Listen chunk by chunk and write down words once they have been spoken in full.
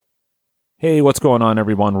Hey, what's going on,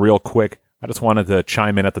 everyone? Real quick, I just wanted to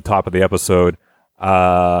chime in at the top of the episode.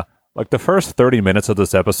 Like the first 30 minutes of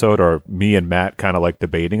this episode are me and Matt kind of like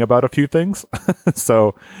debating about a few things.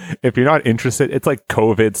 So if you're not interested, it's like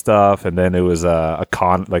COVID stuff, and then it was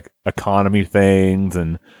economy things,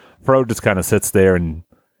 and Fro just kind of sits there and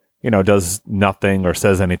does nothing or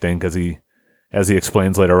says anything because as he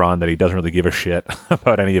explains later on, that he doesn't really give a shit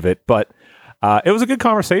about any of it. But it was a good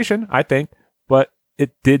conversation, I think. But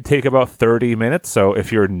it did take about 30 minutes, so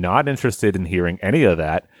if you're not interested in hearing any of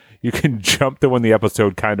that, you can jump to when the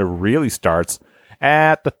episode kind of really starts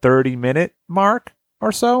at the 30-minute mark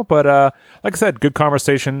or so. But like I said, good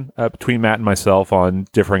conversation between Matt and myself on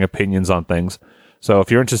differing opinions on things. So if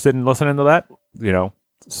you're interested in listening to that,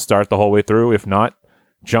 start the whole way through. If not,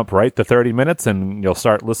 jump right to 30 minutes and you'll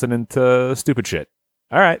start listening to stupid shit.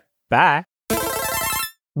 All right, bye.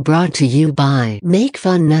 Brought to you by Make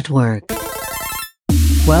Fun Network.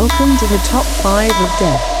 Welcome to the Top 5 of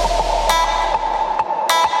Death,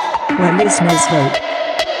 where listeners vote,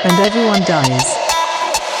 and everyone dies.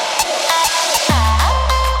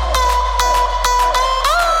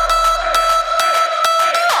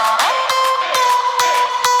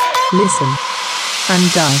 Listen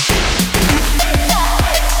and die.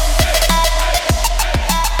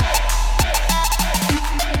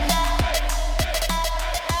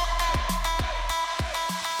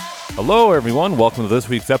 Hello, everyone. Welcome to this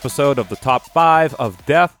week's episode of the Top 5 of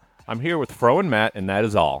Death. I'm here with Fro and Matt, and that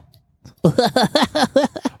is all.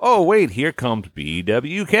 Oh, wait, here comes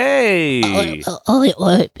BWK.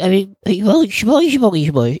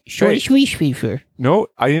 No,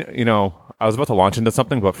 I was about to launch into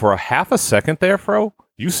something, but for a half a second there, Fro,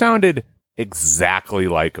 you sounded exactly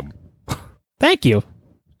like him. Thank you.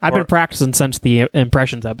 I've been practicing since the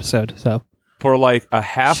Impressions episode, so. For like a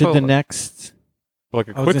half Should the next... Like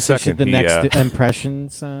a quick second. Should the next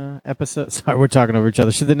Impressions episode... Sorry, we're talking over each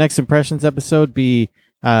other. Should the next Impressions episode be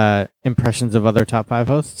impressions of other Top 5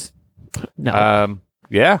 hosts? No.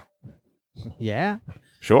 Yeah. Yeah?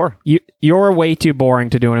 Sure. You're way too boring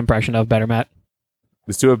to do an impression of. Better, Matt.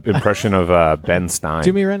 Let's do an impression of Ben Stein.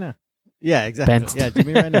 Do me right now. Yeah, exactly. Ben Yeah, do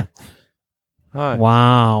me right now. Hi.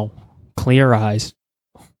 Wow. Clear eyes.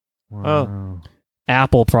 Wow.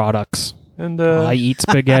 Apple products. And I eat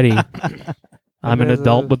spaghetti. I'm an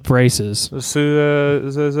adult with braces. This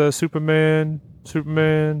is Superman.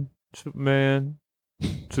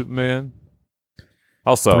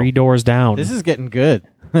 Also, 3 doors down. This is getting good.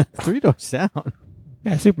 3 doors down.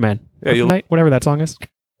 Yeah, Superman. Yeah, Night, whatever that song is.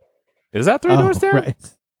 Is that 3 doors down? Right.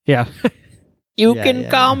 Yeah. You Yeah, can yeah.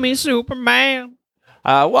 call me Superman.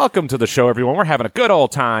 Welcome to the show, everyone. We're having a good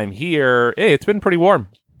old time here. Hey, it's been pretty warm.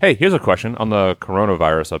 Hey, here's a question on the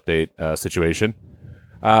coronavirus update situation.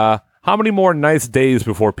 How many more nice days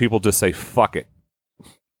before people just say fuck it?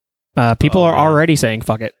 People are already saying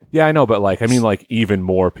fuck it. Yeah, I know, but even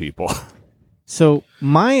more people. So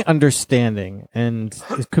my understanding, and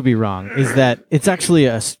it could be wrong, is that it's actually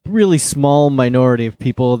a really small minority of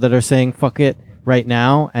people that are saying fuck it right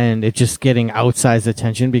now, and it's just getting outsized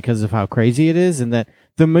attention because of how crazy it is, and that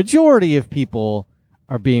the majority of people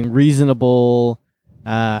are being reasonable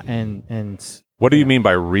and What do you mean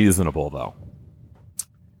by reasonable, though?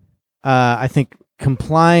 I think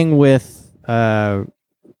complying with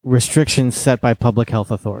restrictions set by public health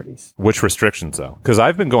authorities. Which restrictions, though? Because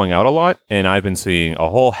I've been going out a lot, and I've been seeing a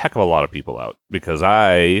whole heck of a lot of people out. Because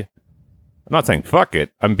I'm not saying fuck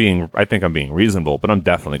it. I think I'm being reasonable, but I'm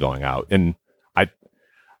definitely going out, and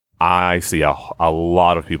I see a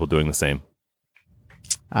lot of people doing the same.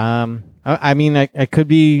 I mean, I could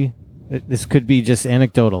be. This could be just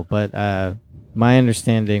anecdotal, but my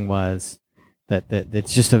understanding was that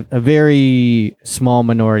it's just a very small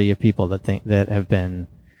minority of people that have been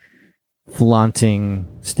flaunting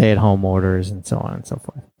stay-at-home orders and so on and so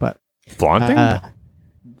forth. But Flaunting?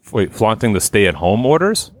 Wait, flaunting the stay-at-home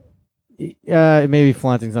orders? Maybe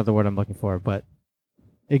flaunting is not the word I'm looking for, but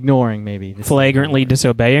ignoring maybe. Flagrantly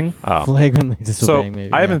disobeying. Oh. Flagrantly So disobeying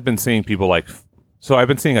maybe. I haven't been seeing people So I've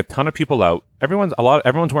been seeing a ton of people out. Everyone's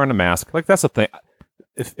wearing a mask. Like, that's the thing.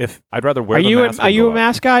 If I'd rather wear the mask. Are you a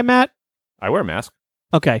mask guy, Matt? I wear a mask.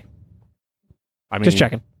 Okay. I mean, Just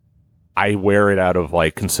checking. I wear it out of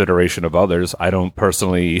consideration of others. I don't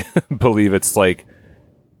personally believe it's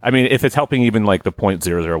if it's helping even the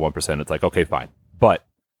 0.001%, it's okay, fine. But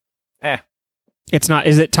It's not.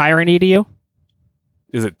 Is it tyranny to you?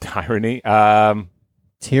 is it tyranny?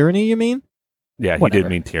 Tyranny, you mean? Yeah, he Whatever. did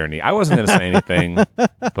mean tyranny. I wasn't going to say anything,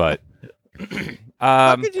 but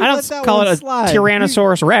How could you I let don't that call one it a slide?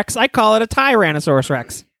 Tyrannosaurus Rex. I call it a Tyrannosaurus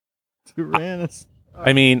Rex. Tyrannosaurus.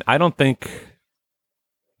 I mean, I don't think.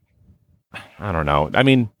 I don't know. I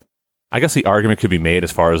mean, I guess the argument could be made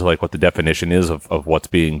as far as like what the definition is of what's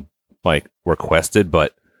being like requested,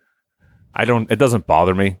 but it doesn't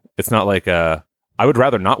bother me. It's not like I would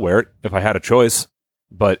rather not wear it if I had a choice.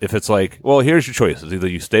 But if it's like, well, here's your choices. Either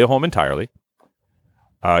you stay home entirely,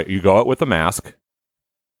 you go out with a mask,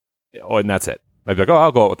 and that's it. I'd be like, oh,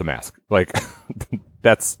 I'll go out with the mask. Like,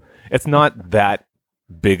 it's not that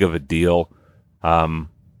big of a deal.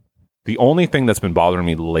 The only thing that's been bothering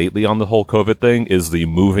me lately on the whole COVID thing is the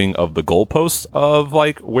moving of the goalposts of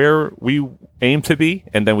like where we aim to be,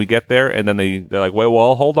 and then we get there, and then they're like,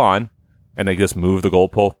 well, hold on, and they just move the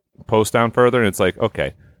goalpost down further, and it's like,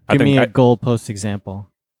 okay. Give me a goalpost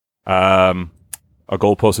example. A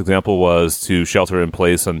goalpost example was to shelter in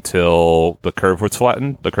place until the curve was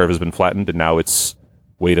flattened. The curve has been flattened, and now it's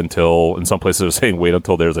wait until. In some places, they're saying wait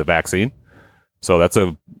until there's a vaccine. So that's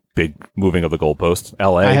a big moving of the goalpost.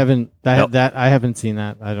 L.A. I haven't seen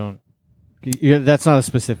that. I don't. That's not a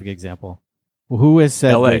specific example. Who has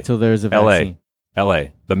said LA. wait till there's a vaccine?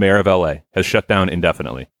 L.A. The mayor of L.A. has shut down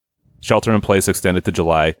indefinitely. Shelter in place extended to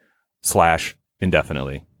July /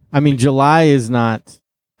 indefinitely. I mean, July is not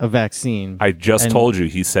a vaccine. I just told you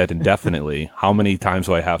he said indefinitely. How many times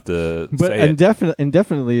do I have to say it?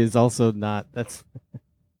 Indefinitely is also not. That's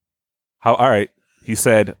all right. He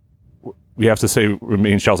said we have to say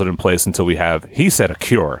remain sheltered in place until we have. He said a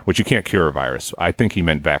cure, which you can't cure a virus. I think he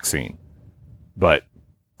meant vaccine. But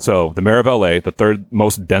so the mayor of LA, the third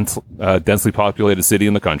most densely populated city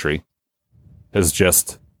in the country, has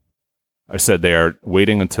just. I said they are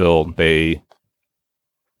waiting until they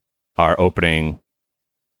are opening.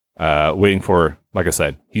 Waiting for, like I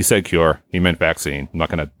said, he said cure. He meant vaccine. I'm not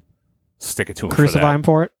going to stick it to him. Crucify him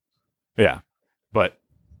for it. Yeah, but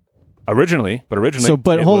originally. So,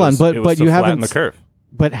 but hold on, but you haven't the curve.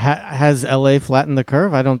 But has LA flattened the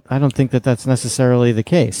curve? I don't think that's necessarily the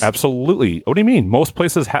case. Absolutely. What do you mean? Most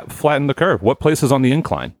places have flattened the curve. What place is on the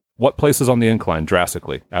incline? What place is on the incline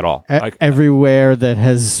drastically at all? Everywhere that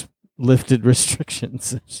has lifted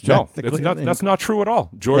restrictions. No, that's not true at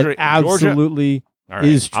all. Georgia absolutely Georgia,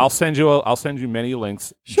 is true. I'll send you many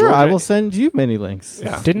links. Sure, Georgia, I will send you many links.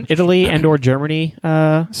 Yeah. Didn't Italy and or Germany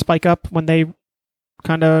spike up when they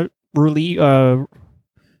kind of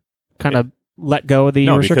let go of the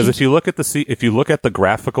no, restrictions? because if you look at the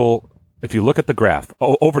graph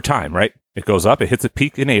over time, right? It goes up, it hits a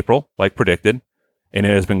peak in April, like predicted, and it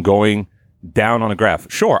has been going down on a graph.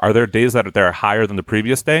 Sure, are there days that are higher than the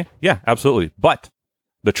previous day? Yeah, absolutely. But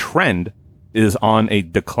the trend is on a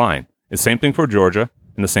decline. The same thing for Georgia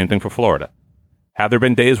and the same thing for Florida. Have there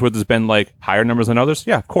been days where there's been like higher numbers than others?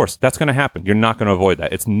 Yeah, of course. That's going to happen. You're not going to avoid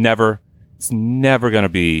that. It's never going to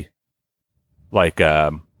be like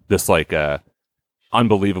this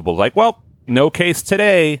unbelievable like, well, no case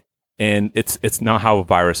today, and it's not how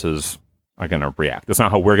viruses are going to react. It's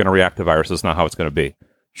not how we're going to react to viruses. It's not how it's going to be.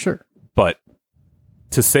 Sure. But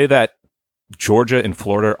to say that Georgia and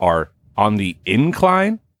Florida are on the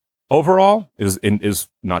incline overall is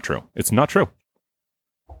not true. It's not true.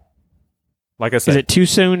 Like I said, is it too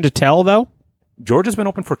soon to tell though? Georgia's been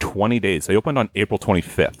open for 20 days. They opened on April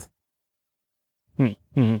 25th.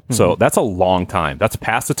 Mm-hmm. So that's a long time. That's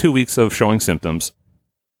past the 2 weeks of showing symptoms,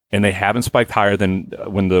 and they haven't spiked higher than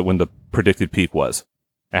when the predicted peak was.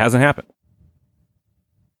 It hasn't happened.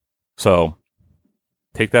 So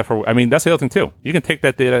take that for. I mean, that's the other thing too. You can take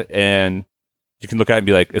that data and you can look at it and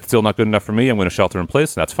be like, it's still not good enough for me. I'm going to shelter in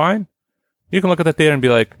place. That's fine. You can look at that data and be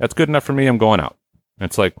like, that's good enough for me. I'm going out. And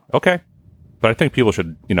it's like, okay. But I think people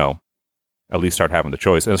should, at least start having the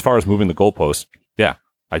choice. And as far as moving the goalpost, yeah,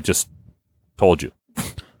 I just told you.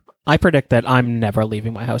 I predict that I'm never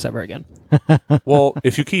leaving my house ever again. Well,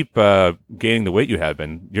 if you keep gaining the weight you have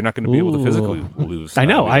been, you're not going to be able to physically lose. I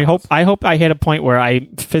know. I hope I hit a point where I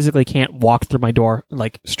physically can't walk through my door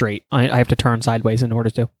like straight. I have to turn sideways in order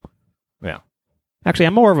to. Yeah. Actually,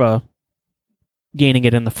 I'm more of a gaining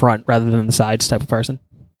it in the front rather than the sides type of person.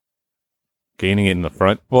 Gaining it in the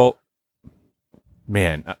front? Well,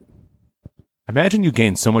 man, imagine you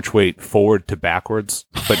gain so much weight forward to backwards,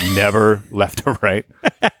 but never left to right.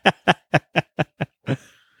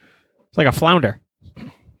 It's like a flounder.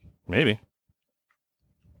 Maybe.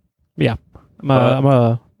 Yeah. I'm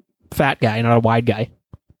a fat guy, not a wide guy.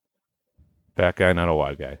 Fat guy, not a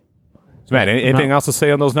wide guy. So, Matt, anything else to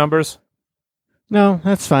say on those numbers? No,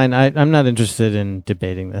 that's fine. I'm not interested in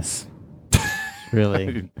debating this.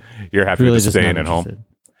 Really. You're happy really with staying at home. interested.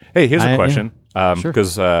 Hey, here's a question. Sure.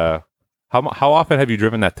 Because how often have you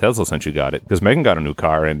driven that Tesla since you got it? Because Megan got a new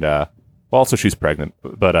car, and also she's pregnant.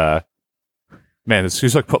 But man,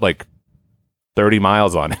 she's put 30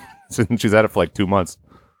 miles on it. She's had it for 2 months.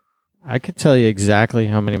 I could tell you exactly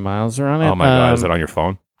how many miles are on it. Oh my god, is it on your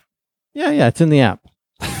phone? Yeah, it's in the app.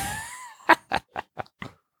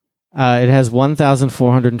 It has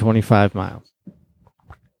 1,425 miles.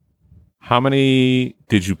 How many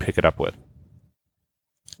did you pick it up with?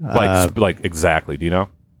 Like exactly? Do you know?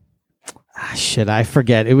 Shit, I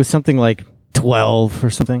forget. It was something like 12 or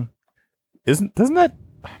something. Doesn't that?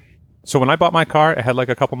 So when I bought my car, it had like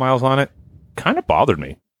a couple miles on it. Kind of bothered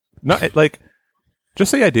me.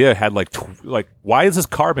 Just the idea it had why has this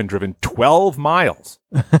car been driven 12 miles?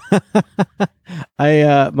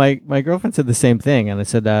 My girlfriend said the same thing, and I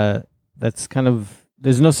said that's kind of,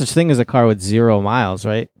 there's no such thing as a car with 0 miles,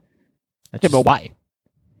 right? Yeah, but why?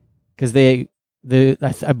 Because I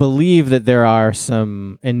believe that there are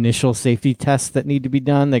some initial safety tests that need to be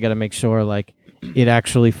done. They got to make sure like it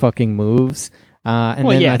actually fucking moves. And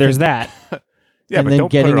well, then yeah, there's that. Yeah, and but then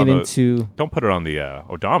don't getting put it it on into don't put it on the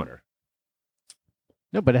odometer.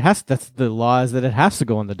 no, but it has. That's the law is that it has to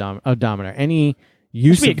go on the odometer. Any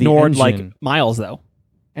use Should be of the ignored engine, like miles though.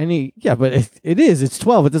 but it is. It's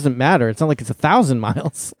 12. It doesn't matter. It's not like it's 1,000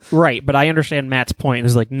 miles. Right, but I understand Matt's point.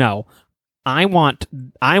 It's like, no, I want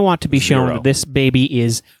to be shown 0. that this baby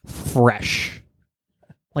is fresh,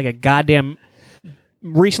 like a goddamn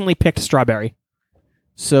recently picked strawberry.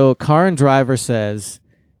 So Car and Driver says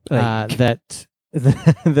that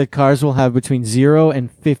the cars will have between 0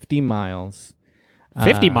 and 50 miles.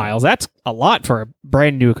 50 miles. That's a lot for a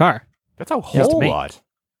brand new car. That's a to whole me. lot.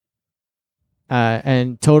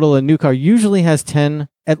 And total, a new car usually has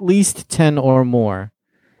at least 10 or more.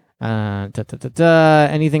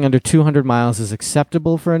 Anything under 200 miles is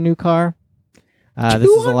acceptable for a new car.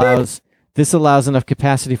 This allows enough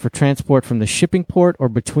capacity for transport from the shipping port or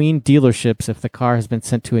between dealerships if the car has been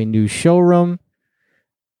sent to a new showroom.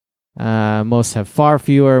 Most have far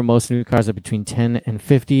fewer. Most new cars are between 10 and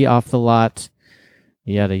 50 off the lot.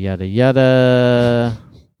 Yada, yada, yada.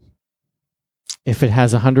 If it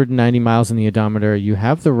has 190 miles in the odometer, you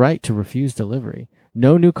have the right to refuse delivery.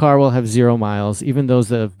 No new car will have 0 miles. Even those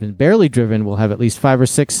that have been barely driven will have at least 5 or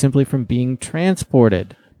 6 simply from being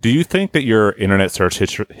transported. Do you think that your internet search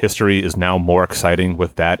history is now more exciting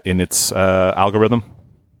with that in its algorithm?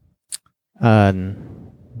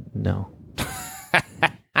 No.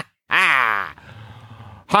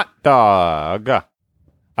 Hot dog.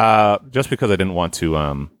 Just because I didn't want to,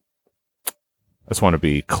 I just want to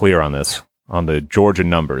be clear on this, on the Georgia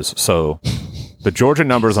numbers. So the Georgia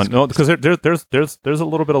numbers because there's a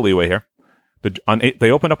little bit of leeway here. They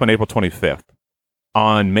opened up on April 25th.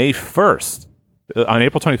 On May 1st, on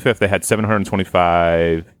April 25th, they had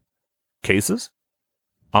 725 cases.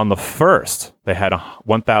 On the 1st, they had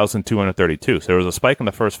 1,232. So there was a spike in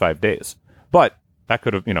the first 5 days. But that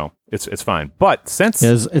could have, it's fine. But since...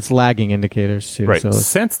 It's lagging indicators, too. Right. So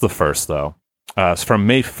Since the 1st, though, from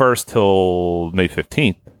May 1st till May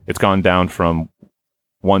 15th, it's gone down from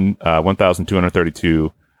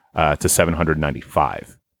 1,232 to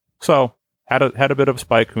 795. So had a bit of a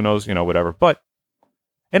spike. Who knows? Whatever.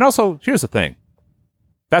 And also, here's the thing.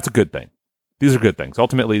 That's a good thing. These are good things.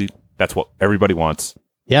 Ultimately, that's what everybody wants.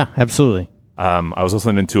 Yeah, absolutely. I was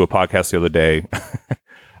listening to a podcast the other day.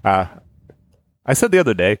 I said the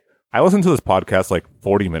other day, I listened to this podcast like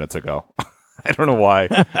 40 minutes ago. I don't know why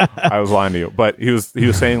I was lying to you, but he was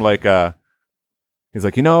saying like, he's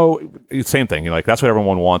like, same thing. That's what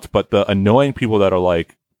everyone wants. But the annoying people that are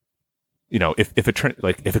like, if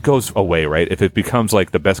it goes away, right? If it becomes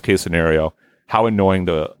like the best case scenario, how annoying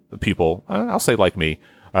the people, I'll say like me,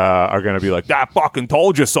 are going to be like, that fucking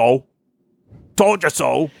told you so. Told you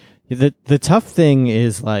so. The tough thing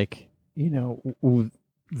is like,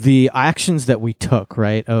 the actions that we took,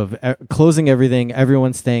 right, of closing everything,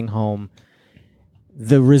 everyone staying home,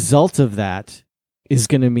 the result of that is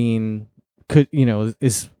going to mean,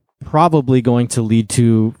 is probably going to lead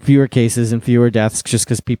to fewer cases and fewer deaths just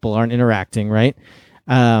because people aren't interacting, right?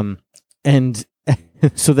 And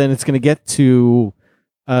so then it's going to get to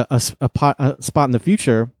a spot in the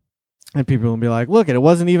future, and people will be like, look, it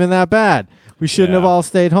wasn't even that bad. We shouldn't have all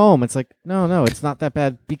stayed home. It's like, no, it's not that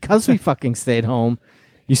bad because we fucking stayed home.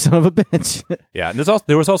 You son of a bitch. Yeah, and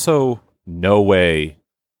there was also no way.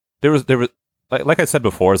 There was like I said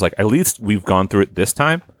before, it's like at least we've gone through it this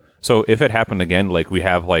time. So if it happened again, like we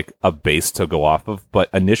have like a base to go off of. But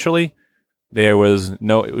initially, there was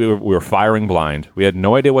we were firing blind. We had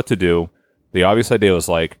no idea what to do. The obvious idea was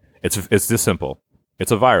like it's this simple.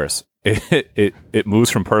 It's a virus. It moves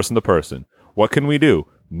from person to person. What can we do?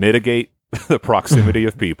 Mitigate the proximity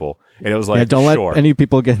of people. And it was like, don't let any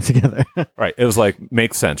people get together. Right. It was like,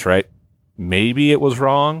 makes sense, right? Maybe it was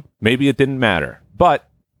wrong. Maybe it didn't matter. But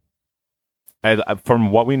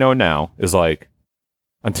from what we know now is like,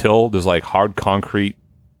 until there's like hard concrete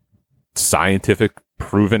scientific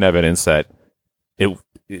proven evidence that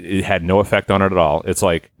it had no effect on it at all. It's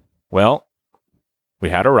like, well, we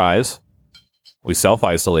had a rise, we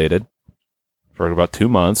self-isolated for about 2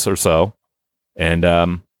 months or so, and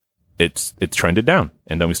it's trended down,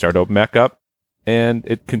 and then we started to open back up, and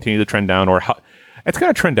it continued to trend down, or it's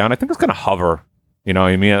going to trend down. I think it's going to hover. You know what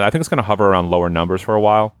I mean? I think it's going to hover around lower numbers for a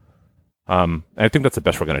while. I think that's the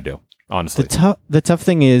best we're going to do, honestly. The tough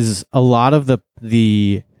thing is a lot of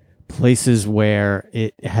the places where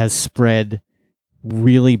it has spread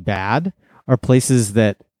really bad are places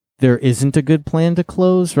that there isn't a good plan to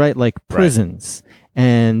close, right? Like prisons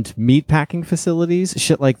and meat packing facilities,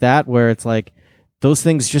 shit like that, where it's like those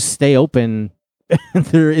things just stay open.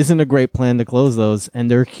 There isn't a great plan to close those,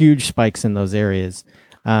 and there are huge spikes in those areas,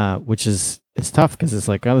 which is it's tough because it's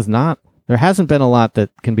like there hasn't been a lot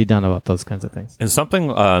that can be done about those kinds of things. And something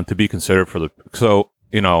to be considered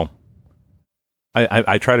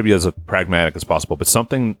I try to be as pragmatic as possible, but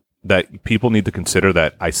something that people need to consider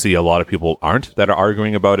that I see a lot of people that are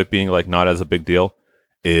arguing about it being like not as a big deal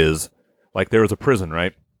is like there was a prison,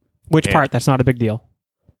 right? Which part? That's not a big deal.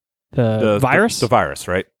 The virus? The virus,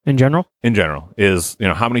 right? In general? In general is,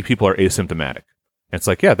 how many people are asymptomatic? And it's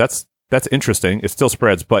like, yeah, that's interesting. It still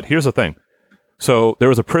spreads. But here's the thing. So there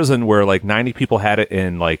was a prison where like 90 people had it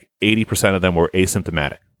and like 80% of them were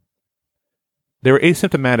asymptomatic. They were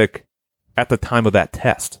asymptomatic at the time of that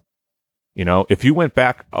test. If you went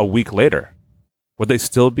back a week later, would they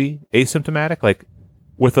still be asymptomatic? Like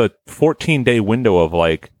with a 14-day window of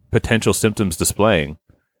like potential symptoms displaying,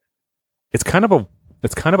 it's kind of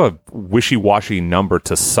a wishy-washy number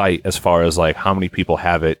to cite as far as like how many people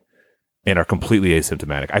have it and are completely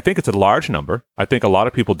asymptomatic. I think it's a large number. I think a lot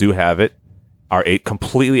of people do have it, are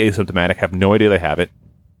completely asymptomatic, have no idea they have it,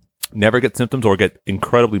 never get symptoms or get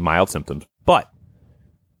incredibly mild symptoms. But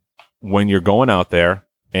when you're going out there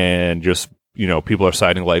and just, people are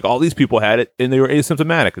citing like all these people had it and they were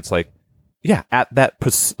asymptomatic, it's like, yeah, at that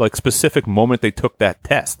specific moment they took that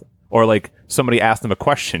test, or like somebody asked them a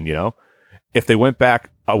question, if they went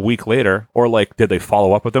back a week later, or like, did they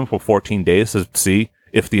follow up with them for 14 days to see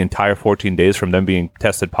if the entire 14 days from them being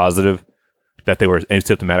tested positive that they were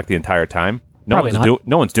asymptomatic the entire time? No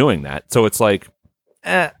one's doing that. So it's like,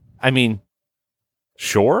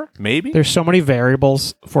 sure, maybe. There's so many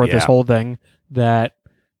variables for this whole thing that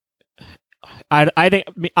I think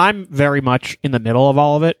I'm very much in the middle of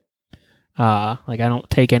all of it. Like I don't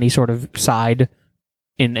take any sort of side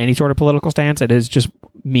in any sort of political stance. It is just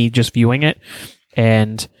me just viewing it.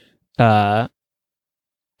 And I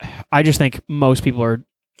just think most people are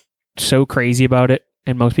so crazy about it,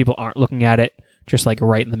 and most people aren't looking at it just like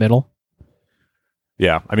right in the middle.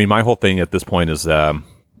 Yeah. My whole thing at this point is I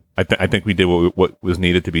think we did what was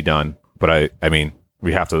needed to be done. But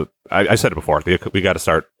we have to, I said it before, we got to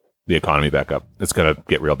start the economy back up. It's going to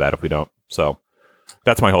get real bad if we don't. So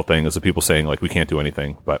that's my whole thing, is the people saying like we can't do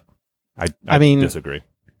anything. But I disagree.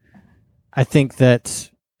 I think that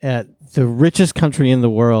the richest country in the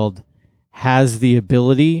world has the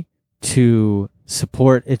ability to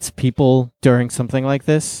support its people during something like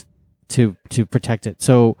this, to protect it.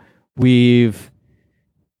 So we've,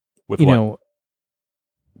 with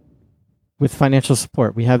financial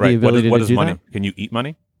support, we have the ability what to is do money? that. Can you eat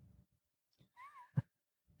money?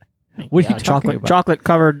 What are you talking about? Chocolate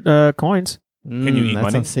covered coins. Can you eat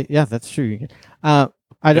money? Yeah, that's true. You can.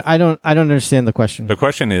 I don't understand the question. The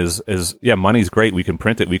question is money's great. We can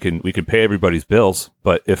print it. We can pay everybody's bills.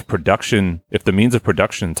 But if the means of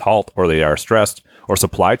production halt, or they are stressed, or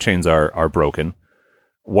supply chains are broken,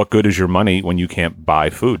 what good is your money when you can't buy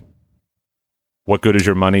food? What good is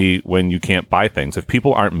your money when you can't buy things? If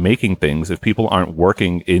people aren't making things, if people aren't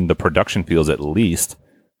working in the production fields at least,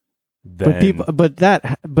 then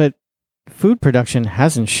but food production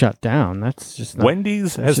hasn't shut down. That's just not,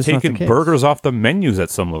 Wendy's has taken burgers off the menus at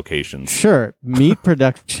some locations. Sure, meat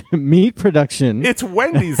production. It's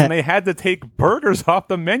Wendy's, and they had to take burgers off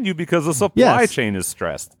the menu because the supply chain is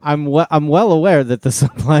stressed. I'm well aware that the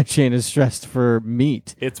supply chain is stressed for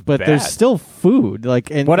meat. But bad. There's still food,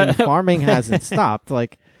 and farming hasn't stopped.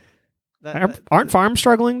 Aren't farms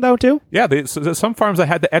struggling though too? Yeah, some farms that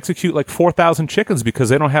had to execute like 4,000 chickens because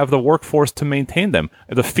they don't have the workforce to maintain them.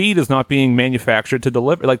 The feed is not being manufactured to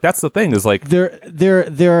deliver. Like that's the thing, is like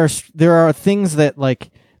there are things that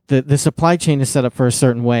like the supply chain is set up for a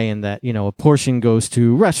certain way, and that a portion goes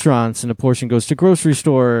to restaurants and a portion goes to grocery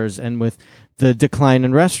stores, and with the decline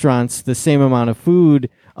in restaurants, the same amount of food,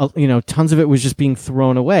 tons of it was just being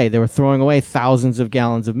thrown away. They were throwing away thousands of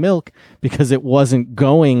gallons of milk because it wasn't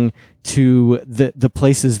going to the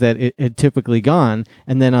places that it had typically gone.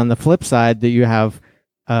 And then on the flip side, that you have,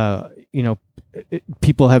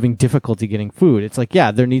 people having difficulty getting food. It's like,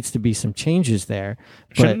 yeah, there needs to be some changes there.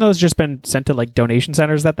 Shouldn't those just been sent to like donation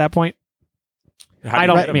centers at that point? How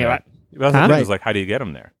do you get them there? That's the thing, Right. is like, how do you get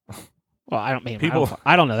them there? Well, I don't mean People-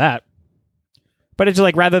 I don't know that, but it's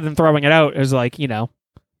like rather than throwing it out, it's like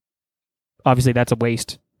obviously that's a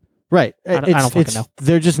waste. Right. I don't fucking know.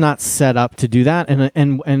 They're just not set up to do that.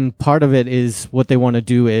 And part of it is what they want to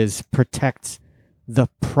do is protect the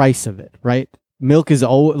price of it, right? Milk is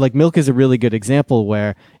a really good example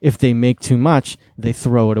where if they make too much, they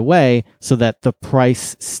throw it away so that the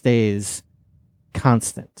price stays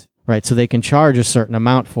constant, right? So they can charge a certain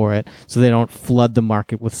amount for it so they don't flood the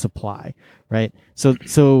market with supply, right?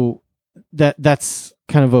 So that's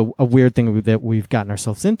kind of a weird thing that we've gotten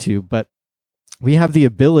ourselves into, but we have the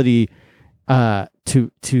ability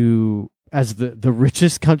to as the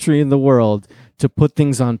richest country in the world to put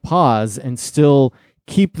things on pause and still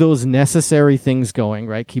keep those necessary things going,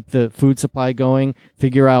 right? Keep the food supply going,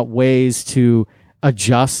 figure out ways to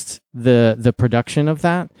adjust the production of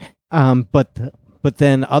that. But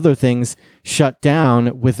then other things shut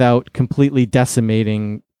down without completely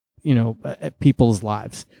decimating, people's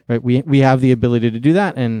lives, right? We have the ability to do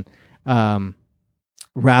that. And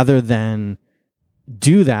rather than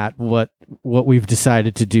do that, what we've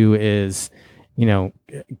decided to do is,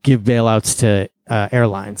 give bailouts to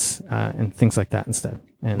airlines and things like that instead.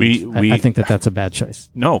 And I think that's a bad choice.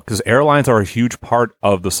 No, because airlines are a huge part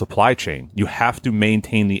of the supply chain. You have to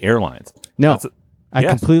maintain the airlines. No, Yes.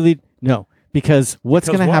 completely no. Because what's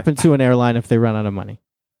Because going to what? happen to an airline if they run out of money?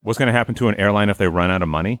 What's going to happen to an airline if they run out of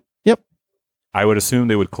money? Yep. I would assume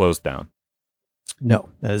they would close down. No,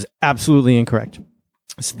 that is absolutely incorrect.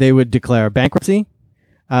 So they would declare bankruptcy,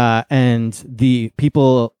 and the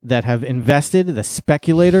people that have invested, the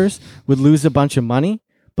speculators, would lose a bunch of money,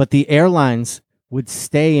 but the airlines would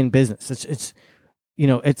stay in business.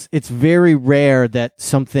 It's very rare that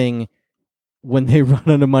something, when they run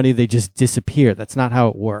out of money, they just disappear. That's not how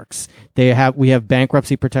it works. We have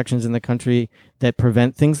bankruptcy protections in the country that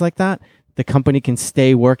prevent things like that. The company can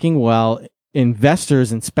stay working while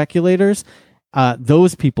investors and speculators,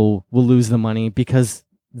 those people will lose the money because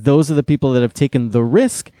those are the people that have taken the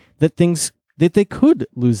risk that they could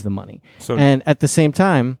lose the money. So, And at the same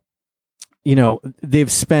time,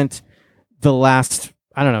 they've spent the last,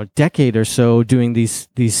 decade or so doing these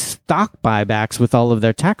stock buybacks with all of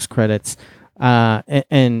their tax credits.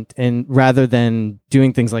 And rather than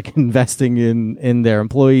doing things like investing in their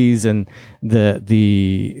employees and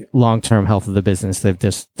the long-term health of the business, they've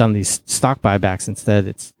just done these stock buybacks instead.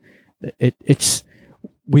 It's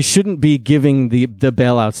we shouldn't be giving the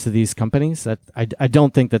bailouts to these companies. That I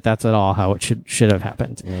don't think that's at all how it should have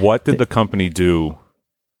happened. what did the company do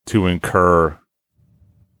to incur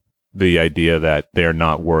the idea that they're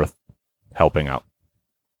not worth helping out?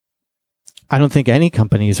 I don't think any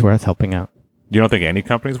company is worth helping out. You don't think any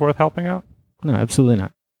company is worth helping out? No, absolutely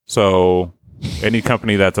not. So, any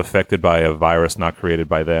company that's affected by a virus not created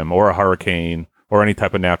by them, or a hurricane, or any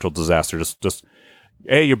type of natural disaster, just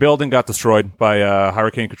hey, your building got destroyed by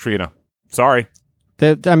Hurricane Katrina. Sorry.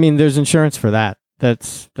 There's insurance for that.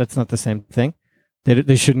 That's not the same thing.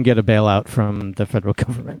 They shouldn't get a bailout from the federal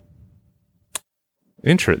government.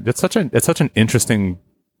 It's such an interesting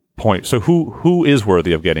point. So, who is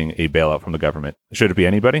worthy of getting a bailout from the government? Should it be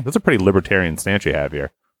anybody? That's a pretty libertarian stance you have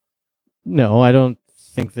here. No, I don't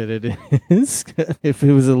think that it is. If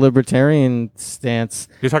it was a libertarian stance,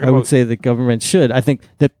 You're talking I about would say the government should. I think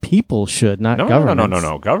that people should, not government.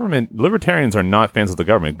 No. Libertarians are not fans of the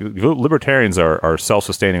government. Libertarians are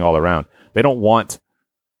self-sustaining all around. They don't want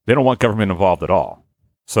government involved at all.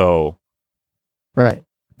 So, Right.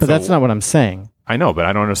 But that's not what I'm saying. I know, but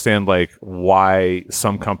I don't understand why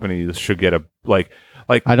some companies should get a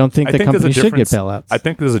I don't think the there's a company should get difference- bailouts. I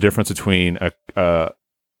think there's a difference between a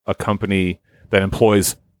company that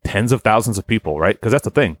employs tens of thousands of people, right? Because that's the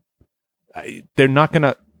thing. They're not going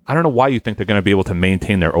to, I don't know why you think they're going to be able to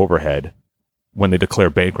maintain their overhead when they declare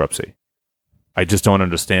bankruptcy. I just don't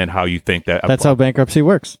understand how you think that. That's how bankruptcy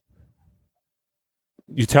works.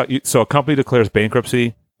 So a company declares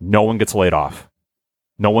bankruptcy, no one gets laid off.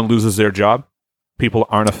 No one loses their job. People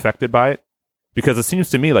aren't affected by it. Because it seems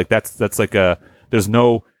to me like that's there's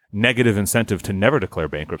no negative incentive to never declare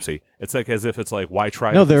bankruptcy. It's like as if it's like, why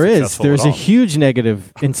try? No, to be there is. successful There's at a all? huge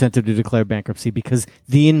negative incentive to declare bankruptcy because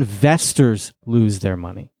the investors lose their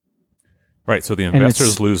money. Right. So the it's-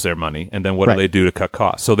 investors lose their money, and then what Right. do they do to cut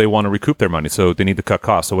costs? So they want to recoup their money, so they need to cut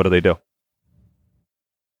costs. So what do?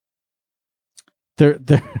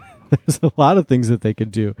 There's a lot of things that they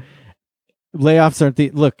could do. Layoffs aren't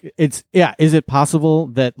is it possible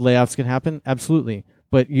that layoffs can happen? Absolutely.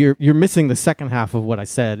 But you're missing the second half of what I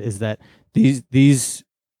said is that these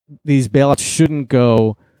bailouts shouldn't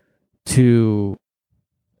go to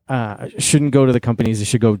the companies. It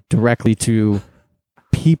should go directly to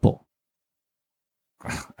people.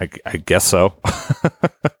 I guess so.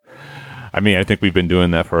 I mean, I think we've been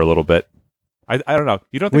doing that for a little bit. I don't know.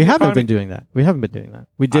 You don't think We haven't been doing that.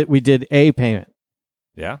 We did a payment.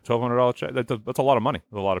 Yeah, $1,200 check. That's a lot of money.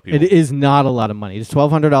 There's a lot of people. It is not a lot of money. Does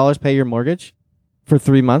 $1,200 pay your mortgage for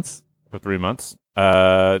 3 months? For 3 months?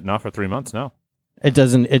 Not for 3 months. No. It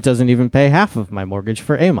doesn't even pay half of my mortgage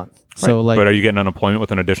for a month. So but are you getting unemployment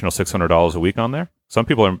with an additional $600 a week on there? Some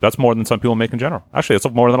people that's more than some people make in general. Actually, it's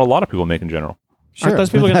more than a lot of people make in general. Sure. Aren't those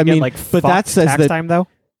people going to get like but that says tax that time though?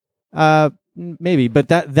 Maybe, but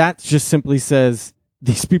that just simply says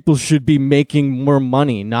these people should be making more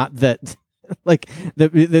money, not that like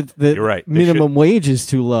the You're right. minimum wage is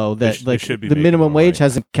too low. That they should be the making minimum more wage money.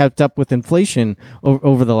 hasn't kept up with inflation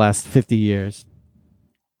over the last 50 years.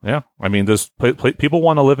 Yeah, I mean, there's people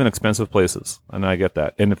want to live in expensive places, and I get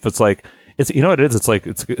that. And if it's like, it's you know what it is, it's like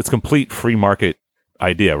it's complete free market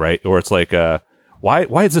idea, right? Or it's like,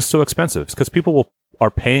 why is this so expensive? It's because people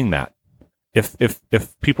are paying that. If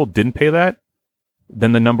people didn't pay that,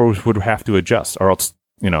 then the numbers would have to adjust, or else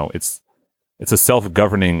it's a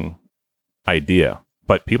self-governing idea.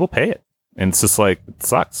 But people pay it, and it's just like it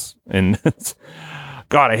sucks. And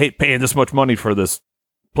God, I hate paying this much money for this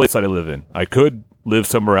place that I live in. I could live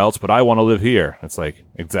somewhere else, but I want to live here. It's like,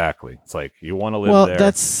 exactly. It's like you want to live there.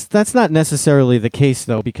 Well, that's not necessarily the case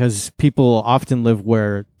though, because people often live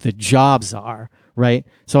where the jobs are, right?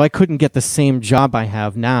 So I couldn't get the same job I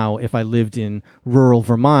have now if I lived in rural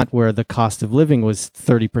Vermont, where the cost of living was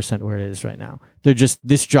 30% where it is right now.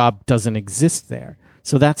 This job doesn't exist there.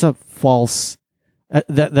 So that's a false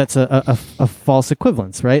that's a false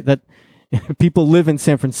equivalence, right? That people live in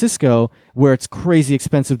San Francisco where it's crazy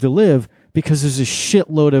expensive to live because there's a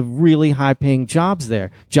shitload of really high-paying jobs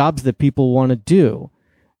there, jobs that people want to do.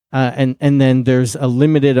 And then there's a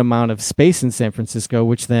limited amount of space in San Francisco,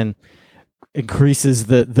 which then increases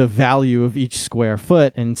the value of each square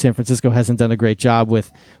foot. And San Francisco hasn't done a great job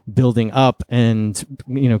with building up and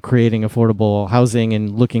creating affordable housing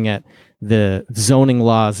and looking at the zoning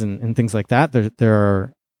laws and things like that. There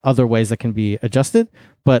are other ways that can be adjusted,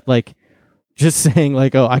 but like just saying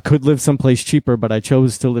like, oh, I could live someplace cheaper, but I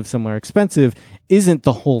chose to live somewhere expensive isn't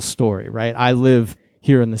the whole story, right? I live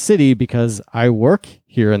here in the city because I work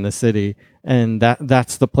here in the city, and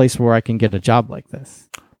that's the place where I can get a job like this.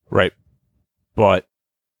 Right. But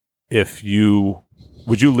would you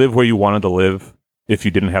live where you wanted to live if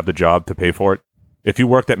you didn't have the job to pay for it? If you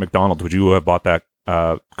worked at McDonald's, would you have bought that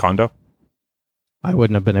condo? I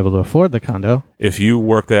wouldn't have been able to afford the condo. If you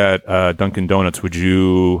worked at Dunkin' Donuts, would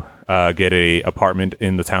you get a apartment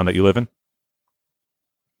in the town that you live in?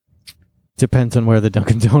 Depends on where the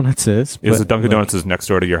Dunkin' Donuts is. Is the Dunkin' Donuts is next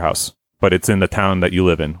door to your house, but it's in the town that you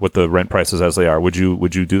live in with the rent prices as they are? Would you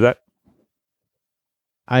do that?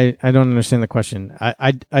 I don't understand the question.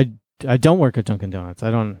 I don't work at Dunkin' Donuts. Yes,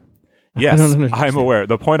 I don't understand. I'm aware.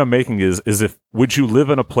 The point I'm making is if would you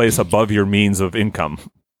live in a place above your means of income?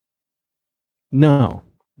 No.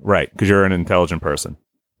 Right, because you're an intelligent person.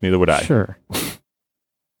 Neither would I. Sure.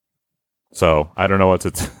 So I don't know what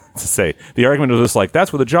to say. The argument is just like,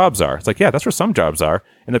 that's where the jobs are. It's like, yeah, that's where some jobs are.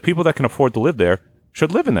 And the people that can afford to live there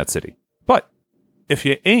should live in that city. But if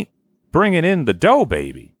you ain't bringing in the dough,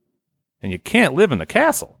 baby, and you can't live in the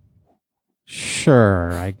castle.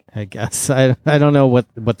 Sure, I guess. I don't know what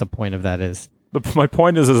the point of that is. My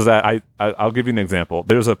point is that I'll give you an example.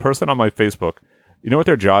 There's a person on my Facebook. You know what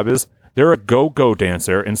their job is? They're a go-go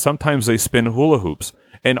dancer, and sometimes they spin hula hoops.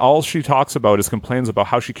 And all she talks about is complains about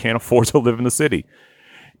how she can't afford to live in the city.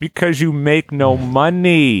 Because you make no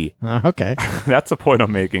money. Okay. That's the point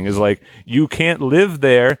I'm making, is like, you can't live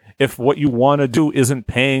there if what you want to do isn't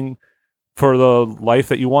paying for the life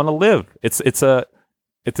that you want to live. It's an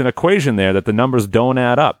equation there that the numbers don't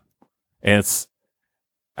add up. And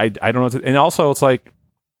I don't know. And also it's like,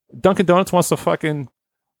 Dunkin' Donuts wants to fucking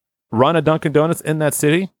run a Dunkin' Donuts in that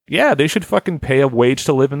city. Yeah, they should fucking pay a wage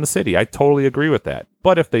to live in the city. I totally agree with that.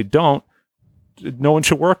 But if they don't, no one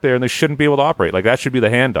should work there, and they shouldn't be able to operate. Like, that should be the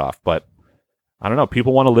handoff. But I don't know.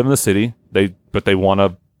 People want to live in the city. But they want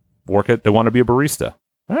to work it. They want to be a barista.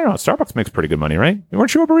 I don't know. Starbucks makes pretty good money, right?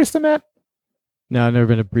 Weren't you a barista, Matt? No, I've never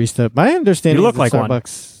been a barista. My understanding You look is like that one.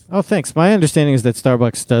 Starbucks. Oh, thanks. My understanding is that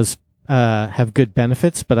Starbucks does have good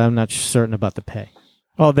benefits, but I'm not certain about the pay.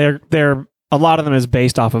 Well, they're a lot of them is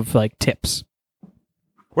based off of like tips.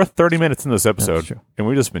 We're 30 minutes in this episode, That's true. and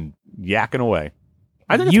we've just been yakking away.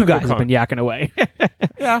 I think it's You been a guys good have been yakking away.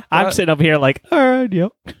 Yeah, I'm sitting up here like, all right,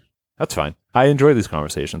 yep. That's fine. I enjoy these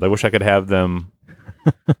conversations. I wish I could have them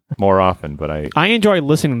more often, but I enjoy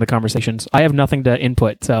listening to the conversations. I have nothing to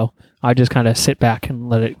input, so I just kind of sit back and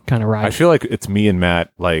let it kind of ride. I feel like it's me and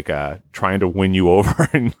Matt like trying to win you over,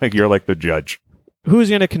 and like you're like the judge. Who's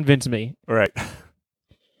going to convince me? Right.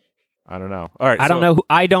 I don't know. All right. I don't know.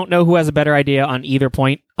 I don't know who has a better idea on either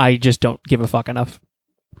point. I just don't give a fuck enough.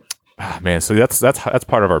 Man, so that's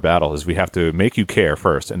part of our battle is we have to make you care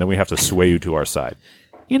first, and then we have to sway you to our side.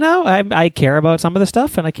 You know, I care about some of the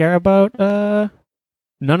stuff, and I care about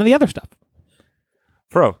none of the other stuff.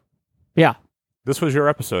 Fro. Yeah. This was your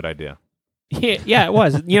episode idea. Yeah, it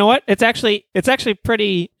was. You know what? It's actually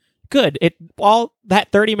pretty good. All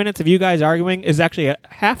that 30 minutes of you guys arguing is actually a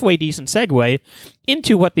halfway decent segue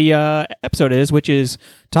into what the episode is, which is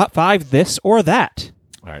top 5 this or that.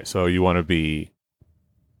 All right. So you want to be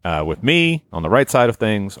with me on the right side of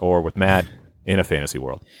things, or with Matt in a fantasy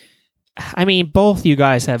world? I mean, both you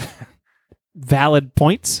guys have valid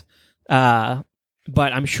points, but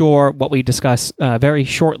I'm sure what we discuss very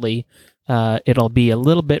shortly, it'll be a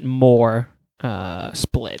little bit more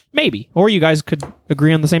split, maybe, or you guys could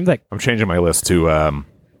agree on the same thing. I'm changing my list to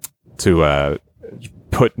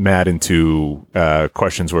put Matt into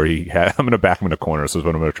questions where I'm going to back him in a corner. So is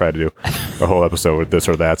what I'm going to try to do the whole episode with this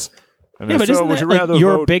or that's. And Yeah, but so isn't would that, you like, rather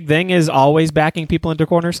your vote- big thing is always backing people into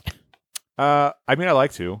corners? I mean, I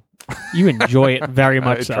like to. You enjoy it very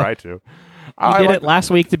much I so. try to. You I did like- it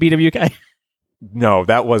last week to BWK. No,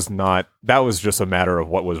 that was not. That was just a matter of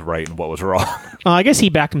what was right and what was wrong. I guess he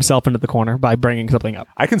backed himself into the corner by bringing something up.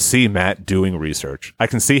 I can see Matt doing research. I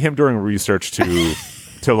can see him doing research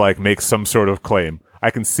to like make some sort of claim. I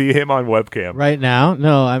can see him on webcam. Right now,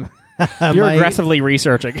 no, I'm. You're aggressively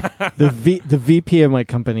researching. The VP of my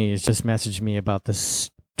company has just messaged me about the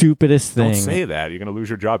stupidest thing. Don't say that. You're going to lose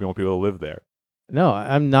your job. You won't be able to live there. No,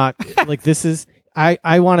 I'm not. Like, this is.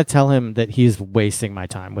 I want to tell him that he's wasting my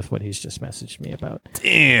time with what he's just messaged me about.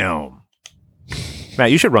 Damn. Matt,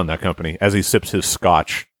 you should run that company as he sips his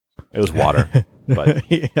scotch. It was water. But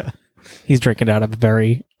Yeah. He's drinking out of a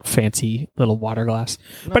very fancy little water glass.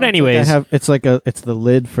 But I anyways, have. It's like it's the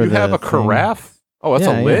lid for you the. have a thing. carafe? Oh, that's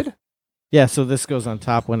Yeah, a yeah. lid? Yeah, so this goes on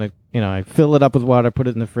top when I fill it up with water, put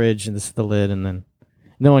it in the fridge, and this is the lid, and then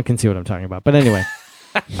no one can see what I'm talking about. But anyway,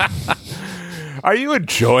 Are you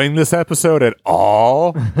enjoying this episode at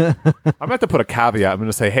all? I'm going to have to put a caveat. I'm going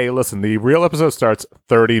to say, hey, listen, the real episode starts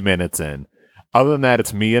 30 minutes in. Other than that,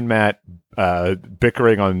 it's me and Matt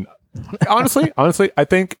bickering on... Honestly, I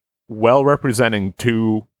think well representing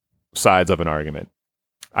two sides of an argument.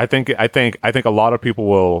 I think a lot of people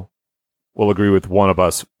will agree with one of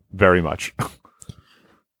us very much.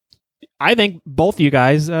 I think both you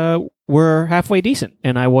guys were halfway decent,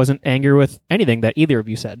 and I wasn't angry with anything that either of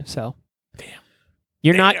you said. So,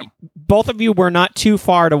 both of you were not too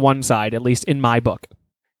far to one side, at least in my book.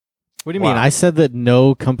 what do you mean? I said that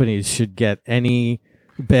no companies should get any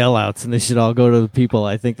bailouts, and they should all go to the people.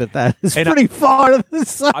 I think that is And pretty far to the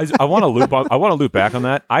side. I want to loop on. I want to loop back on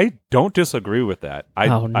that. I don't disagree with that. Here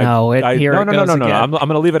No. again. I'm going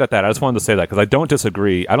to leave it at that. I just wanted to say that because I don't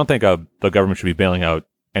disagree. I don't think the government should be bailing out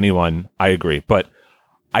anyone. I agree, but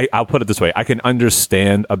I'll put it this way: I can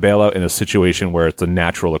understand a bailout in a situation where it's a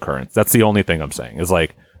natural occurrence. That's the only thing I'm saying. Is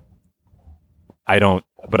like I don't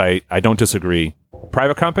disagree.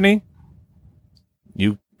 Private company,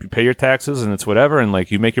 you pay your taxes and it's whatever, and like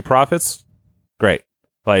you make your profits. Great.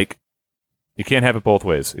 Like you can't have it both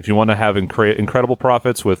ways. If you want to have incredible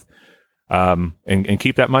profits with and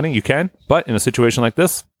keep that money, you can. But in a situation like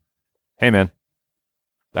this, hey man,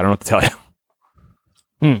 I don't know what to tell you.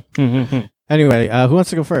 Anyway, who wants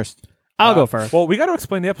to go first? I'll go first. Well, we got to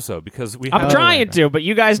explain the episode because we. I'm have- trying to, but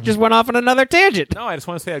you guys just went off on another tangent. No, I just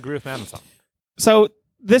want to say I agree with Matt on something. So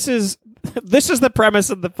this is the premise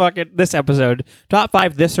of this episode. Top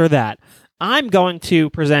 5 this or that. I'm going to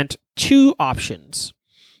present 2 options,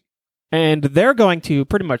 and they're going to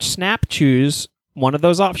pretty much snap choose one of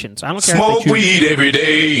those options. I don't care. Smoke if they choose- weed every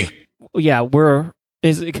day. Yeah,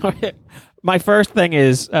 my first thing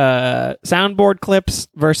is soundboard clips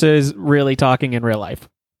versus really talking in real life.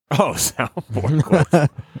 Oh, soundboard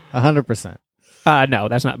clips. 100%. No,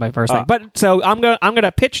 that's not my first thing. But so I'm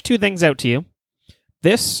gonna pitch 2 things out to you.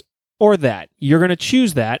 This or that. You're gonna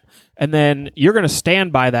choose that, and then you're gonna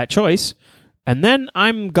stand by that choice, and then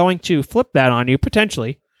I'm going to flip that on you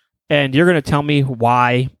potentially, and you're gonna tell me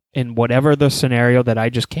why in whatever the scenario that I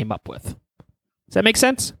just came up with. Does that make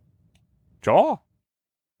sense? Sure.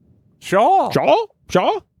 Jaw?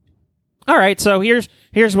 All right, so here's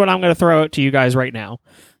what I'm going to throw out to you guys right now.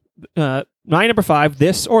 My number 5,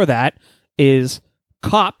 this or that, is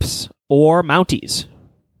cops or Mounties.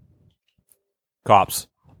 Cops.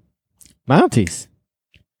 Mounties.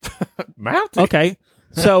 Mounties. Okay,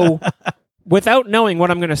 So, without knowing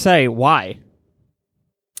what I'm going to say, why?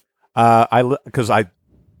 Because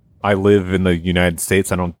I live in the United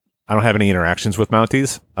States. I don't have any interactions with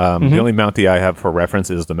Mounties. The only Mountie I have for reference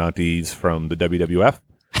is the Mounties from the WWF,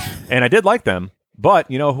 and I did like them.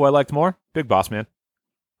 But you know who I liked more? Big Boss Man.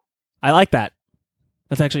 I like that.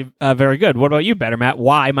 That's actually very good. What about you, Better Matt?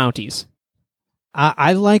 Why Mounties?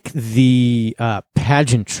 I like the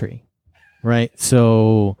pageantry, right?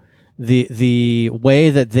 So the way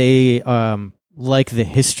that they like the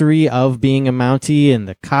history of being a Mountie and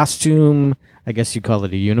the costume. I guess you call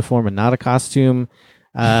it a uniform and not a costume.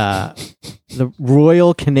 The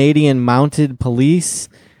Royal Canadian Mounted Police.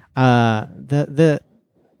 There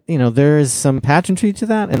is some pageantry to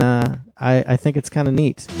that, and I think it's kind of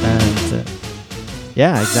neat. And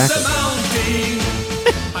yeah, exactly.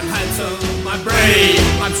 I'm handsome, I'm brave,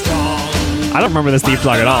 I'm strong. I don't remember this theme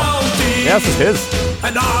song at all. Yeah, this is his.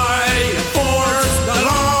 And I enforce the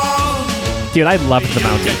law. Dude, I loved the You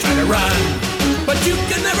Mountie. can try to run, but you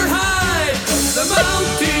can never hide. The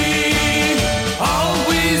Mountie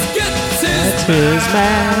always gets his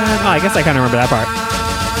man. Oh, I guess I kind of remember that part.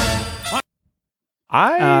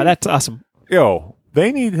 That's awesome.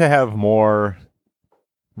 They need to have more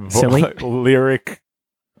Silly? lyric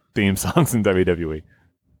theme songs in WWE.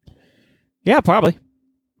 Yeah, probably.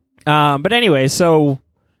 But anyway, so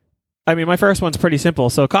I mean, my first one's pretty simple.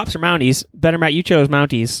 So cops or Mounties? Better Matt, you chose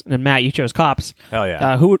Mounties, and Matt, you chose cops. Hell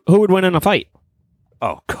yeah. Who would win in a fight?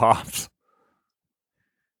 Oh, cops.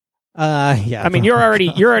 Yeah. I mean, you're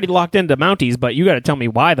already locked into Mounties, but you got to tell me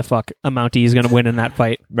why the fuck a Mountie is going to win in that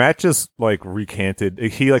fight. Matt just recanted.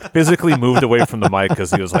 He physically moved away from the mic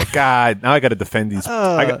because he was like, God, now I got to defend these.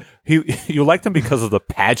 You liked him because of the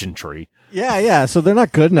pageantry. Yeah. So they're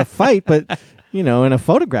not good in a fight, but in a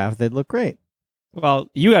photograph they'd look great. Well,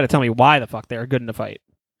 you got to tell me why the fuck they're good in a fight.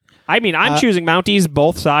 I mean, I'm choosing Mounties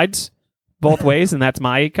both sides, both ways, and that's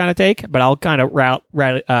my kind of take. But I'll kind of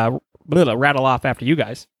rattle off after you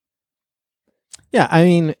guys. Yeah, I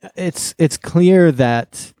mean, it's clear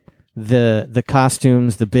that the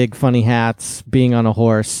costumes, the big funny hats, being on a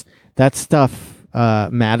horse, that stuff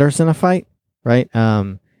matters in a fight, right?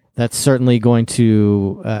 That's certainly going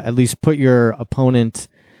to at least put your opponent,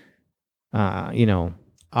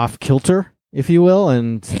 off kilter, if you will,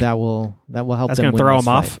 and that will help That's them going to win throw this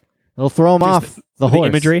them fight. off. It'll throw them off the horse.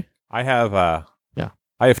 Imagery. I have Yeah.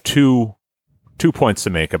 I have two points to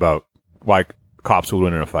make about why cops would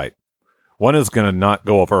win in a fight. One is going to not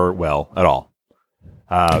go over well at all.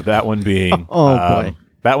 That one being, boy.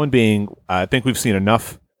 That one being, I think we've seen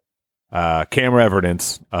enough camera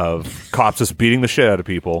evidence of cops just beating the shit out of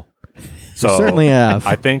people. So You certainly have.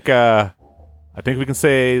 I think we can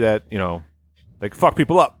say that fuck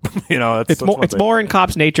people up. It's more in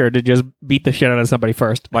cops' nature to just beat the shit out of somebody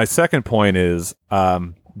first. My second point is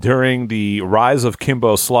during the rise of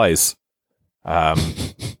Kimbo Slice,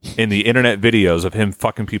 in the internet videos of him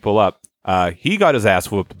fucking people up, he got his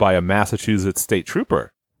ass whooped by a Massachusetts state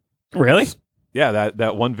trooper. Really? Yeah,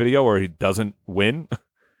 that one video where he doesn't win.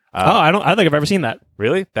 I don't think I've ever seen that.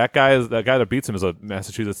 Really? That guy that beats him is a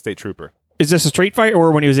Massachusetts state trooper. Is this a street fight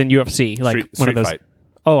or when he was in UFC? Like Street one of those. fight.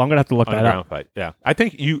 Oh, I'm gonna have to look that Underground up. fight. Yeah, I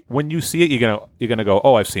think when you see it, you're gonna go,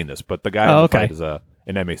 oh, I've seen this. But the guy on the okay. fight is an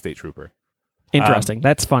MA state trooper. Interesting.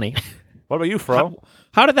 That's funny. What about you, Fro?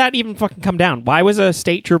 How did that even fucking come down? Why was a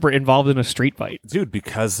state trooper involved in a street fight? Dude,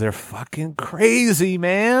 because they're fucking crazy,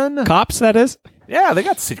 man. Cops, that is. Yeah, they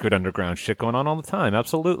got secret underground shit going on all the time.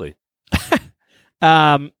 Absolutely.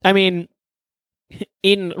 I mean,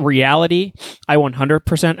 in reality, I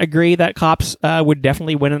 100% agree that cops would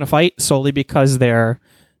definitely win in a fight solely because they're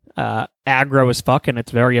aggro as fuck, and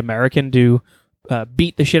it's very American to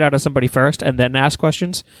beat the shit out of somebody first and then ask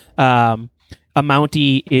questions. A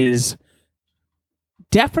Mountie is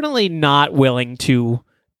definitely not willing to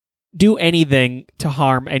do anything to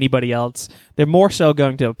harm anybody else. They're more so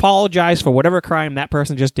going to apologize for whatever crime that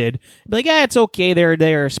person just did. Be like, yeah, it's okay.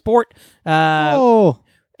 They're a sport.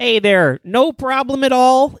 Hey there, no problem at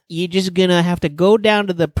all. You're just gonna have to go down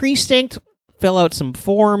to the precinct, fill out some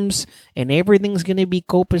forms, and everything's gonna be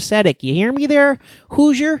copacetic. You hear me there,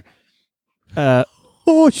 Hoosier?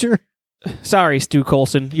 Hoosier. Sorry, Stu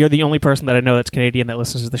Colson. You're the only person that I know that's Canadian that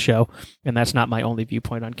listens to the show, and that's not my only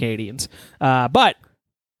viewpoint on Canadians. But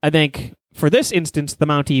I think for this instance, the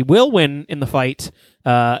Mountie will win in the fight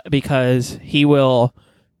because he will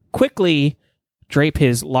quickly drape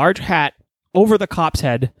his large hat over the cop's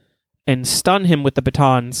head and stun him with the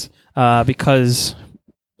batons because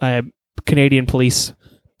Canadian police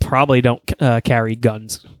probably don't carry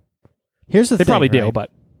guns. Here's the They thing, probably do, right?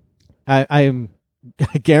 but I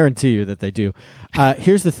guarantee you that they do.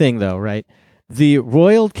 Here's the thing, though, right? The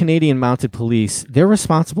Royal Canadian Mounted Police, they're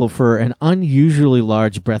responsible for an unusually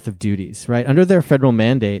large breadth of duties, right? Under their federal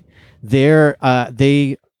mandate,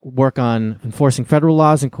 they work on enforcing federal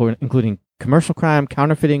laws, including commercial crime,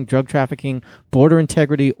 counterfeiting, drug trafficking, border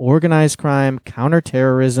integrity, organized crime,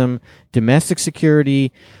 counterterrorism, domestic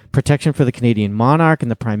security, protection for the Canadian monarch and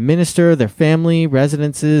the prime minister, their family,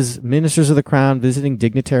 residences, ministers of the crown, visiting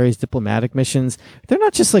dignitaries, diplomatic missions. They're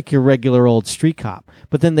not just like your regular old street cop,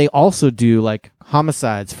 but then they also do like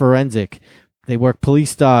homicides, forensic. They work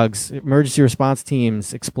police dogs, emergency response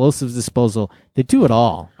teams, explosives disposal. They do it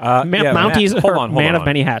all. Mounties Matt, are hold man on. of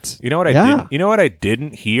many hats. You know what I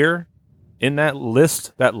didn't hear in that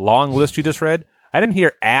list, that long list you just read? I didn't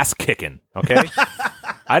hear ass kicking. Okay,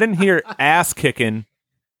 I didn't hear ass kicking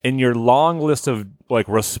in your long list of like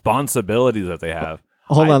responsibilities that they have.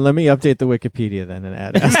 Hold on, let me update the Wikipedia then and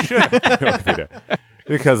add.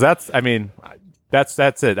 Because that's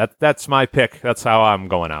it. That's my pick. That's how I'm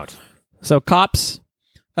going out. So cops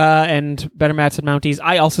and Better Matt said Mounties.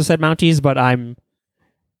 I also said Mounties, but I'm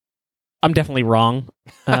definitely wrong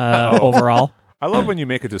overall. I love when you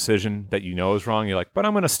make a decision that you know is wrong. You're like, but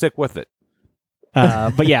I'm going to stick with it.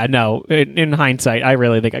 But yeah, no. In hindsight, I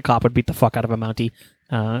really think a cop would beat the fuck out of a Mountie,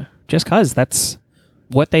 just because that's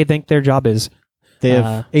what they think their job is. They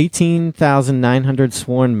have 18,900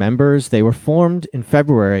 sworn members. They were formed in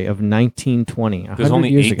February of 1920. There's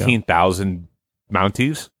only 18,000 18,000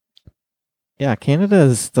 Mounties. Yeah, Canada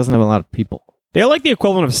doesn't have a lot of people. They're like the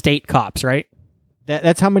equivalent of state cops, right?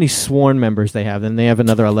 That's how many sworn members they have. Then they have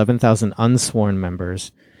another 11,000 unsworn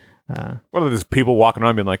members. What are these people walking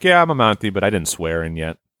around being like, yeah, I'm a Mountie, but I didn't swear in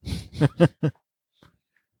yet.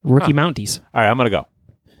 Rookie Mounties. All right, I'm going to go.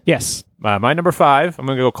 Yes. My number 5, I'm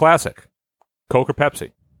going to go classic. Coke or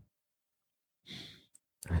Pepsi?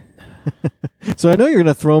 So I know you're going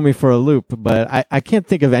to throw me for a loop, but I can't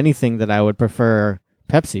think of anything that I would prefer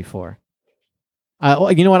Pepsi for.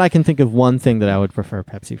 You know what? I can think of one thing that I would prefer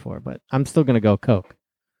Pepsi for, but I'm still going to go Coke.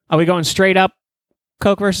 Are we going straight up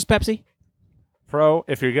Coke versus Pepsi? Bro,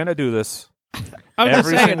 if you're going to do this I'm just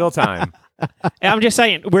every saying. single time, I'm just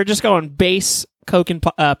saying. We're just going base Coke and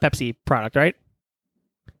Pepsi product, right?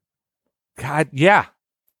 God, yeah.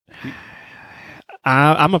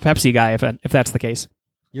 I'm a Pepsi guy if that's the case.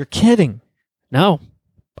 You're kidding. No.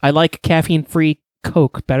 I like caffeine-free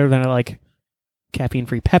Coke better than I like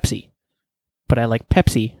caffeine-free Pepsi. But I like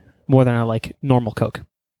Pepsi more than I like normal Coke.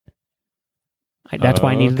 That's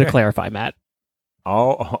why I needed to clarify, Matt.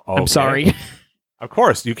 Oh, okay. I'm sorry. Of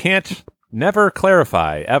course, you can't never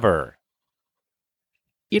clarify, ever.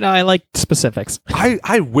 You know, I like specifics.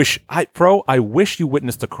 I wish you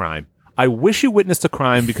witnessed a crime. I wish you witnessed a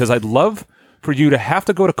crime because I'd love for you to have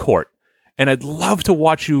to go to court, and I'd love to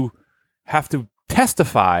watch you have to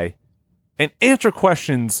testify and answer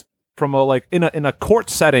questions from in a court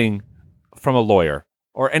setting from a lawyer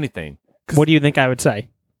or anything. What do you think I would say?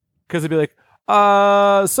 Because it'd be like,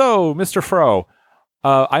 so Mr. Fro,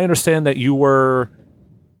 I understand that you were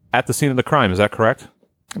at the scene of the crime. Is that correct?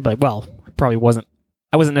 I'd be like, well, I wasn't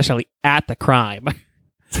necessarily at the crime.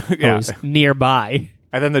 I was nearby.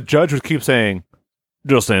 And then the judge would keep saying,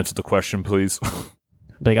 just answer the question, please.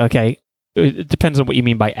 Like, okay, it depends on what you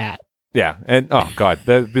mean by at. Yeah, and oh god,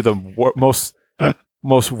 that'd be the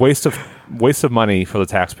most waste of money for the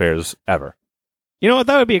taxpayers ever. You know what?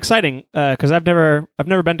 That would be exciting because I've never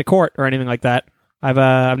been to court or anything like that.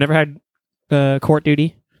 I've never had court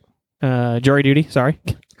duty, jury duty. Sorry,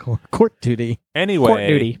 court duty. Anyway, court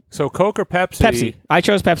duty. So Coke or Pepsi? Pepsi. I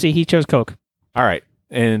chose Pepsi. He chose Coke. All right,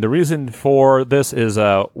 and the reason for this is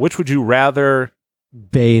which would you rather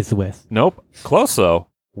bathe with? Nope, close though.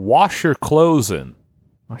 Wash your clothes in.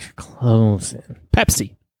 Wash your clothes in.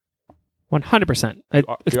 Pepsi. 100%. It's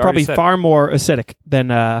You probably already far more acidic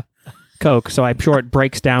than Coke, so I'm sure it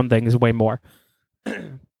breaks down things way more.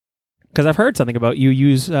 Because I've heard something about you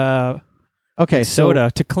use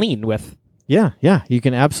soda to clean with. Yeah, you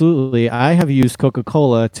can absolutely. I have used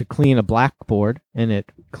Coca-Cola to clean a blackboard, and it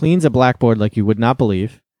cleans a blackboard like you would not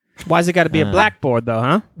believe. Why's it got to be a blackboard,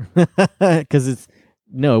 though, huh? Because it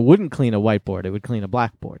wouldn't clean a whiteboard. It would clean a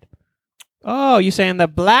blackboard. Oh, you're saying the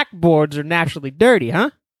blackboards are naturally dirty, huh?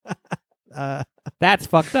 That's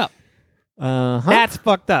fucked up. That's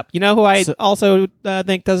fucked up. You know who I also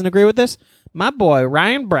think doesn't agree with this? My boy,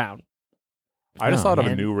 Ryan Brown. I just thought of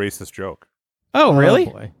a new racist joke. Oh, really?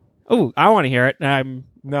 Boy. Oh, I want to hear it.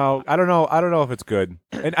 No, I don't know. I don't know if it's good.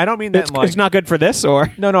 And I don't mean that it's not good for this,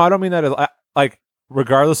 or? No, I don't mean that as,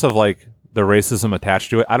 regardless of, the racism attached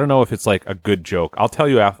to it, I don't know if it's, a good joke. I'll tell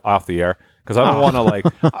you off the air, because I don't want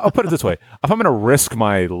to, I'll put it this way. If I'm going to risk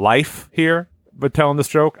my life here with telling this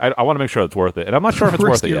joke, I want to make sure it's worth it. And I'm not sure if it's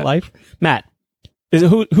worth it your yet. Life? Matt, Is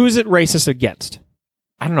it, who's it racist against?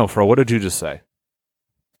 I don't know, Fro. What did you just say?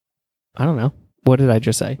 I don't know. What did I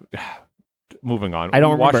just say? Moving on. I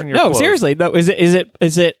don't Washing remember. your No, clothes. seriously. No, is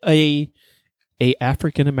it a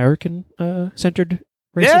African American centered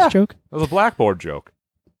racist Yeah. joke? It was a blackboard joke.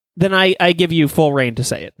 Then I give you full reign to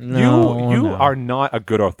say it. No, you no. are not a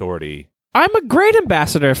good authority. I'm a great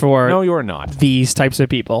ambassador for No, you are not. these types of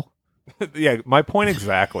people. Yeah, my point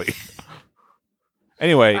exactly.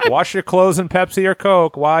 Anyway, wash your clothes in Pepsi or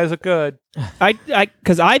Coke. Why is it good?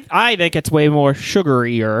 Because I think it's way more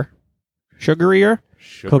sugarier. Sugarier?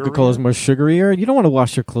 Coca-Cola's more sugarier. You don't want to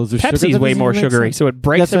wash your clothes with sugar. Pepsi's That way doesn't more even make sugary, sense. so it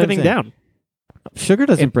breaks That's what I'm everything saying. down. Sugar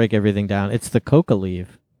doesn't break everything down. It's the coca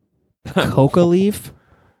leaf. Coca leaf?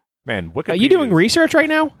 Man, Are you doing research right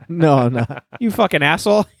now? No, I'm not. You fucking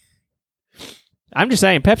asshole. I'm just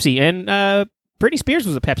saying Pepsi. And Britney Spears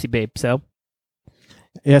was a Pepsi babe, so.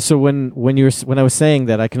 Yeah. So when I was saying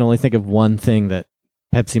that, I can only think of one thing that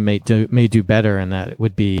Pepsi may do better, and that it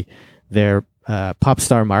would be their pop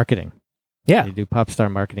star marketing. Yeah. They do pop star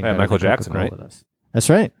marketing. Yeah, better Michael than Jackson, Coca-Cola right? does. That's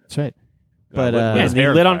right. That's right. But Yeah, his and he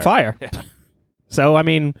hair lit on fire. Yeah. So, I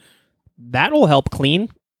mean, that will help clean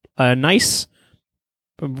a nice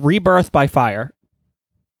rebirth by fire.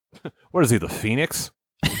 What is he, the Phoenix?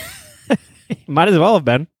 Might as well have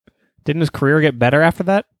been. Didn't his career get better after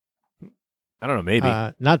that? I don't know, maybe.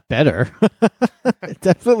 not better.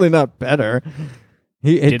 Definitely not better.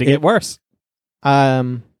 Did it get worse?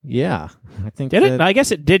 Yeah. I think. Did it? that- I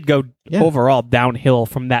guess it did go Yeah. overall downhill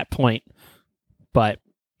from that point. But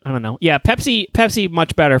I don't know. Yeah, Pepsi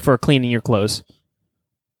much better for cleaning your clothes.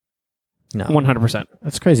 No, 100%.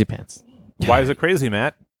 that's crazy pants. Why is it crazy,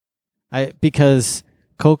 Matt? Because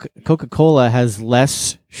Coca-Cola has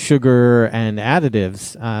less sugar and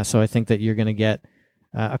additives, so I think that you're going to get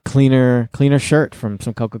a cleaner shirt from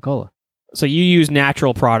some Coca-Cola. So you use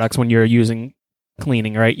natural products when you're using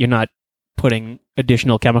cleaning, right? You're not putting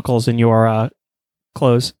additional chemicals in your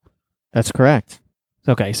clothes. That's correct.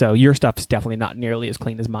 Okay, so your stuff's definitely not nearly as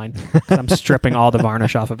clean as mine. 'Cause I'm stripping all the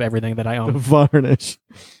varnish off of everything that I own. Varnish.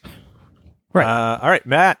 Right. All right,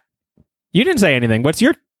 Matt. You didn't say anything. What's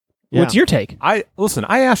your take? I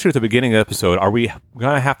asked you at the beginning of the episode, are we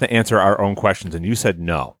going to have to answer our own questions? And you said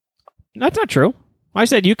no. That's not true. I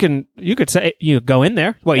said you could say you go in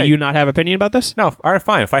there. What, Hey. you not have opinion about this? No, all right,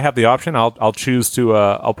 fine. If I have the option, I'll choose to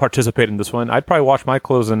I'll participate in this one. I'd probably wash my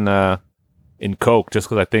clothes in Coke just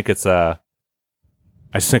because I think it's a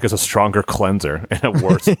stronger cleanser and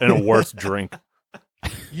a worse drink.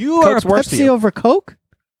 You are a Coke's worse to Pepsi you. over Coke?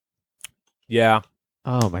 Yeah.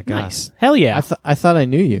 Oh my god! Nice. Hell yeah. I thought I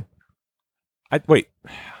knew you. Wait.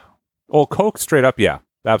 Well, Coke straight up, yeah,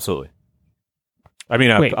 absolutely. I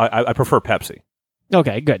mean, Wait. I prefer Pepsi.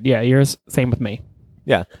 Okay, good. Yeah, yours same with me.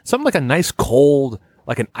 Yeah, something like a nice cold,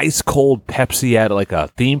 like an ice cold Pepsi at like a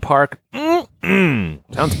theme park.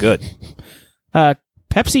 Sounds good.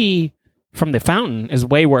 Pepsi from the fountain is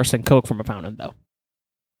way worse than Coke from a fountain, though.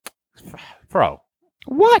 Bro,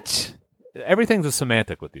 What? everything's a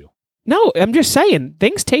semantic with you. No, I'm just saying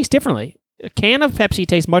things taste differently. A can of Pepsi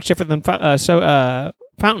tastes much different than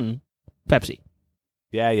fountain Pepsi.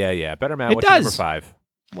 Yeah. Better, Matt. It What's your number does. 5?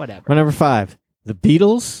 Whatever. My number 5: the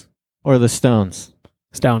Beatles or the Stones.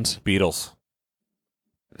 Stones, Beatles.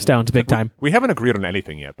 big time. We haven't agreed on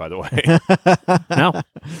anything yet, by the way. No,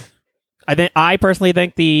 I personally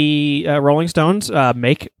think the Rolling Stones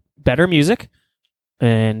make better music,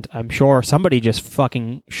 and I'm sure somebody just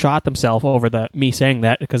fucking shot themselves over me saying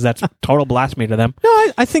that because that's total blasphemy to them. No,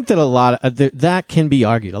 I think that a lot of that can be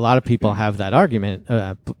argued. A lot of people have that argument,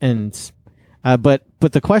 but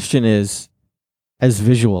the question is, as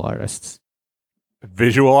visual artists,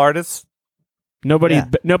 Visual artists.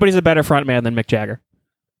 Nobody's a better front man than Mick Jagger.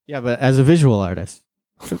 yeah, but as a visual artist,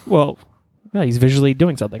 Well, yeah, he's visually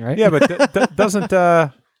doing something, right? Yeah, but doesn't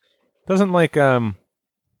like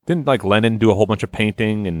didn't like Lennon do a whole bunch of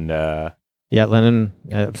painting and yeah, Lennon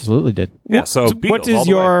absolutely did. yeah. So So Beatles, what all is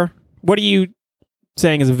the way. what are you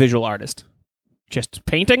saying as a visual artist? Just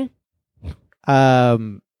painting?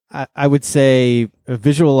 I would say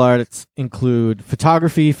visual arts include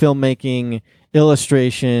photography, filmmaking,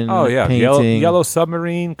 illustration. Oh yeah, painting. Yellow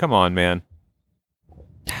Submarine. Come on, man.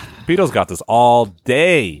 Beatles got this all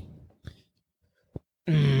day.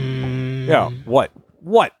 Yeah. What?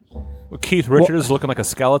 With Keith Richards looking like a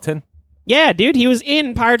skeleton. Yeah, dude, he was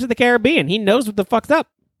in Pirates of the Caribbean. He knows what the fuck's up.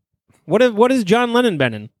 What has John Lennon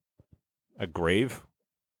been in? A grave.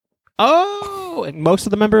 Oh, and most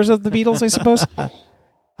of the members of the Beatles, I suppose.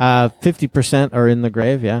 50% are in the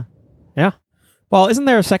grave. Yeah. Yeah. Well, isn't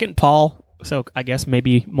there a second Paul? So I guess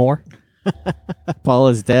maybe more. Paul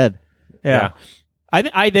is dead. Yeah.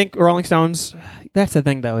 I think Rolling Stones. That's the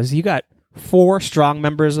thing, though, is you got 4 strong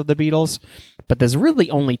members of the Beatles, but there's really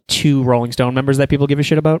only 2 Rolling Stone members that people give a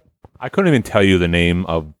shit about. I couldn't even tell you the name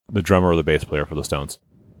of the drummer or the bass player for the Stones.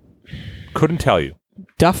 Couldn't tell you.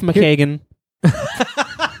 Duff McKagan.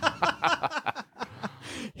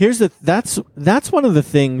 That's one of the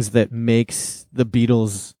things that makes the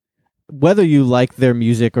Beatles, whether you like their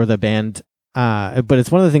music or the band, but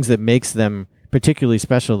it's one of the things that makes them particularly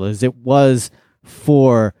special is it was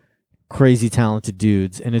 4 crazy talented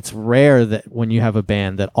dudes, and it's rare that when you have a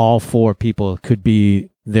band that all 4 people could be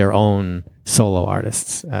their own solo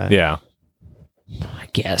artists. Yeah. I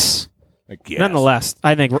guess. Yes. Nonetheless,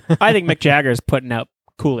 I think Mick Jagger's putting out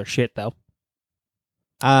cooler shit, though.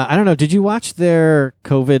 I don't know. Did you watch their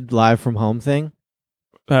COVID live from home thing?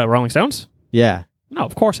 Rolling Stones? Yeah. No,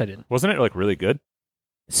 of course I didn't. Wasn't it like really good?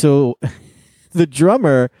 So the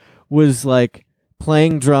drummer was like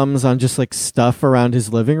playing drums on just like stuff around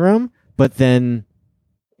his living room, but then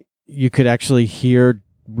you could actually hear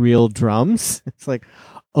real drums. It's like,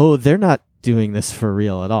 oh, they're not doing this for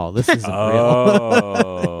real at all. This isn't real.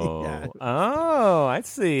 Oh. Yeah. Oh, I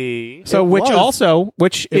see. So, It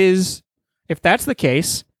was. is, if that's the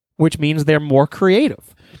case, which means they're more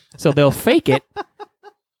creative. So they'll fake it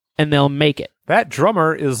and they'll make it. That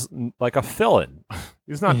drummer is like a fill-in.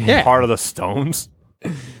 He's not Yeah. part of the Stones.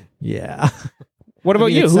 Yeah. What about I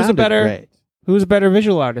mean, you? it Who's a sounded better great.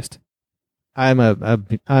 visual artist? I love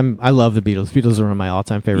the Beatles. Beatles are one of my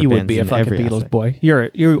all-time favorite You bands. would be a in fucking every Beatles aspect. boy.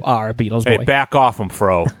 You are a Beatles Hey, boy. back off him,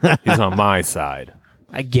 Fro. He's on my side.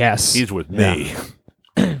 I guess. He's with me.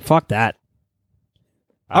 Fuck that.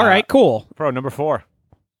 All right, cool. Fro, number 4.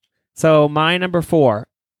 So my number 4,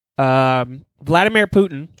 Vladimir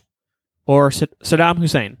Putin or Saddam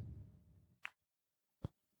Hussein.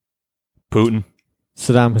 Putin.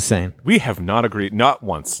 Saddam Hussein. We have not agreed. Not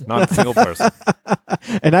once. Not a single person.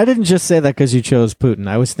 And I didn't just say that because you chose Putin.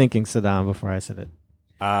 I was thinking Saddam before I said it.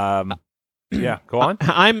 Yeah, go on.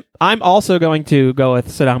 I'm also going to go with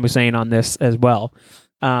Saddam Hussein on this as well.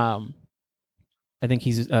 I think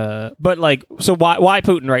he's but like, so why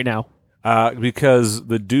Putin right now? Because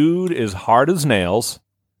the dude is hard as nails.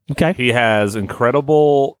 Okay. He has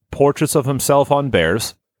incredible portraits of himself on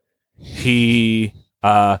bears. He's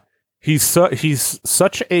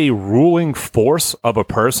such a ruling force of a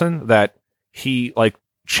person that he like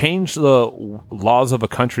changed the laws of a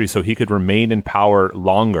country so he could remain in power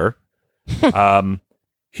longer.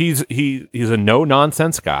 He's a no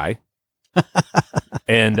nonsense guy,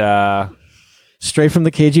 and Straight from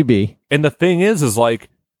the KGB. and the thing is like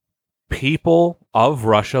people of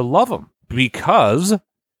Russia love him because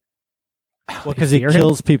Because he Fear him?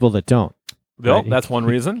 kills people that don't. well, Right. that's one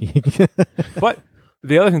reason. But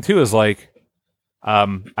the other thing too is like,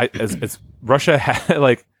 as Russia had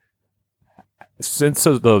like since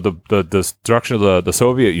the destruction of the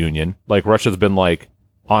Soviet Union, like Russia's been like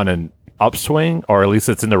on an upswing, or at least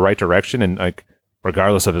it's in the right direction, and like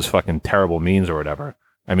regardless of his fucking terrible means or whatever.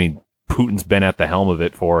 I mean, Putin's been at the helm of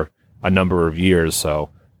it for a number of years, so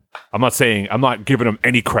I'm not giving him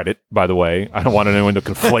any credit. By the way, I don't want anyone to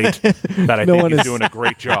conflate that I No think one he's is- doing a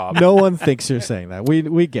great job. No one thinks you're saying that.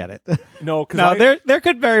 We get it. No, because No, there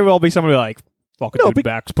could very well be somebody like fucking No, dude but-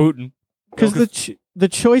 backs Putin. Because the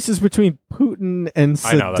choice is between Putin and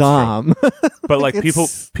I know, that's Saddam. But like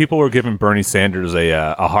It's- people were giving Bernie Sanders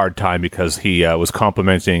a hard time because he was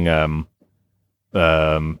complimenting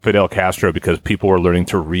Fidel Castro because people were learning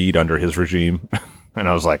to read under his regime, and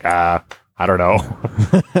I was like, I don't know.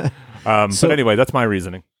 So- but anyway, that's my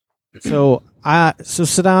reasoning. So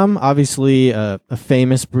Saddam, obviously a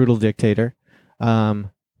famous brutal dictator,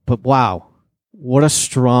 but wow, what a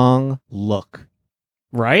strong look!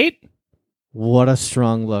 Right? What a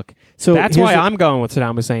strong look! So That's here's why the- I'm going with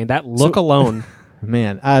Saddam Hussein. That look So- alone.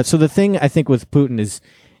 Man, so the thing I think with Putin is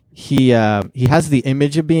he has the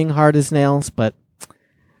image of being hard as nails, but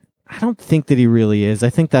I don't think that he really is. I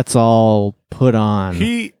think that's all put on.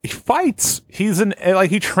 He fights. He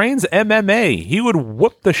trains MMA. He would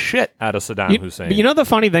whoop the shit out of Saddam Hussein. You know the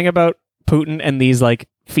funny thing about Putin and these like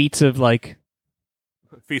feats of like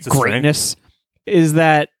feats of strength. greatness is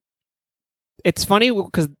that it's funny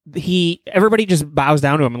because everybody just bows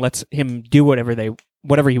down to him and lets him do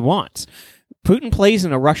whatever he wants. Putin plays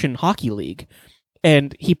in a Russian hockey league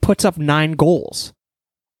and he puts up 9 goals.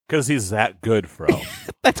 Because he's that good, bro.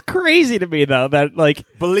 That's crazy to me though. That like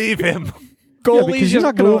Believe him. goalies because you're just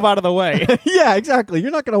not gonna- move out of the way. Yeah, exactly.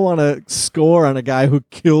 You're not going to want to score on a guy who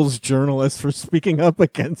kills journalists for speaking up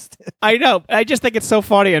against it. I know. I just think it's so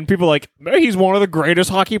funny, and people are like, he's one of the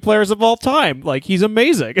greatest hockey players of all time. Like he's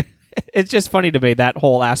amazing. It's just funny to me, that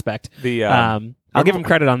whole aspect. I'll give him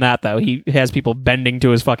credit on that, though. He has people bending to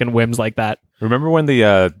his fucking whims like that. Remember when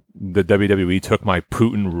the WWE took my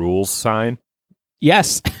Putin rules sign?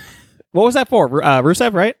 Yes. What was that for?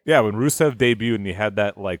 Rusev, right? Yeah, when Rusev debuted and he had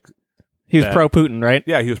that, like... He was pro-Putin, right?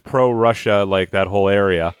 Yeah, he was pro-Russia, like that whole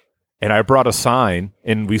area. And I brought a sign,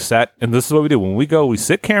 and we sat... And this is what we do. When we go, we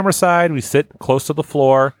sit camera side, we sit close to the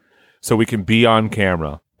floor, so we can be on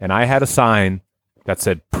camera. And I had a sign that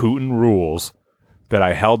said Putin rules that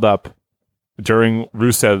I held up during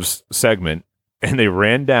Rusev's segment, and they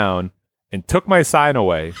ran down and took my sign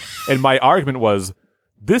away. And my argument was,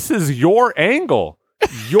 this is your angle.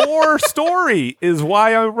 Your story is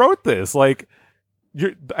why I wrote this. Like,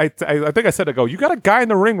 I think I said, I go, you got a guy in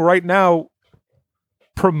the ring right now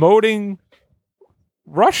promoting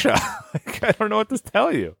Russia. Like, I don't know what to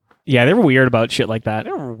tell you. Yeah, they were weird about shit like that.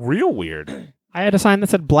 They're real weird. I had a sign that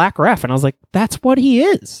said black ref, and I was like, that's what he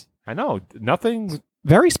is. I know. Nothing...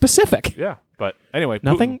 Very specific. Yeah, but anyway,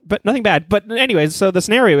 nothing bad. But anyways, so the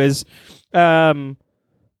scenario is, who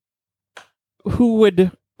would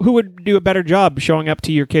do a better job showing up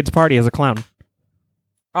to your kid's party as a clown?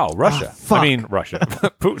 Oh, Russia. fuck. I mean, Russia.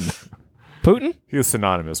 Putin. Putin? He was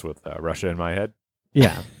synonymous with Russia in my head.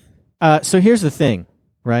 Yeah. So here's the thing,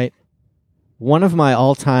 right? One of my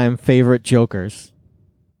all-time favorite jokers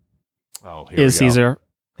Oh, here Is we go. Caesar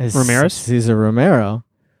is Ramirez? Caesar Romero.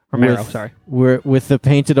 Romero? With- Sorry. With the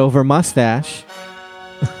painted over mustache.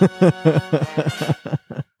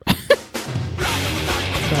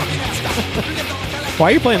 Why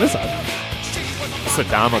are you playing this up?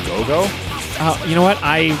 Saddam Agogo? You know what?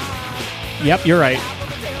 Yep, you're right.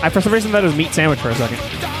 I for some reason thought it was meat sandwich for a second.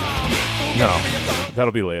 No,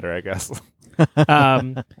 that'll be later, I guess.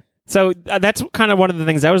 So that's kind of one of the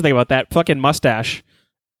things I was thinking about. That fucking mustache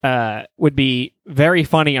would be very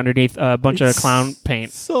funny underneath a bunch of clown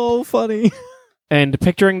paint. So funny. And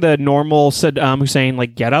picturing the normal Saddam Hussein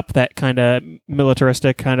like get up, that kind of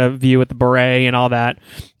militaristic kind of view with the beret and all that,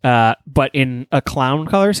 but in a clown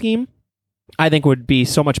color scheme, I think would be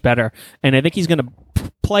so much better. And I think he's going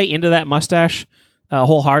to play into that mustache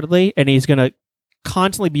wholeheartedly, and he's going to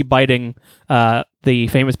constantly be biting the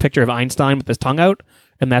famous picture of Einstein with his tongue out,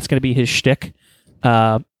 and that's going to be his shtick,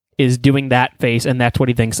 is doing that face, and that's what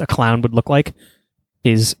he thinks a clown would look like,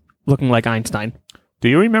 is looking like Einstein. Do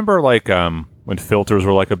you remember, like, when filters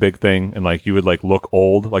were, like, a big thing, and, like, you would, like, look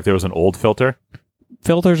old, like there was an old filter?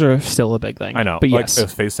 Filters are still a big thing. I know. But like, yes. a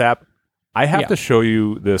face app. I have Yeah. to show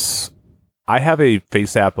you this. I have a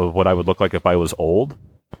face app of what I would look like if I was old,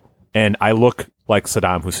 and I look like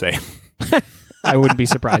Saddam Hussein. I wouldn't be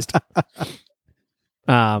surprised.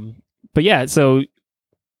 But yeah, so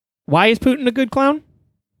why is Putin a good clown?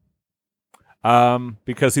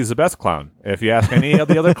 Because he's the best clown. If you ask any of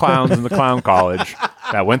the other clowns in the clown college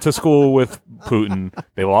that went to school with Putin,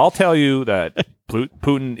 they will all tell you that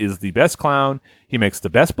Putin is the best clown. He makes the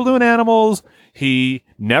best balloon animals. He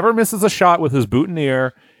never misses a shot with his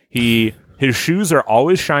boutonniere. His shoes are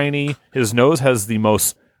always shiny. His nose has the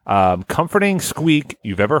most comforting squeak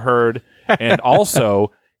you've ever heard. And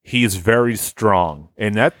also, he's very strong.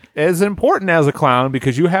 And that is important as a clown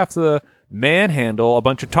because you have to manhandle a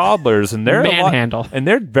bunch of toddlers, and they're and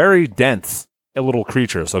they're very dense little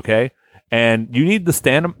creatures. Okay, and you need the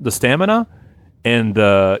stamina and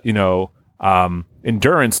the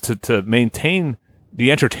endurance to maintain the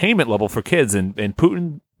entertainment level for kids. And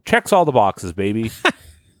Putin checks all the boxes, baby.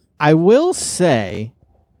 I will say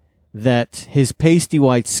that his pasty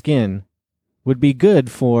white skin would be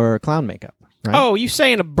good for clown makeup. Right? Oh, you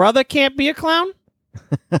saying a brother can't be a clown?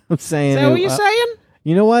 I'm saying. Is that what you're saying?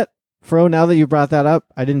 You know what, Fro? Now that you brought that up,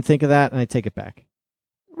 I didn't think of that, and I take it back.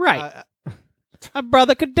 Right. A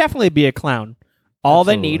brother could definitely be a clown. All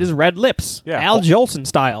they need is red lips. Yeah. Al Jolson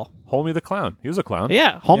style. Homie the clown. He was a clown.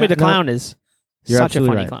 Yeah, Homie the Clown is You're such a absolutely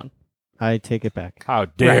funny right. clown. I take it back. How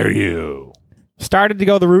dare you? Started to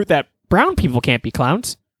go the route that brown people can't be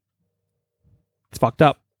clowns. It's fucked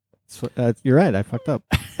up. You're right. I fucked up.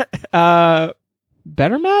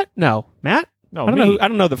 Better Matt? No. Matt? No, I don't me. know. I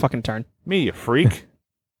don't know the fucking turn. Me, you freak.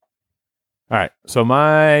 All right. So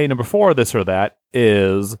my number 4, this or that,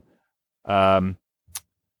 is a.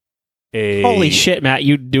 Holy shit, Matt!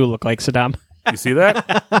 You do look like Saddam. You see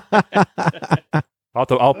that?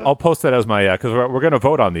 I'll post that as my because we're going to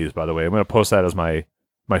vote on these. By the way, I'm going to post that as my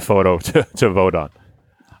photo to vote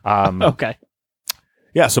on. Okay.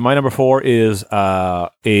 Yeah. So my number 4 is a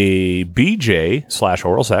BJ /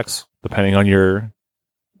 oral sex, depending on your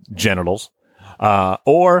genitals,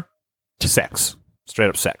 or sex, straight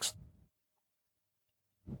up sex.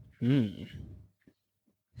 Hmm.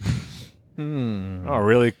 Oh,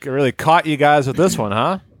 really caught you guys with this one,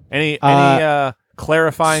 huh? Any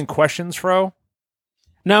clarifying questions, Fro?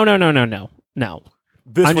 No.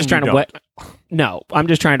 This I'm one just trying you to weigh. don't. No, I'm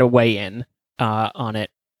just trying to weigh in on it.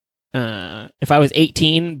 If I was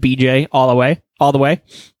 18, BJ all the way.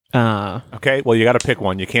 Okay, well, you got to pick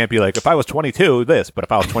one. You can't be like, if I was 22, this, but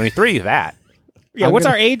if I was 23, that. Yeah, what's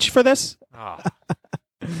our age for this?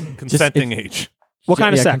 Consenting age. What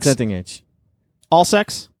kind of sex? Consenting age. All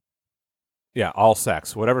sex? Yeah, all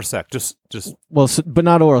sex, whatever sex. Just Well, but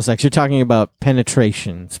not oral sex. You're talking about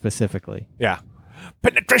penetration specifically. yeah,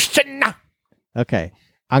 penetration. Okay.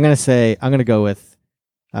 I'm gonna go with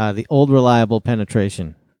the old reliable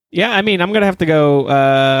penetration. Yeah, I mean, I'm gonna have to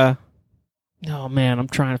go. Oh man, I'm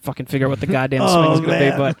trying to fucking figure out what the goddamn swing is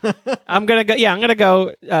gonna be, but I'm gonna go. Yeah, I'm gonna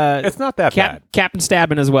go. It's not that bad. Captain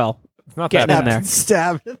Stabbing as well. It's not Getting that in bad. there.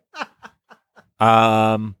 Stab.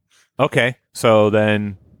 Okay, so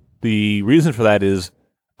then the reason for that is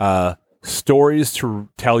stories to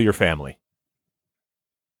tell your family.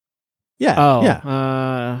 Yeah. Oh,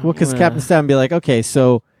 Yeah. Well, because Captain Stab would be like, okay,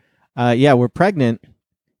 so yeah, we're pregnant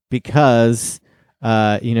because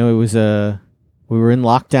it was we were in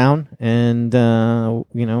lockdown and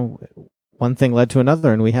one thing led to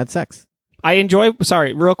another and we had sex. I enjoy.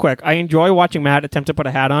 Sorry, real quick. I enjoy watching Matt attempt to put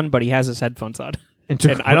a hat on, but he has his headphones on, and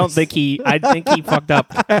I don't think he. I think he fucked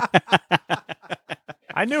up.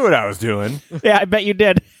 I knew what I was doing. Yeah, I bet you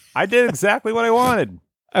did. I did exactly what I wanted.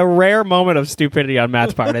 A rare moment of stupidity on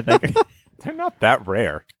Matt's part, I think. They're not that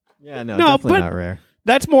rare. Yeah, no, No, definitely but- not rare.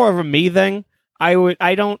 That's more of a me thing.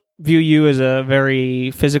 I don't view you as a very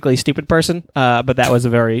physically stupid person, but that was a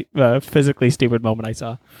very physically stupid moment I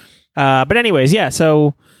saw. But anyways, yeah.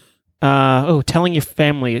 So, telling your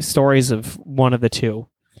family stories of one of the two.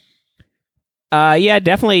 Yeah,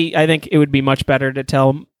 definitely. I think it would be much better to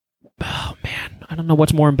tell. Oh man, I don't know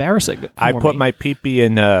what's more embarrassing. I for put me. my pee-pee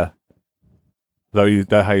in. That how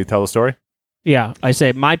you tell the story? Yeah, I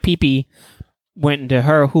say my pee-pee went into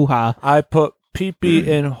her hoo-ha, I put pee-pee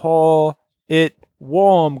in hole. It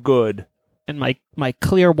warm good. and my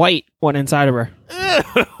clear white went inside of her.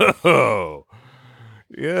 Oh,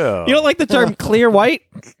 yeah. You don't like the term clear white?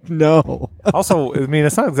 No. Also, I mean,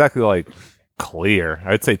 it's not exactly like clear.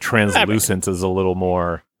 I'd say translucent is a little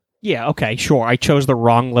more. Yeah, okay, sure. I chose the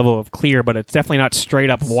wrong level of clear, but it's definitely not straight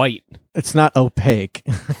up white. It's not opaque.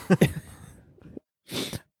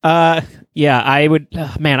 Yeah, I would.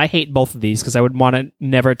 Man, I hate both of these because I would want to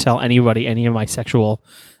never tell anybody any of my sexual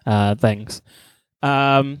things.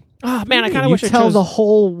 Man, I kind of you wish I tell chose, the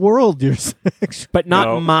whole world your sexual. but not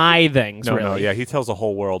No. my things. No, really. no, yeah. He tells the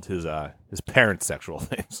whole world his parents' sexual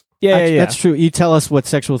things. yeah. That's true. You tell us what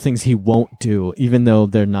sexual things he won't do, even though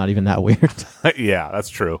they're not even that weird. Yeah, that's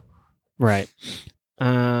true. Right.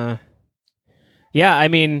 Yeah, I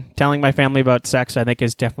mean, telling my family about sex, I think,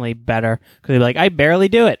 is definitely better because they're like, I barely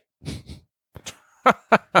do it.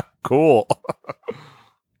 Cool.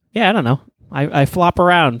 Yeah, I don't know. I flop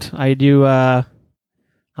around. I do. I'm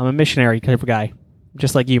a missionary type of guy,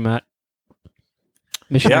 just like you, Matt.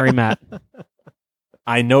 Missionary Matt.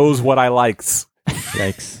 I knows what I likes.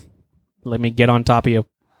 Yikes. Let me get on top of you.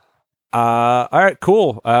 All right,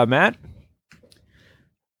 cool. Matt,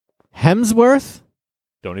 Hemsworth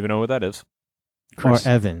don't even know what that is. Chris. or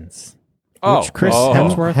Evans? Oh, Chris oh.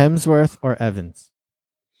 Hemsworth? Hemsworth or Evans?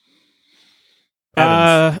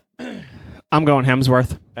 Evans. I'm going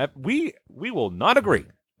Hemsworth. We will not agree.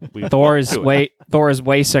 We Thor won't is do it.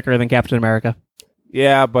 way sicker than Captain America.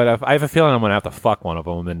 Yeah, but I have a feeling I'm gonna have to fuck one of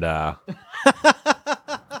them, and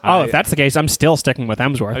If that's the case, I'm still sticking with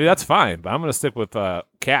Hemsworth. I mean, that's fine. But I'm gonna stick with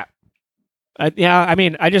Cap. Yeah, I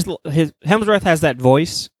mean, Hemsworth has that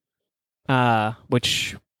voice,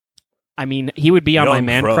 which, I mean, he would be on my Young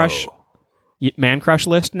man Crow. crush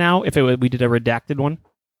list now if we did a redacted one.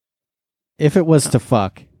 If it was to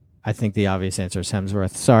fuck, I think the obvious answer is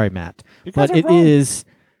Hemsworth. Sorry, Matt. You guys But are it wrong. is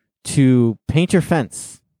to paint your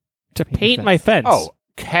fence. To paint my fence. Oh,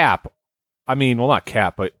 Cap. I mean, well, not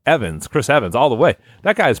Cap, but Evans, Chris Evans, all the way.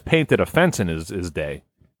 That guy's painted a fence in his day.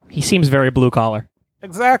 He seems very blue collar.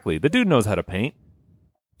 Exactly. The dude knows how to paint.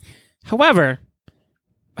 However,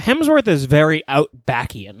 Hemsworth is very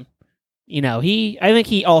outbackian. You know, I think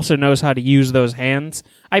he also knows how to use those hands.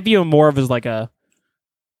 I view him more of as like a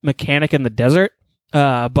mechanic in the desert.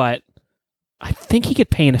 But I think he could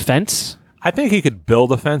paint a fence. I think he could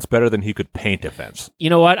build a fence better than he could paint a fence. You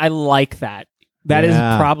know what? I like that. That is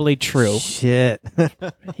Yeah. probably true. Shit.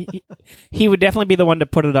 He would definitely be the one to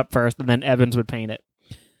put it up first, and then Evans would paint it.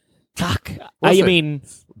 Fuck. I Listen. mean,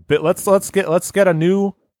 But let's get a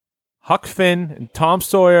new Huck Finn and Tom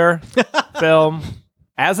Sawyer film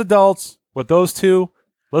as adults with those two.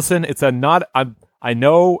 Listen, it's a not. I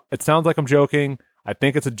know it sounds like I'm joking. I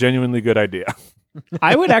think it's a genuinely good idea.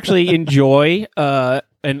 I would actually enjoy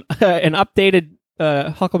an updated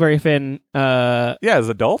Huckleberry Finn Yeah, as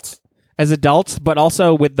adults. as adults, but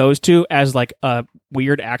also with those two as like a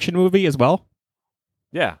weird action movie as well.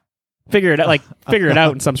 Yeah. Figure it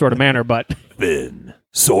out in some sort of manner, but Finn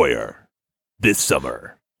Sawyer this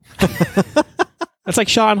summer. it's like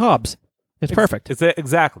Shaw and Hobbs. It's perfect. It's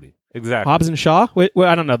exactly. Hobbs and Shaw. Wait,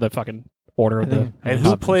 I don't know the fucking order of the. And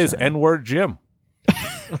who plays N-word Jim?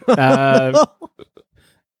 Don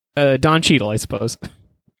Cheadle, I suppose.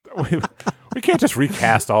 We can't just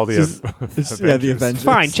recast all the the Avengers.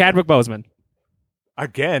 Fine, Chadwick Boseman,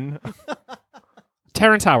 again.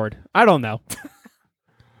 Terrence Howard. I don't know.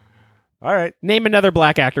 All right. Name another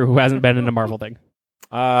black actor who hasn't been in a Marvel thing.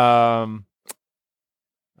 I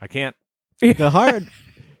can't. The hard.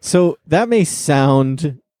 So that may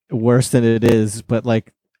sound worse than it is, but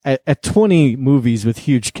like at 20 movies with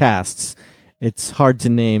huge casts, it's hard to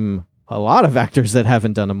name a lot of actors that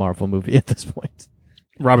haven't done a Marvel movie at this point.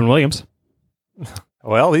 Robin Williams.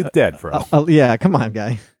 Well, he's dead, bro. Yeah, come on,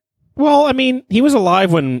 guy. Well, I mean, he was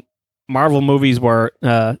alive when Marvel movies were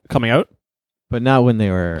coming out. But not when they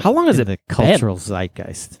were. How long has in it the been? cultural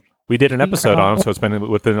zeitgeist? We did an episode on him, so it's been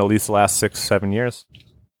within at least the last 6-7 years.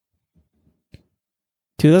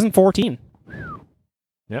 2014.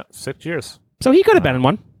 Yeah, 6 years. So he could have been in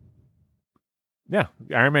one. Yeah,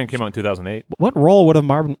 Iron Man came out in 2008. What role would have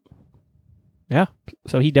Marvin? Yeah,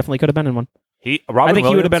 so he definitely could have been in one. I think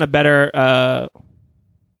he would have been a better.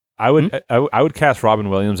 I would cast Robin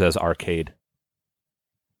Williams as Arcade.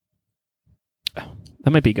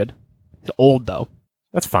 That might be good. He's old though.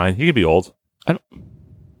 That's fine. He could be old. I'm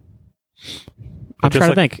Just trying to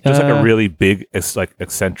like- think. Just like a really big,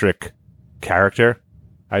 eccentric character.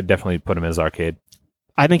 I'd definitely put him as Arcade.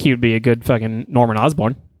 I think he would be a good fucking Norman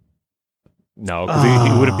Osborn. No, because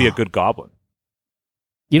he wouldn't be a good Goblin.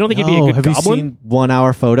 You don't think he'd be a good have Goblin? you seen 1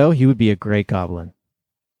 Hour Photo? He would be a great Goblin.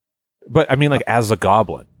 But I mean, like as a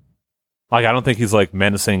Goblin, like I don't think he's like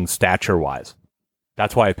menacing stature-wise.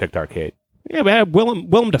 That's why I picked Arcade. Yeah, but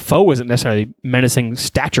Willem Dafoe isn't necessarily menacing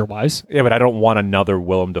stature-wise. Yeah, but I don't want another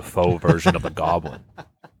Willem Dafoe version of the Goblin.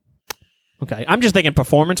 Okay, I'm just thinking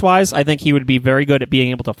performance-wise. I think he would be very good at being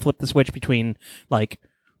able to flip the switch between like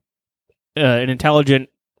an intelligent,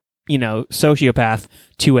 sociopath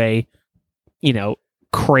to a,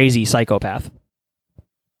 crazy psychopath.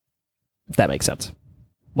 If that makes sense.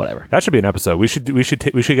 Whatever. That should be an episode. We should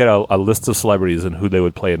get a list of celebrities and who they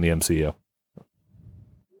would play in the MCU.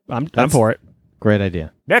 I'm for it. Great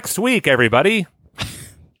idea. Next week, everybody.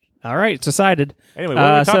 All right, it's decided. Anyway, what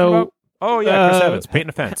are we talking so, about? Oh yeah, Chris Evans painting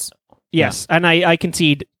a fence. Yes, and I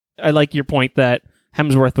concede. I like your point that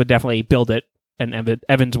Hemsworth would definitely build it, and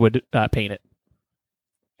Evans would paint it.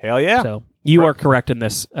 Hell yeah! So you are correct in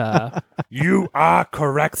this. You are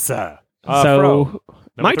correct, sir. So Fro,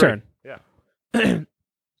 my number 3. turn. Yeah.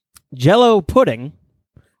 Jello pudding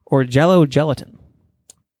or Jello gelatin?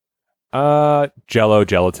 Jello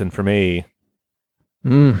gelatin for me.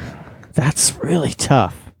 That's really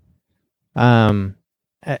tough.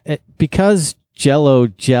 Because Jello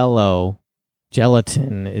gelatin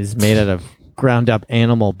is made out of ground up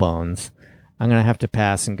animal bones, I'm gonna have to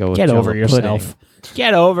pass and go with Get Jell-O over yourself. pudding.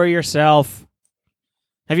 Get over yourself.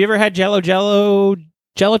 Have you ever had Jello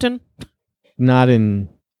gelatin? Not in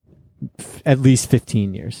at least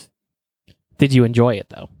 15 years. Did you enjoy it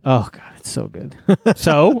though? Oh god, it's so good.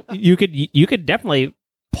 So you could definitely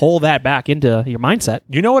pull that back into your mindset.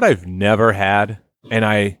 You know what I've never had,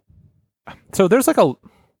 so there's like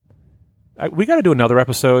we got to do another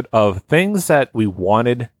episode of things that we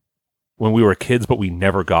wanted when we were kids, but we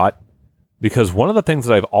never got. Because one of the things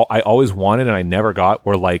that I always wanted and I never got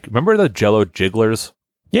were like, remember the Jello Jigglers?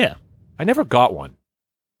 Yeah. I never got one.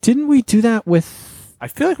 Didn't we do that with? I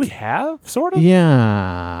feel like we have, sort of.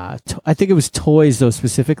 Yeah, I think it was toys though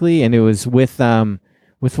specifically, and it was with one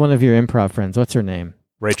of your improv friends. What's her name?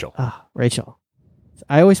 Rachel. Rachel.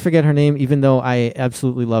 I always forget her name, even though I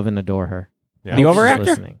absolutely love and adore her. Yeah. The I hope she's overactor?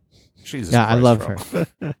 listening. Jesus Yeah, I Christ, love bro.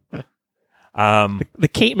 her. The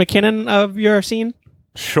Kate McKinnon of your scene?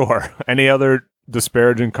 Sure. Any other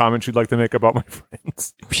disparaging comments you'd like to make about my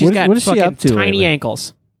friends? She's What- got what is she fucking up to tiny lately?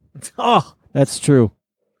 ankles. Oh, that's true.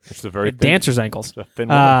 It's a very thin, Dancer's ankles. it's a thin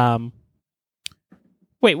woman.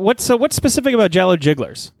 Wait, what's specific about Jello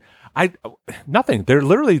Jigglers? Nothing. They're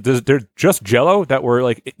literally they're just Jello that were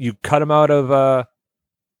like you cut them out of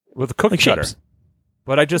with a cookie Like cutter. shapes.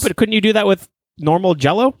 But I just But couldn't you do that with normal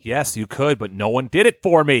Jello? yes, you could, but no one did it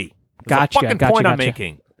for me. That's Gotcha, the fucking gotcha, point I'm gotcha.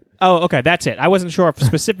 making. Oh, okay, that's it. I wasn't sure if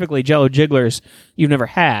specifically Jello Jigglers you've never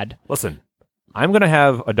had. Listen, I'm gonna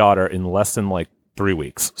have a daughter in less than like 3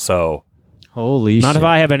 weeks, so Holy Not shit. if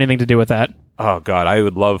I have anything to do with that. Oh God, I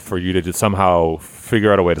would love for you to just somehow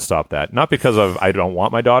figure out a way to stop that. Not because of I don't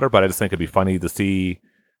want my daughter, but I just think it'd be funny to see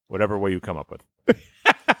whatever way you come up with.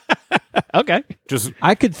 Okay. Just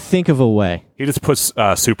I could think of a way. he just puts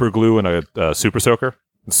super glue in a super soaker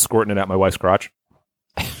and squirting it at my wife's crotch.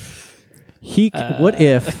 What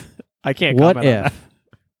if? I can't What comment on that. if?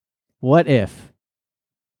 What if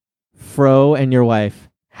Fro and your wife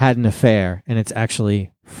had an affair and it's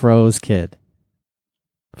actually Fro's kid?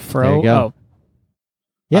 Fro? There you go. Oh.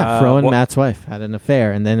 Yeah, Fro and well- Matt's wife had an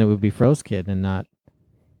affair, and then it would be Fro's kid, and not.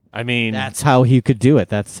 I mean, That's how he could do it.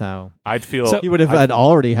 That's how I'd feel he would have had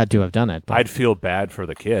already had to have done it. But I'd feel bad for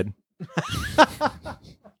the kid. I'd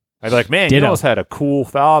be like, man, you Ditto. almost had a cool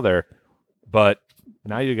father, but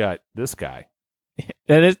now you got this guy.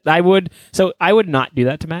 I would not do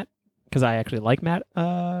that to Matt because I actually like Matt.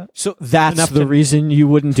 so that's enough the to- reason you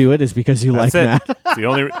wouldn't do it is because you That's like it. Matt. It's the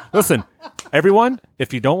only listen, everyone.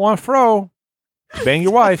 If you don't want Fro, bang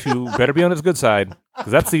your wife. You better be on his good side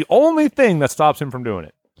because that's the only thing that stops him from doing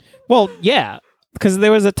it. Well, yeah, because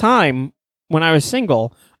there was a time when I was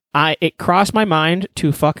single, it crossed my mind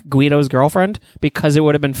to fuck Guido's girlfriend because it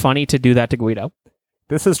would have been funny to do that to Guido.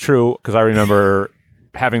 This is true because I remember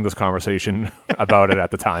having this conversation about it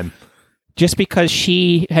at the time. Just because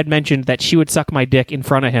she had mentioned that she would suck my dick in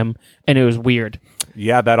front of him, and it was weird.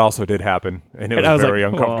 Yeah, that also did happen, and it And I was was very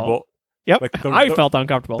like, uncomfortable. Yep, Like, I felt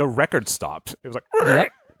uncomfortable. The record stopped. It was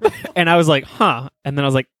like, And I was like, huh. And then I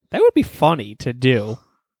was like, that would be funny to do,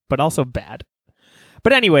 but also bad.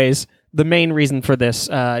 But anyways, the main reason for this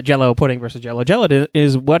Jello pudding versus Jello gelatin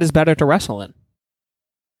is what is better to wrestle in.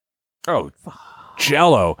 oh,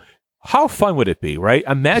 Jello. How fun would it be, right?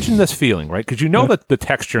 Imagine this feeling, right? Because you know that the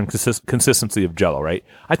texture and consistency of Jello, right?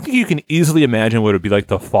 I think you can easily imagine what it would be like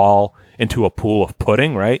to fall into a pool of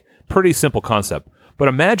pudding, right? Pretty simple concept. But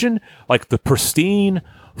imagine like the pristine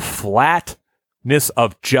flatness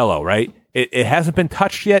of Jello, right? It hasn't been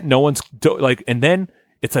touched yet. No one's and then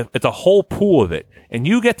it's a whole pool of it, and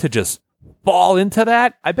you get to just fall into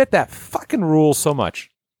that. I bet that fucking rules so much.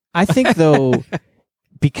 I think though,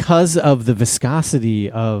 because of the viscosity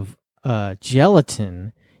of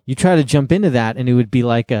gelatin, you try to jump into that, and it would be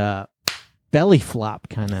like a belly flop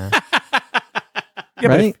kind of. Yeah,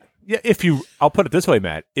 Right? if you, I'll put it this way,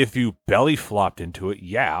 Matt. If you belly flopped into it,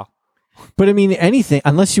 yeah. But I mean, anything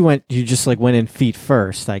unless you just like went in feet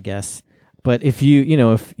first, I guess. But if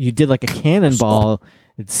if you did like a cannonball,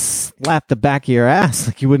 it'd slap the back of your ass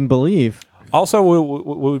like you wouldn't believe. Also,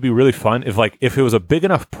 what would be really fun if it was a big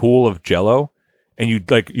enough pool of Jello, and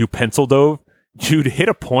you pencil dove, you'd hit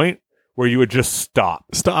a point where you would just stop.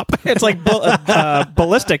 Stop. It's like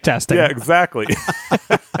ballistic testing. Yeah, exactly.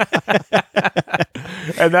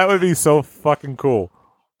 And that would be so fucking cool.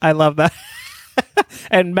 I love that.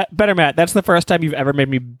 And better, Matt, that's the first time you've ever made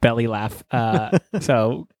me belly laugh.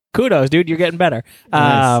 So kudos, dude. You're getting better.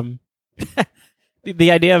 Nice.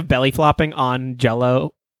 The idea of belly flopping on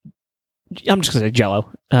Jello, I'm just going to say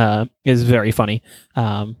Jello, is very funny.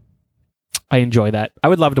 I enjoy that. I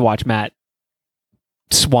would love to watch Matt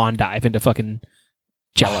swan dive into fucking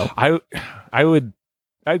Jello.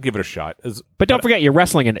 I'd give it a shot. But don't forget, you're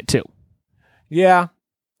wrestling in it too. Yeah.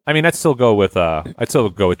 I mean, I'd still go with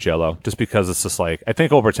Jello just because it's just like, I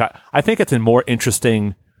think over time, I think it's a more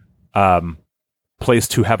interesting place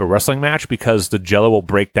to have a wrestling match because the Jello will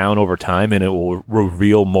break down over time and it will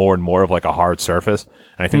reveal more and more of like a hard surface.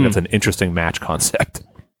 And I think that's an interesting match concept.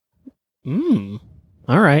 All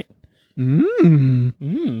right.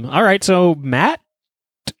 All right. So Matt,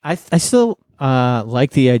 I still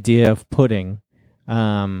like the idea of pudding.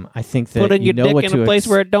 I think that putting you your know dick what in to a place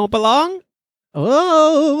where it don't belong.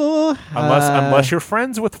 Oh, Unless you're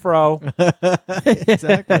friends with Fro.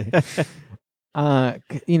 exactly.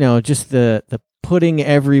 Just the pudding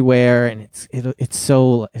everywhere, and it'll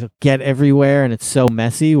get everywhere, and it's so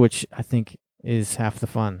messy, which I think is half the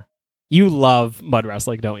fun. You love mud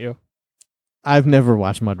wrestling, don't you? I've never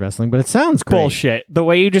watched mud wrestling, but it sounds great. Bullshit. The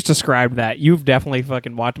way you just described that, you've definitely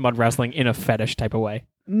fucking watched mud wrestling in a fetish type of way.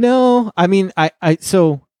 No, I mean,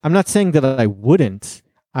 so I'm not saying that I wouldn't.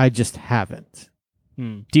 I just haven't.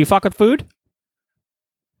 Do you fuck with food?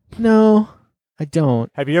 No, I don't.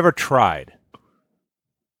 Have you ever tried?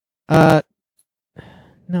 No,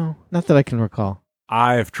 not that I can recall.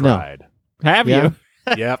 I've tried. Have Yeah.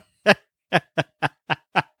 you? Yep.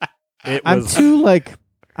 It I'm was.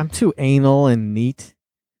 too anal and neat.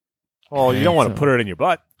 Oh, you don't want to So- put it in your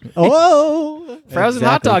butt. Oh, Frozen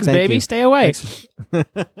hot dogs, Thank baby. you. Stay away.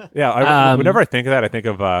 Yeah. Whenever I think of that, I think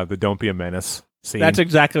of the "Don't Be a Menace" scene. That's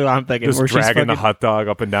exactly what I'm thinking. just where she's dragging the fucking- hot dog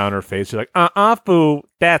up and down her face. She's like, "Foo,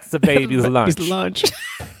 that's the baby's lunch." His lunch.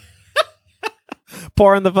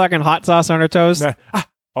 pouring the fucking hot sauce on her toast.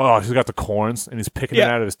 Oh, he's got the corns and he's picking it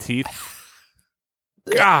Yeah. out of his teeth.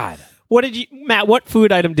 God. What did you, Matt? What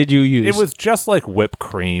food item did you use? It was just like whipped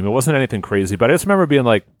cream. It wasn't anything crazy, but I just remember being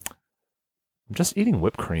like, I'm just eating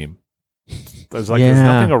whipped cream. There's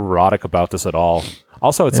nothing erotic about this at all.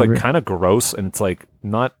 Also, it's like kind of gross and it's like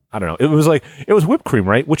not, I don't know. It was whipped cream,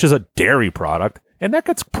 right? Which is a dairy product, and that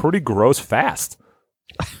gets pretty gross fast.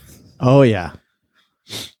 Oh yeah.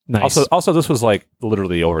 nice. Also, this was like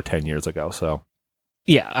literally over 10 years ago. So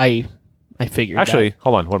Yeah, I figured. actually,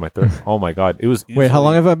 hold on. What am I third? Oh my God. It was. Wait, how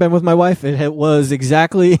long have I been with my wife? It was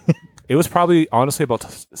exactly. It was probably honestly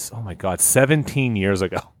about, oh my God, 17 years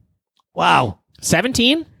ago. Wow.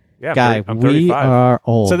 17. Yeah, Guy, I'm we 35. are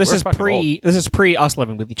old. So this We're is fucking pre. This is pre us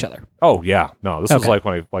living with each other. Oh yeah, no, this was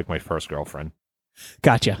Okay. like my first girlfriend.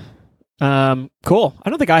 Gotcha. Cool. I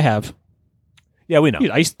don't think I have. Yeah, we know.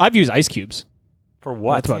 I've used ice cubes. For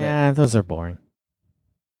what? That's about it. Yeah, those are boring.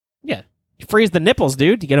 Yeah, you freeze the nipples,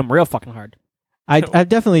 dude. You get them real fucking hard. I've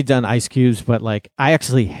definitely done ice cubes, but like I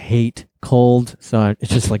actually hate cold, so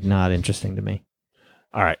it's just like not interesting to me.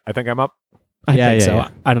 All right, I think I'm up. I Yeah, think yeah, so. yeah.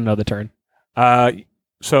 I don't know the turn.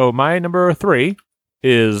 So my number 3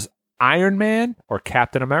 is Iron Man or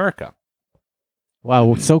Captain America.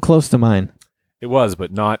 Wow, so close to mine. It was,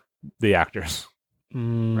 but not the actors.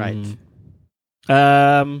 Right.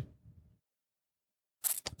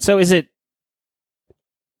 So is it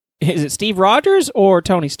Steve Rogers or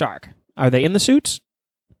Tony Stark? Are they in the suits?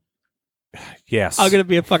 Yes. I'm gonna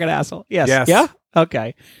be a fucking asshole. Yes. Yes. Yeah.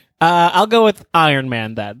 Okay. I'll go with Iron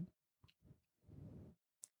Man then.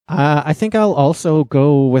 I think I'll also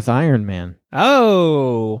go with Iron Man.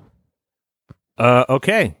 Oh.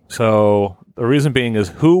 Okay. So the reason being is,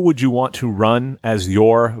 who would you want to run as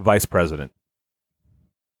your vice president?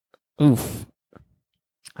 Oof.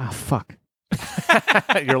 Ah, fuck.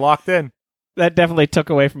 You're locked in. That definitely took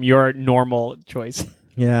away from your normal choice.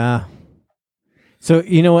 Yeah. So,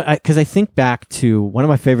 you know what? Because I think back to one of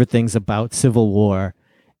my favorite things about Civil War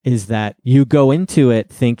is that you go into it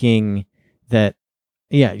thinking that,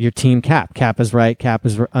 yeah, your team Cap. Cap is right. Cap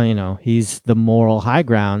is, he's the moral high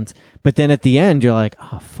ground. But then at the end, you're like,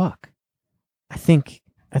 oh, fuck. I think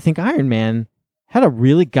Iron Man had a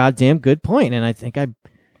really goddamn good point, and I think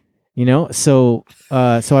so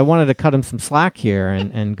I wanted to cut him some slack here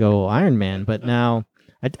and go Iron Man, but now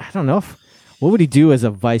I don't know what would he do as a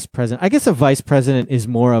vice president. I guess a vice president is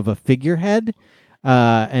more of a figurehead,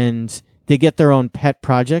 and they get their own pet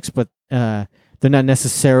projects, but they're not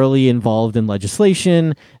necessarily involved in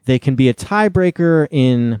legislation. They can be a tiebreaker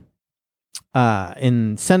in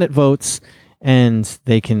Senate votes. And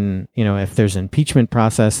they can, if there's an impeachment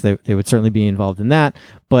process, they would certainly be involved in that.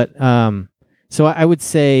 But so I would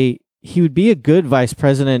say he would be a good vice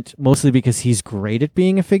president, mostly because he's great at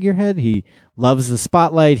being a figurehead. He loves the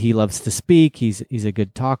spotlight. He loves to speak. He's a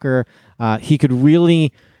good talker. He could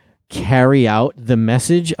really carry out the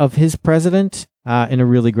message of his president in a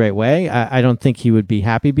really great way. I don't think he would be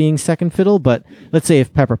happy being second fiddle, but let's say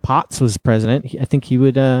if Pepper Potts was president, I think he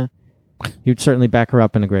would certainly back her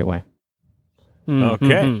up in a great way.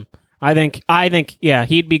 Okay. I think, yeah,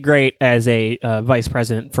 he'd be great as a vice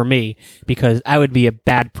president for me because I would be a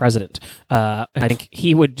bad president. I think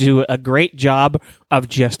he would do a great job of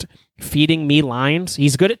just feeding me lines.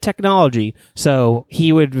 He's good at technology, so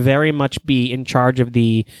he would very much be in charge of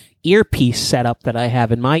the earpiece setup that I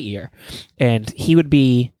have in my ear. And he would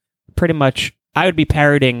be pretty much, I would be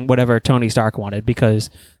parroting whatever Tony Stark wanted because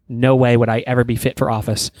no way would I ever be fit for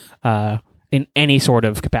office in any sort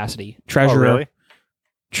of capacity. Treasurer,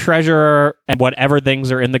 treasurer, and whatever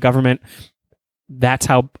things are in the government. That's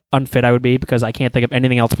how unfit I would be because I can't think of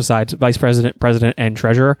anything else besides vice president, president, and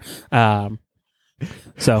treasurer.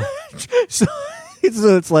 So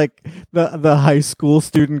it's like the high school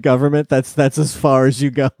student government. That's as far as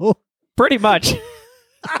you go. pretty much.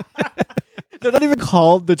 They're not even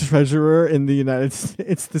called the treasurer in the United States.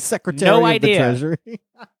 It's the secretary No of idea. the treasury.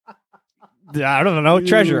 I don't know,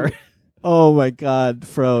 treasurer. Oh my God,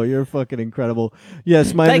 Fro, you're fucking incredible.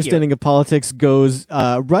 Yes, my Thank understanding of politics goes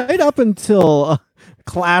right up until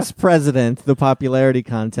class president, the popularity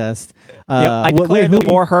contest. I wait, declared who,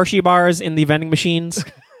 more Hershey bars in the vending machines.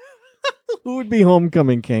 who would be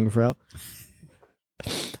homecoming king, Fro?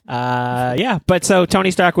 Yeah, but so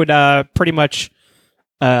Tony Stark would pretty much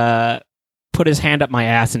put his hand up my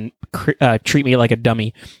ass and treat me like a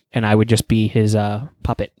dummy, and I would just be his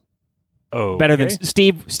puppet. Oh, Better than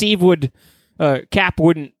Steve. Steve would, Cap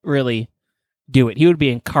wouldn't really do it. He would be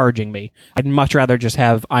encouraging me. I'd much rather just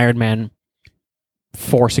have Iron Man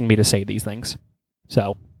forcing me to say these things.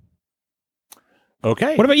 So,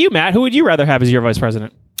 Okay. what about you, Matt? Who would you rather have as your vice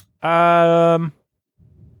president? I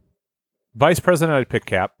Vice President, I'd pick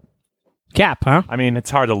Cap. Cap, huh? I mean, it's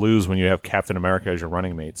hard to lose when you have Captain America as your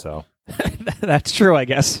running mate. So, That's true, I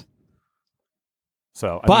guess.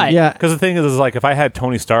 But yeah, because the thing is like if I had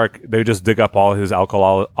Tony Stark, they would just dig up all his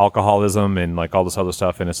alcoholism and like all this other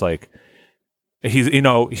stuff, and it's like he's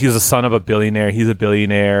the son of a billionaire. He's a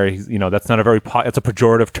billionaire. He's, that's not a very it's a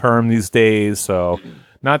pejorative term these days. So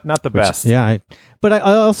not the best. Yeah, but I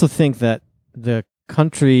also think that the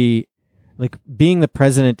country, like being the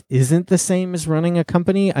president, isn't the same as running a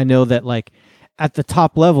company. I know that like at the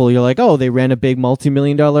top level, you're like, oh, they ran a big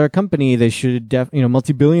multi-million-dollar company. They should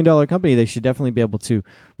multi-billion-dollar company. They should definitely be able to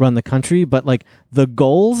run the country. But like the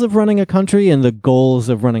goals of running a country and the goals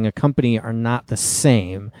of running a company are not the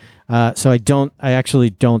same. So I actually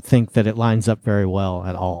don't think that it lines up very well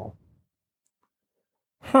at all.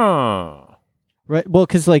 Huh. Right. Well,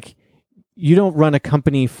 because like you don't run a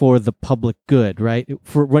company for the public good, right?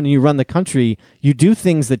 For when you run the country, you do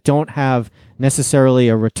things that don't have necessarily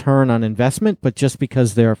a return on investment, but just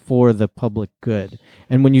because they're for the public good.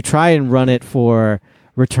 And when you try and run it for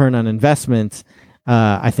return on investment,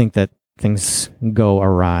 I think that things go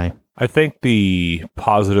awry. I think the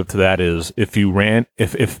positive to that is if you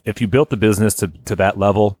built the business to that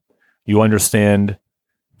level, you could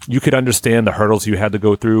understand the hurdles you had to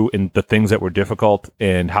go through and the things that were difficult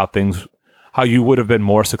and how you would have been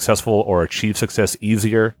more successful or achieve success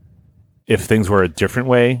easier if things were a different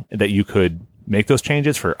way, that you could make those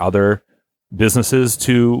changes for other businesses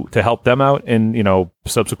to help them out and,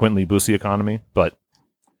 subsequently boost the economy. But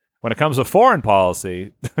when it comes to foreign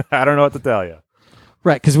policy, I don't know what to tell you.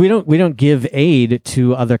 Right, because we don't give aid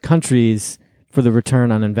to other countries for the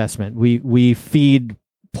return on investment. We feed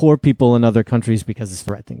poor people in other countries because it's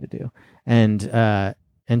the right thing to do. And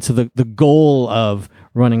so the goal of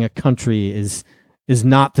running a country is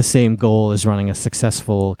not the same goal as running a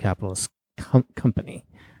successful capitalist company.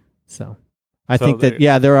 So I think that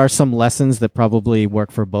there are some lessons that probably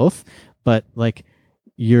work for both, but like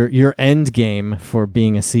your end game for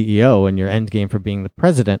being a CEO and your end game for being the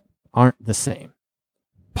president aren't the same.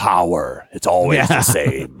 Power, it's always the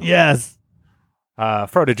same. Yes.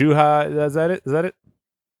 Fro, did you? Is that it? Is that it?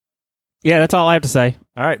 Yeah, that's all I have to say.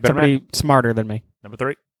 All right, somebody smarter than me. Number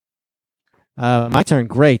 3. My turn.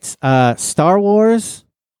 Great. Star Wars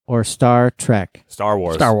or Star Trek? Star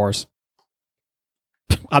Wars. Star Wars.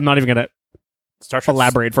 I'm not even going to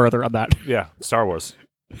elaborate further on that. Yeah, Star Wars.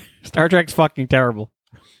 Star Trek's fucking terrible.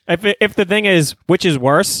 If the thing is, which is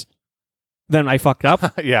worse, then I fucked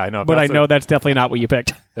up. Yeah, I know. But I know that's definitely not what you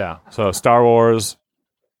picked. Yeah. So Star Wars,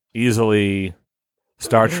 easily.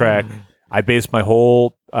 Star Trek. I based my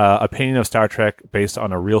whole opinion of Star Trek based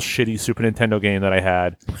on a real shitty Super Nintendo game that I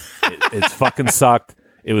had. It fucking sucked.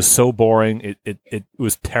 It was so boring. It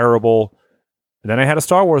was terrible. And then I had a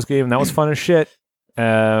Star Wars game, and that was fun as shit.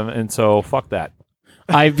 And so fuck that.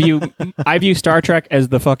 I view Star Trek as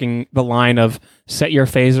the line of set your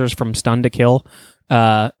phasers from stun to kill,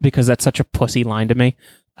 because that's such a pussy line to me.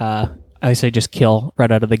 I say just kill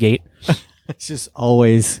right out of the gate. It's just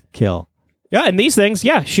always kill. Yeah, and these things,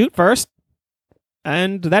 shoot first,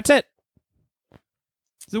 and that's it.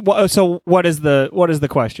 So what is the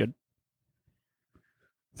question?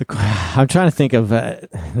 I'm trying to think of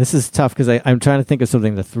this is tough because I'm trying to think of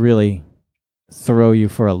something to really throw you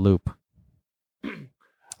for a loop.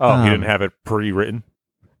 Oh, you didn't have it pre-written?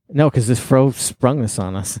 No, because this Fro sprung this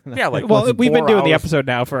on us. Yeah, like we've been doing the episode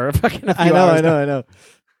now for fucking a few hours. I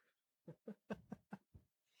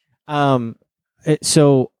know.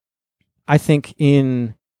 So I think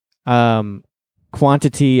in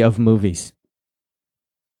quantity of movies.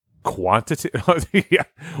 Quantity? Yeah.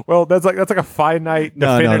 Well, that's like a finite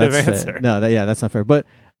definitive answer. That's not fair. But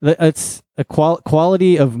it's a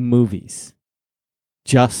quality of movies.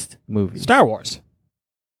 Just movies. Star Wars.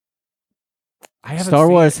 Star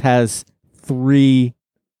Wars has 3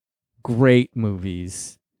 great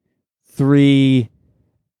movies. 3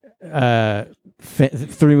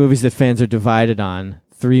 movies that fans are divided on.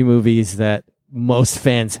 3 movies that most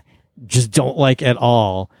fans just don't like at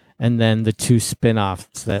all. And then the 2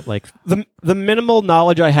 spin-offs that like... The minimal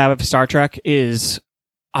knowledge I have of Star Trek is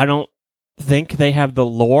I don't think they have the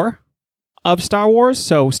lore of Star Wars.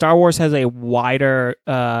 So Star Wars has a wider...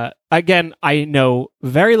 again, I know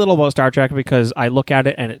very little about Star Trek because I look at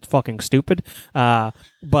it and it's fucking stupid. But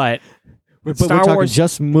Star we're talking Wars...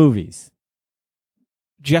 just movies.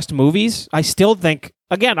 Just movies? I still think...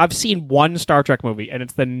 Again, I've seen one Star Trek movie and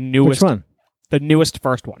it's the newest... Which one? The newest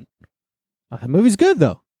first one. The movie's good,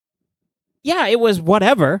 though. Yeah, it was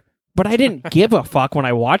whatever, but I didn't give a fuck when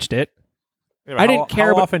I watched it. Yeah, I didn't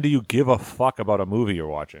care. How often do you give a fuck about a movie you're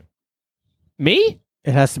watching? Me?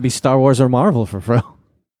 It has to be Star Wars or Marvel for Fro.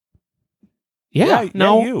 Yeah,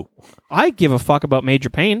 no, you. I give a fuck about Major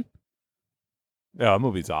Payne, Yeah, that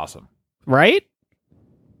movie's awesome. right?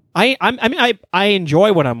 I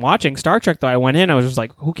enjoy what I'm watching. Star Trek, though, I went in, I was just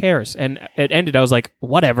like, who cares? And it ended, I was like,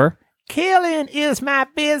 whatever. Killing is my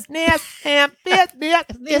business, and business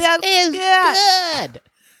is good.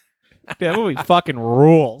 That movie fucking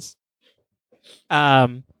rules. I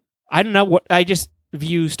don't know what, I just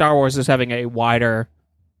view Star Wars as having a wider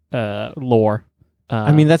lore.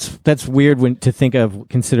 I mean, that's weird when to think of,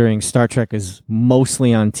 considering Star Trek is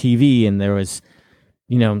mostly on TV, and there was,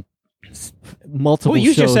 multiple Well,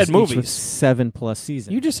 you shows just said each movies. with 7+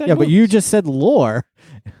 seasons. You just said yeah, but you movies. just said lore.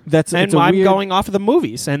 That's And it's a I'm weird, going off of the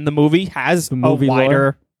movies, and the movie has The movie a lore?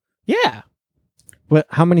 wider. Yeah. But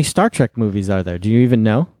how many Star Trek movies are there? Do you even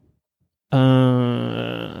know?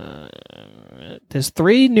 There's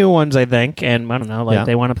 3 new ones, I think, and I don't know, Yeah.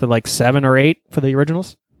 they went up to like 7 or 8 for the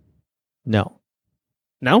originals. No.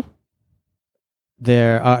 No,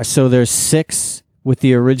 There's 6 with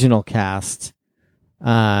the original cast,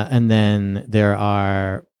 and then there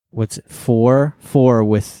are 4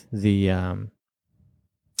 with the Next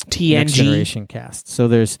TNG. Generation cast. So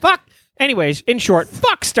there's Fuck. Anyways, in short,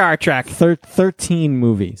 fuck Star Trek. 13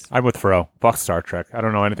 movies. I'm with Fro. Fuck Star Trek. I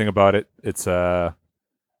don't know anything about it. It's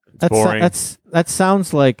boring. That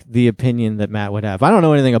sounds like the opinion that Matt would have. I don't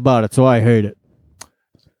know anything about it, so I hate it.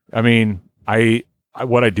 I mean,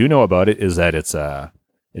 what I do know about it is that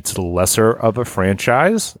it's lesser of a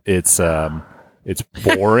franchise. It's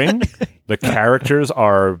boring. The characters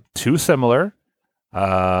are too similar.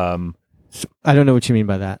 I don't know what you mean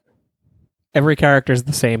by that. Every character is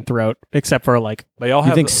the same throughout, except for like They all You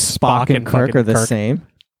have. think Spock and Kirk fucking are the Kirk. same?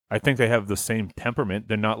 I think they have the same temperament.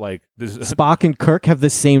 They're not like this. Spock and Kirk have the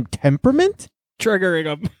same temperament? triggering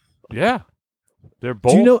them. Yeah, they're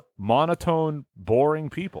both you know- monotone, boring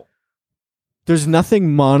people. There's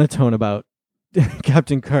nothing monotone about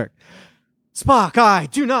Captain Kirk. Spock, I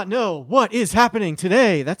do not know what is happening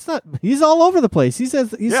today. That's not. He's all over the place. He's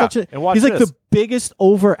Yeah, such a. and watch He's like this. the biggest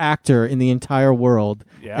over actor in the entire world.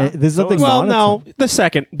 Yeah, There's So nothing. is- Well, monotone. no, the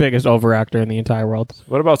second biggest overactor in the entire world.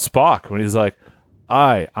 What about Spock when he's like,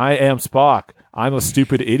 I am Spock. I'm a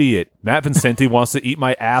stupid idiot. Matt Vincenti wants to eat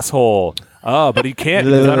my asshole. Oh, but he can't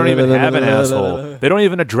because I don't even have an asshole. They don't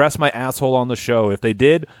even address my asshole on the show. If they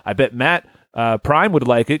did, I bet Matt Prime would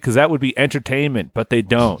like it because that would be entertainment, but they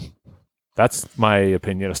don't. That's my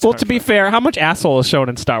opinion of Star Well, to be Trek. fair, how much asshole is shown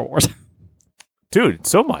in Star Wars? Dude,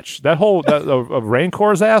 so much. That whole of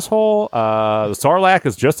Raincor's asshole. The Sarlacc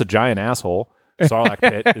is just a giant asshole. Sarlacc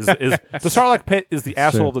pit is the Sarlacc pit is the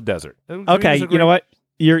asshole of the desert. Okay, you know what?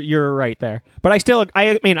 You're right there. But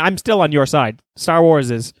I mean, I'm still on your side. Star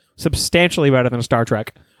Wars is substantially better than Star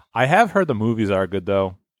Trek. I have heard the movies are good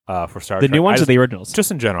though. For Star The Trek, new ones I or the originals?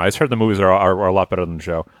 just in general. I just heard the movies are a lot better than the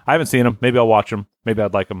show. I haven't seen them. Maybe I'll watch them. Maybe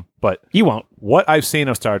I'd like them. But You won't. what I've seen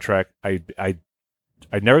of Star Trek, I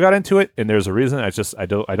never got into it, and there's a reason. I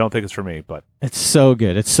don't think it's for me. But It's so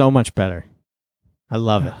good. It's so much better. I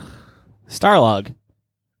love it. Starlog.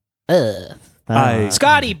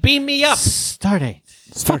 Scotty, beam me up. Stardate.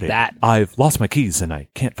 Stardate. that. I've lost my keys and I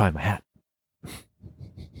can't find my hat.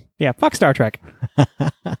 Yeah, fuck Star Trek.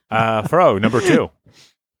 Fro, number 2.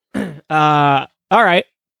 All right.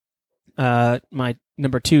 My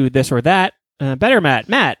number 2, this or that. Better, Matt.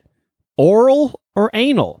 Matt, oral or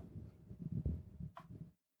anal?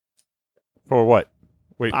 For what?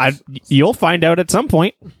 Wait, You'll find out at some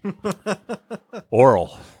point.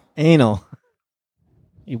 oral. Anal.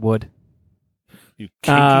 You would. You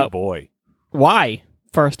kinky boy. Why?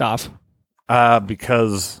 First off.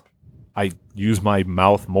 Because I use my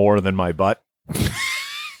mouth more than my butt.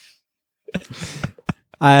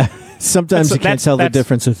 Sometimes you can't tell the that's-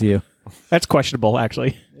 difference with you. That's questionable,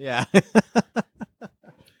 actually. Yeah.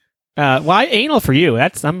 Why anal for you?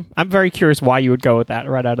 I'm very curious why you would go with that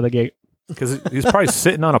right out of the gate. Because he's probably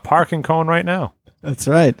sitting on a parking cone right now. That's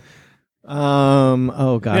right.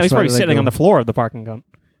 Oh gosh. Yeah, he's why probably did I sitting go- on the floor of the parking cone.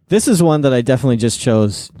 This is one that I definitely just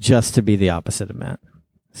chose just to be the opposite of Matt.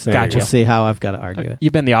 So Gotcha. we'll see how I've got to argue it.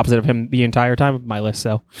 You've been the opposite of him the entire time of my list,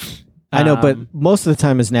 so. I know, but Um, most of the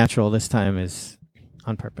time is natural. This time is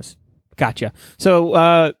on purpose. Gotcha.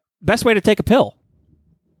 So, best way to take a pill.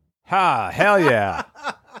 Ha! Hell yeah!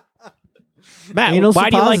 Matt, Anal why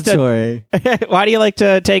do you like to suppository. why do you like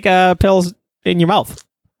to take pills in your mouth?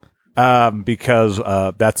 Because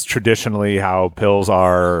that's traditionally how pills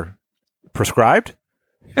are prescribed.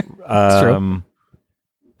 true.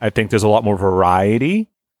 I think there's a lot more variety.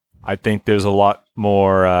 I think there's a lot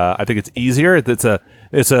more. I think it's easier. It's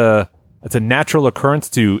a natural occurrence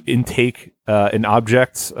to intake an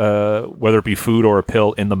object, whether it be food or a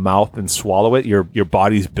pill, in the mouth and swallow it. Your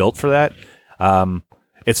body's built for that.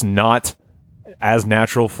 It's not as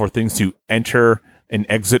natural for things to enter an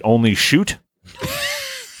exit only chute.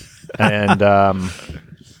 And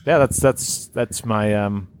that's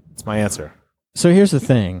my answer. So here's the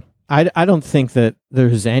thing. I don't think that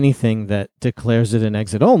there's anything that declares it an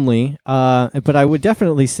exit only, but I would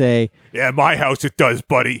definitely say... Yeah, in my house it does,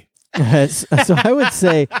 buddy. So I would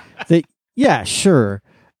say that, yeah, sure,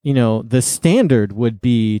 the standard would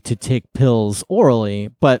be to take pills orally,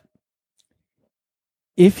 but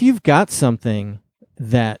if you've got something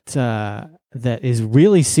that is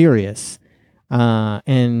really serious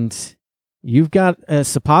and you've got a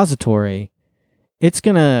suppository, it's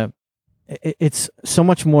so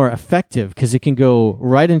much more effective because it can go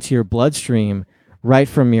right into your bloodstream, right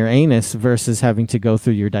from your anus, versus having to go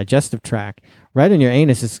through your digestive tract. Right in your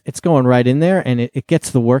anus, it's going right in there, and it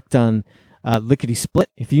gets the work done lickety split.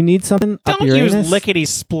 If you need something, don't up your use anus, lickety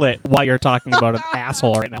split while you're talking about an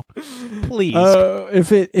asshole right now, please.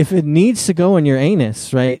 if it needs to go in your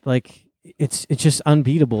anus, right? Like it's just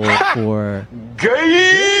unbeatable for.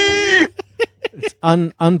 It's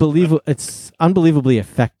unbelievable. It's unbelievably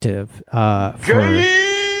effective. Yeah.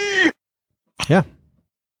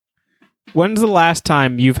 When's the last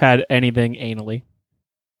time you've had anything anally?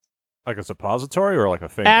 Like a suppository or like a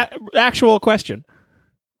thing? Actual question.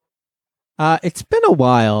 It's been a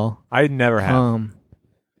while. I never have.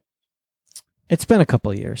 It's been a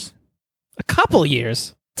couple of years. A couple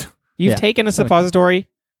years. You've Yeah. taken a suppository?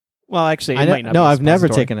 Well, actually, it might not. No, be a I've never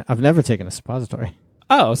suppository. taken it. I've never taken a suppository.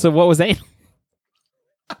 Oh, so what was that?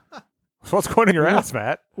 What's going in your ass,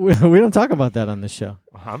 Matt? We don't talk about that on this show.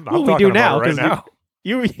 I'm Well, we talking do about now, it right 'cause now.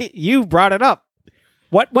 You brought it up.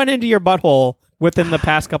 What went into your butthole within the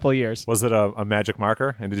past couple of years? Was it a magic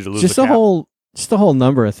marker? And did you lose Just the a cap? whole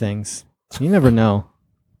number of things. You never know.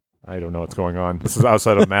 I don't know what's going on. This is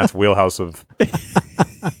outside of Matt's wheelhouse of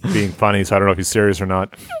being funny, so I don't know if he's serious or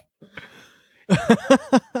not.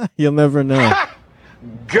 You'll never know.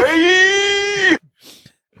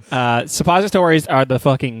 Suppositories are the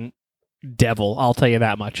fucking devil. I'll tell you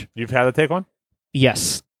that much. You've had to take one?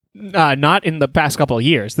 Yes. Not in the past couple of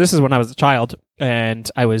years. This is when I was a child and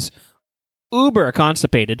I was uber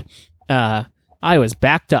constipated. I was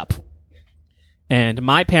backed up. And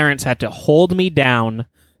my parents had to hold me down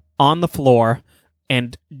on the floor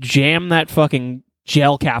and jam that fucking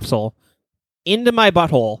gel capsule into my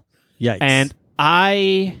butthole. Yikes. And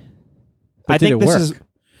I But did think it this work? is...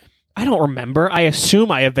 I don't remember. I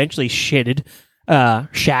assume I eventually shat.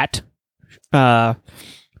 But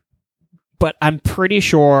I'm pretty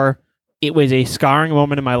sure it was a scarring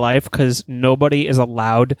moment in my life because nobody is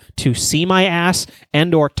allowed to see my ass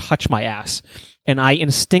and or touch my ass. And I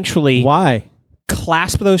instinctually Why?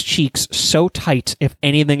 clasp those cheeks so tight if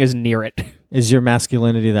anything is near it. Is your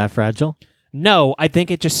masculinity that fragile? No, I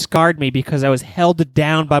think it just scarred me because I was held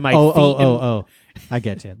down by my feet. Oh. I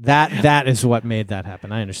get you. That is what made that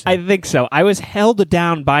happen. I understand. I think so. I was held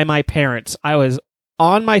down by my parents. I was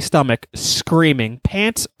on my stomach, screaming,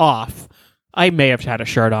 pants off. I may have had a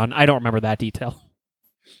shirt on. I don't remember that detail.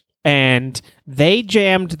 And they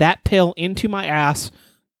jammed that pill into my ass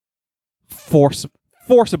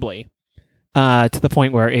forcibly to the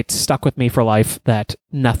point where it stuck with me for life that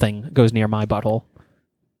nothing goes near my butthole.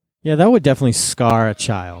 Yeah, that would definitely scar a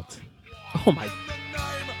child. Oh my...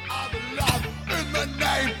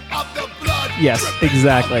 Yes,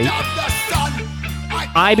 exactly.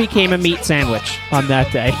 I became a meat sandwich on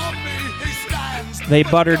that day. They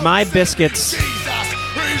buttered my biscuits.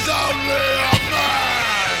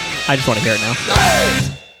 I just want to hear it now.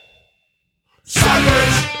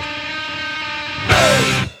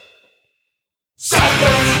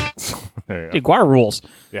 There you go. Dude, Guar rules.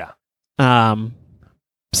 Yeah.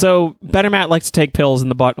 So Better Matt likes to take pills in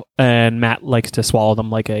the butt, and Matt likes to swallow them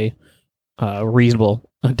like a reasonable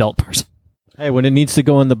adult person. Hey, when it needs to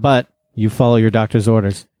go in the butt, you follow your doctor's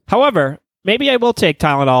orders. However, maybe I will take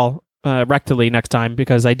Tylenol rectally next time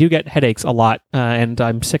because I do get headaches a lot, and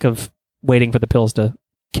I'm sick of waiting for the pills to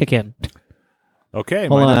kick in. Okay.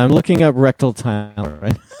 Hold mine- on, I'm looking up rectal Tylenol,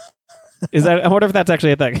 right? Is that? I wonder if that's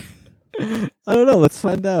actually a thing. I don't know. Let's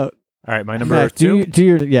find out. All right, my number Matt, two. do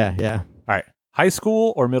your yeah. All right. High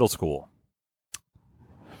school or middle school?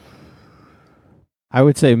 I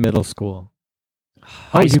would say middle school.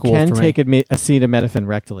 High you school can for me. take acetaminophen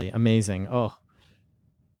rectally. Amazing. Oh,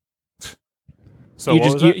 So you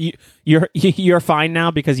what just was it? you're fine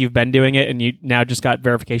now because you've been doing it and you now just got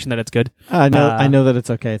verification that it's good. I know that it's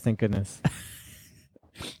okay. Thank goodness.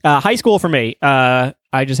 High school for me. I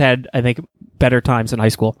just had I think better times in high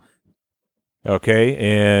school Okay,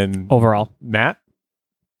 and overall. Matt?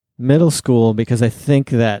 Middle school, because I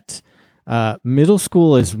think that middle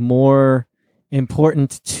school is more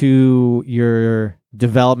important to your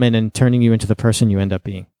development and turning you into the person you end up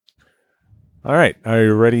being? All right. Are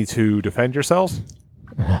you ready to defend yourselves?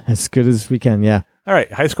 As good as we can, yeah. All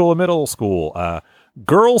right. High school and middle school.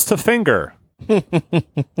 Girls to finger.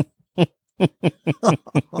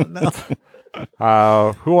 Oh,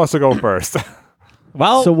 no. Who wants to go first?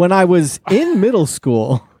 Well, So when I was in middle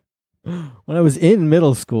school,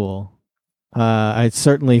 I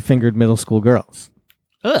certainly fingered middle school girls.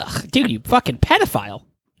 ugh, dude, you fucking pedophile.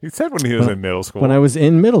 He said when he was in middle school. When I was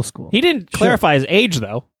in middle school. He didn't clarify his age,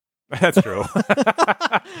 though. That's true.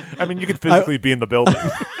 I mean, you could physically be in the building.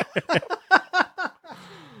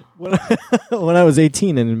 When I was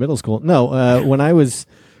 18 and in middle school. No, when I was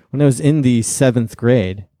in the 7th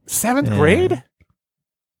grade. 7th grade?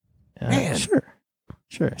 Man.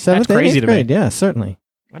 Sure. 7th and crazy 8th to me. grade. Yeah, certainly.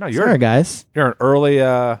 I know Sorry, guys. you're an early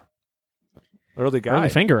guy. Early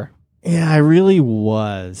fingerer. Yeah, I really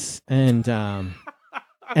was. And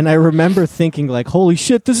I remember thinking like, holy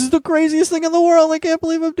shit, this is the craziest thing in the world. I can't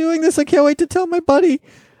believe I'm doing this. I can't wait to tell my buddy.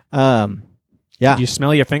 Yeah, Did you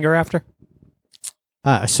smell your finger after?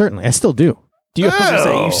 certainly. I still do. Do you I was gonna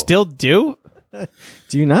say Oh. you still do?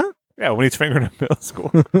 Do you not? Yeah, when he's fingering in middle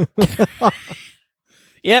school.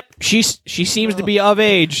 Yep. She seems to be of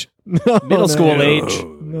age. No, Middle school no. age.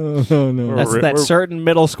 No. That's that certain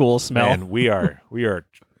middle school smell. Man, we are,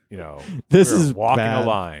 This we're is walking bad. a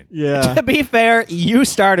line. Yeah. To be fair, you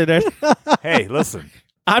started it. Hey, listen,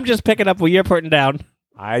 I'm just picking up what you're putting down.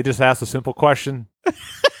 I just asked a simple question.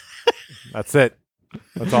 That's it.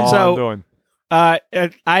 That's all So- I'm doing.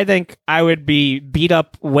 I think I would be beat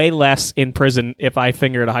up way less in prison if I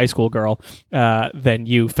fingered a high school girl than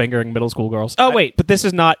you fingering middle school girls. Oh, wait, but this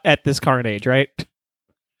is not at this current age, right?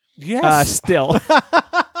 Yes. Still.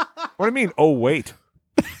 What do you mean? Oh, wait.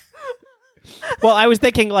 Well, I was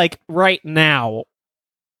thinking like right now.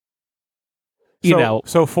 You know.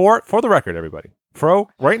 So for the record, everybody, Fro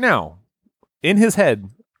right now in his head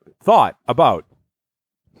thought about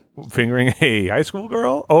fingering a high school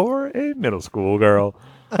girl or a middle school girl.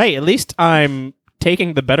 Hey, at least I'm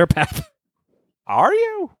taking the better path. Are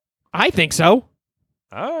you? I think so.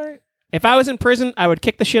 All right. If I was in prison, I would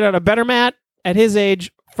kick the shit out of Better Matt at his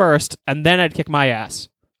age first, and then I'd kick my ass.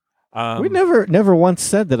 We never once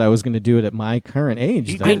said that I was going to do it at my current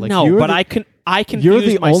age. Though. I Like, know, you're but the- I confused You're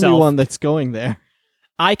the myself. only one that's going there.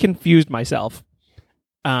 I confused myself.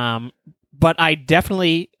 But I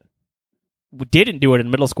definitely didn't do it in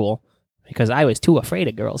middle school because I was too afraid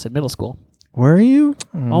of girls in middle school. Were you?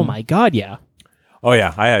 Oh my god, yeah. Oh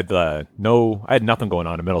yeah, I had I had nothing going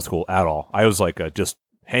on in middle school at all. I was like just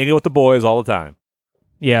hanging with the boys all the time.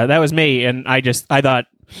 Yeah, that was me, and I thought,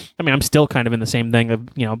 I mean, I'm still kind of in the same thing of,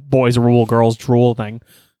 boys rule, girls drool thing.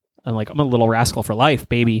 I'm like, I'm a little rascal for life,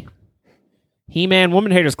 baby. He-Man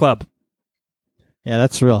Woman Haters Club. Yeah,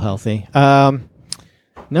 that's real healthy. No,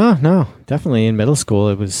 definitely in middle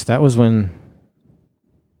school. That's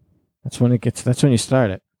when you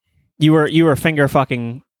start it. You were finger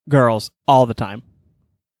fucking girls all the time.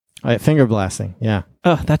 Finger blasting. Yeah.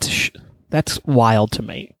 Oh, that's wild to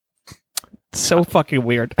me. It's so fucking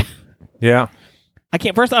weird. Yeah. I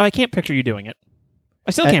can't picture you doing it.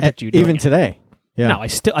 I still can't picture you doing even it. today. Yeah. No,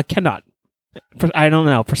 I cannot. I don't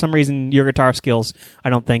know. For some reason, your guitar skills, I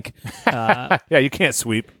don't think. Yeah, you can't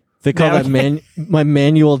sweep. They call No, that my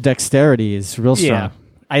manual dexterity is real strong. Yeah,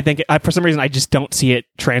 I think for some reason I just don't see it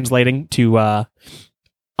translating to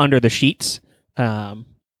under the sheets. I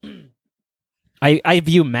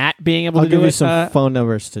view Matt being able I'll to give do you it. some phone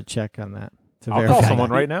numbers to check on that. To I'll verify call that. someone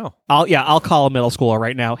right now. I'll call a middle schooler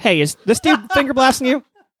right now. Hey, is this dude finger blasting you?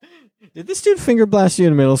 Did this dude finger blast you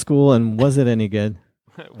in middle school, and was it any good?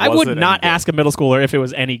 I Was would it not any good? ask a middle schooler if it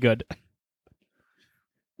was any good.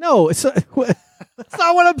 No, that's not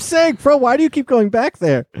what I'm saying, bro. Why do you keep going back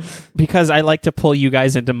there? Because I like to pull you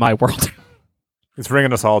guys into my world. It's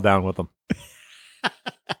bringing us all down with them.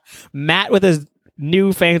 Matt with his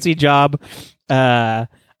new fancy job,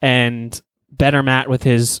 and Better Matt with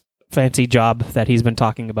his fancy job that he's been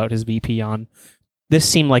talking about his VP on. This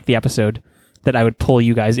seemed like the episode that I would pull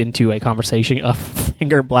you guys into a conversation of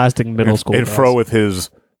finger blasting middle school. And girls. Fro with his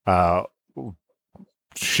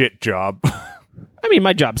shit job. I mean,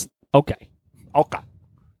 my job's okay. Okay.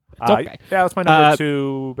 okay. Yeah, that's my number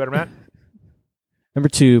 2, Better Matt. Number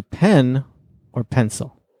 2, pen or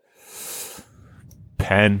pencil?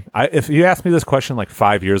 Pen. If you asked me this question like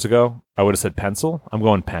 5 years ago, I would have said pencil. I'm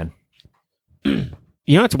going pen.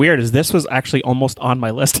 You know what's weird is this was actually almost on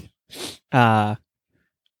my list.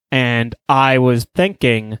 And I was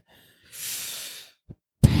thinking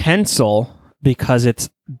pencil because it's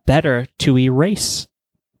better to erase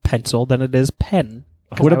pencil than it is pen.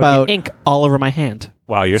 What I would get about ink all over my hand?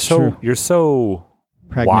 Wow, you're True. so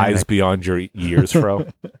wise pragmatic? beyond your years, Fro.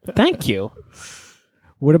 Thank you.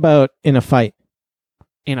 What about in a fight?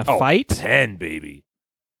 In a Oh, fight, pen, baby.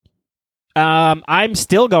 I'm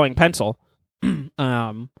still going pencil.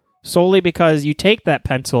 Solely because you take that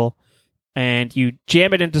pencil and you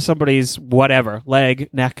jam it into somebody's whatever, leg,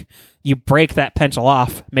 neck, you break that pencil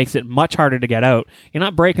off, makes it much harder to get out. You're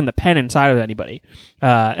not breaking the pen inside of anybody.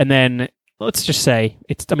 And then let's just say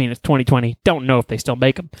it's 2020. Don't know if they still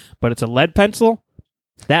make them, but it's a lead pencil.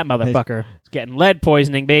 That motherfucker is getting lead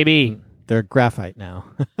poisoning, baby. They're graphite now.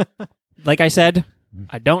 Like I said,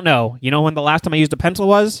 I don't know. You know when the last time I used a pencil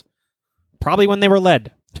was? Probably when they were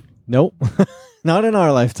lead. Nope. Not in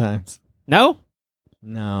our lifetimes. No?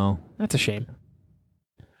 No. That's a shame.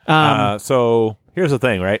 So here's the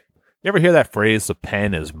thing, right? You ever hear that phrase, the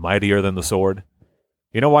pen is mightier than the sword?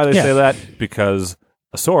 You know why they Yeah. say that? Because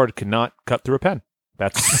a sword cannot cut through a pen.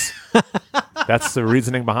 That's the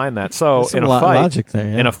reasoning behind that. So There's in a some fight, logic there.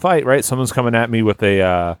 Yeah. in a fight, right? Someone's coming at me with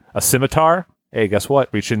a scimitar. Hey, guess what?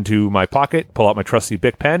 Reach into my pocket, pull out my trusty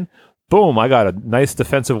Bic pen. Boom! I got a nice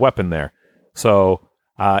defensive weapon there. So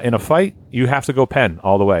in a fight, you have to go pen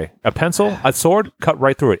all the way. A pencil, a sword, cut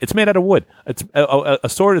right through it. It's made out of wood. It's a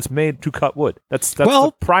sword is made to cut wood. That's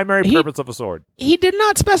Well, the primary he- purpose of a sword. He did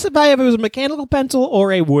not specify if it was a mechanical pencil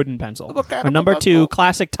or a wooden pencil. mechanical A number pencil. 2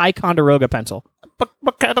 classic Ticonderoga pencil.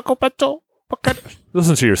 Mechanical pencil.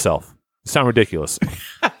 Listen to yourself. You sound ridiculous.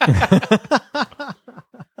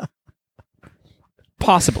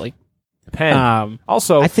 Possibly. Pen.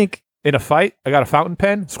 Also, I think in a fight, I got a fountain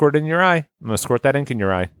pen. Squirt it in your eye. I'm gonna squirt that ink in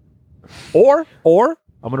your eye. Or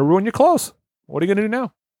I'm gonna ruin your clothes. What are you gonna do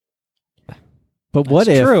now? but what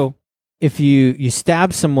That's if true. you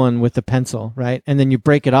stab someone with a pencil, right? And then you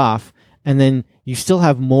break it off and then you still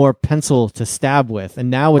have more pencil to stab with and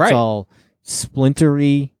now it's Right. all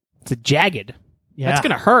splintery. It's a jagged. Yeah. That's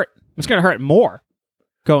going to hurt. It's going to hurt more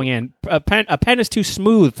going in. A pen is too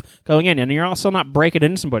smooth going in, and you're also not breaking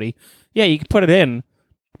into somebody. Yeah, you can put it in,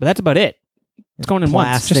 but that's about it. It's going in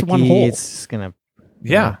once. It's just one Plasticky, hole. It's just gonna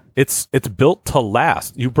Yeah, it's built to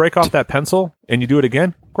last. You break off that pencil and you do it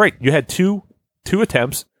again. Great. You had two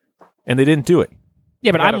attempts, and they didn't do it.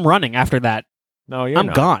 Yeah, but gotta- I'm running after that. No, you're I'm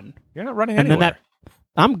not. gone. You're not running And anywhere. then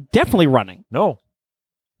I'm definitely running. No,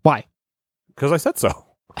 Why? because I said so.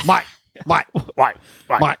 Why?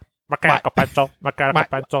 Mechanical pencil. Mechanical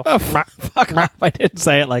pencil. Oh, fuck off. I didn't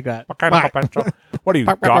say it like that. Mechanical pencil. What are you,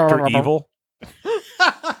 Dr. Evil?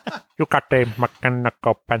 You got a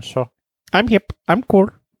mechanical pencil. I'm hip. I'm cool.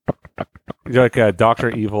 You're like Dr.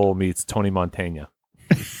 Evil meets Tony Montana.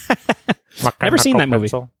 Never seen that movie.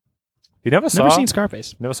 Pencil. You never saw? Never seen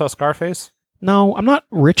Scarface. Never saw Scarface? No, I'm not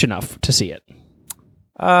rich enough to see it.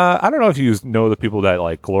 I don't know if you know the people that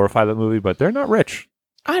like glorify that movie, but they're not rich.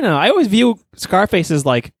 I know. I always view Scarface as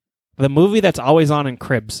like the movie that's always on in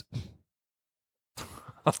cribs.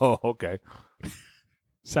 Oh, okay.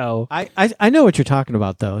 So I know what you're talking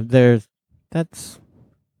about though. That's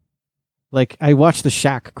like I watched the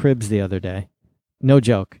Shaq Cribs the other day. No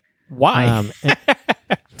joke. why? And-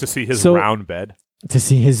 To see his So- round bed. to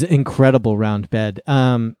see his incredible round bed.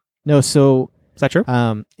 No, so Is that true?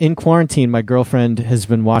 in quarantine, my girlfriend has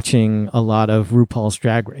been watching a lot of RuPaul's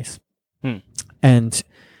Drag Race. And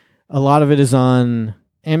a lot of it is on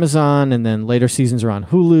Amazon, and then later seasons are on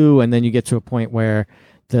Hulu, and then you get to a point where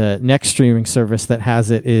the next streaming service that has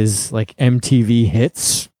it is like MTV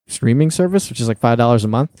Hits streaming service, which is like $5 a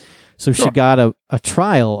month. So she got a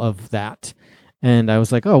trial of that. And I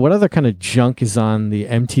was like, oh, what other kind of junk is on the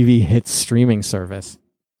MTV Hits streaming service?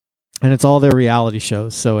 And it's all their reality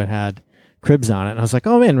shows. So it had Cribs on it. And I was like,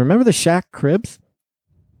 oh, man, remember the Shaq Cribs?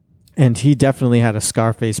 And he definitely had a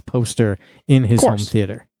Scarface poster in his home course.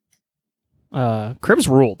 theater. Cribs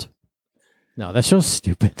ruled. No, that show's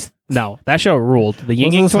stupid. No, that show ruled. The Those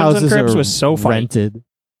Ying Yang Twins on houses Cribs are was so funny. rented.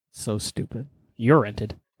 So stupid. You're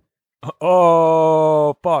rented.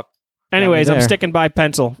 Oh, fuck. Anyways, I'm there. sticking by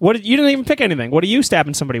pencil. What? You didn't even pick anything. What are you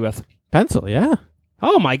stabbing somebody with? Pencil, yeah.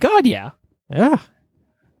 Oh my god, yeah. Yeah.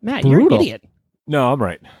 Matt, you're an Brutal. idiot. No, I'm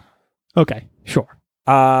right. Okay, sure.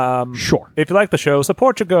 Sure. If you like the show,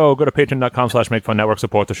 support your go to patreon.com/makefunnetwork.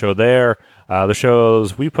 Support the show there. The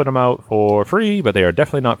shows, we put them out for free, but they are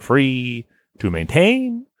definitely not free to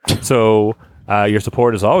maintain. So your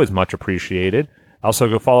support is always much appreciated. Also,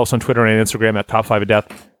 go follow us on Twitter and Instagram at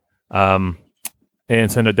Top5ofdeath. And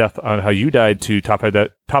send a death on how you died to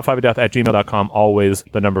top5ofdeath at gmail.com. Always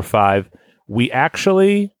the number 5. We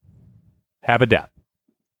actually have a death.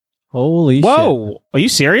 Holy shit. Whoa, are you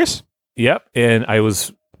serious? Yep. And I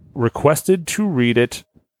was requested to read it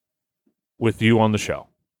with you on the show.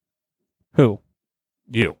 Who?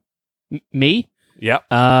 You. Me? Yep.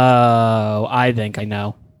 Oh, I think I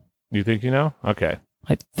know. You think you know? Okay.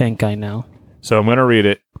 I think I know. So I'm going to read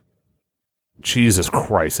it. Jesus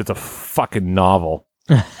Christ. It's a fucking novel.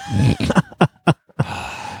 So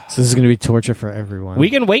this is going to be torture for everyone. We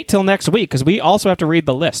can wait till next week because we also have to read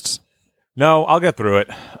the lists. No, I'll get through it.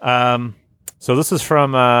 So this is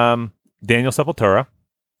from Daniel Sepultura.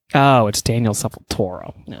 Oh, it's Daniel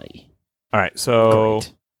Sepultura. Aye. All right. So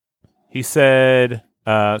Great. he said,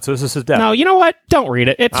 so this is his death. No, you know what? Don't read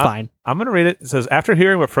it. It's fine. I'm going to read it. It says, after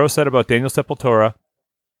hearing what Fro said about Daniel Sepultura,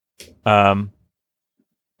 well,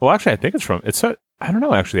 actually, I think it's from, I don't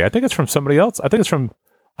know, actually. I think it's from somebody else. I think it's from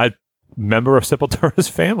a member of Sepultura's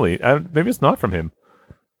family. Maybe it's not from him.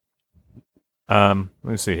 Let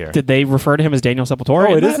me see here. Did they refer to him as Daniel Sepultura?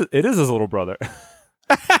 Oh, in that? it is his little brother.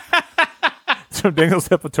 It's from Daniel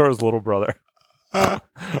Sepultura's little brother. I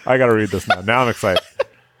got to read this now. Now I'm excited.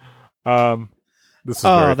 This is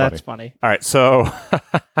very funny. That's funny. All right, so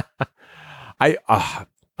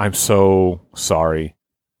I'm so sorry.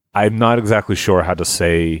 I'm not exactly sure how to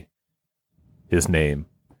say his name.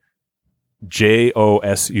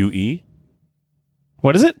 Josue.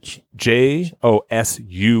 What is it? Josue.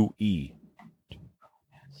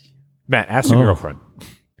 Matt, ask your Oh. girlfriend.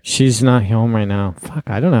 She's not home right now. Fuck,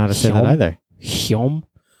 I don't know how to say that Home? either. Hyom?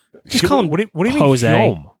 Just call him What do you mean, Jose.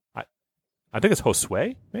 Hyom? I think it's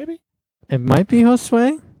Josue, maybe. It might be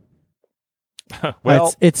Josue.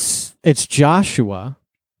 Well, it's Joshua.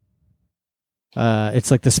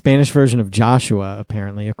 It's like the Spanish version of Joshua,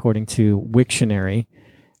 apparently, according to Wiktionary.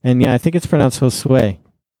 And yeah, I think it's pronounced Josue.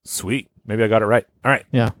 sweet. Maybe I got it right. All right.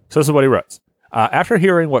 Yeah. So this is what he writes. After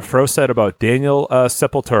hearing what Fro said about Daniel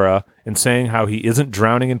Sepultura and saying how he isn't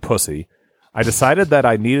drowning in pussy, I decided that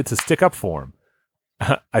I needed to stick up for him.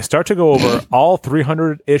 I start to go over all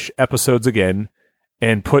 300-ish episodes again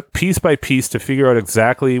and put piece by piece to figure out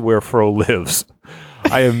exactly where Fro lives.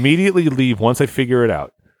 I immediately leave once I figure it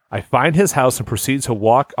out. I find his house and proceed to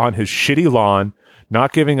walk on his shitty lawn,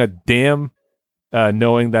 not giving a damn,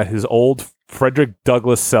 knowing that his old Frederick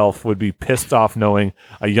Douglass self would be pissed off knowing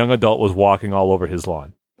a young adult was walking all over his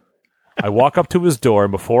lawn. I walk up to his door,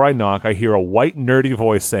 and before I knock, I hear a white, nerdy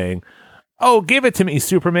voice saying, "Oh, give it to me,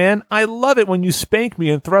 Superman. I love it when you spank me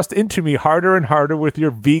and thrust into me harder and harder with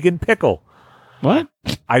your vegan pickle." What?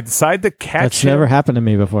 I decide to catch That's him. never happened to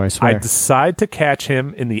me before, I I swear. decide to catch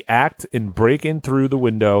him in the act and break in through the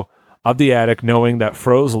window of the attic, knowing that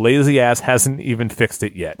Fro's lazy ass hasn't even fixed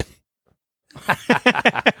it yet.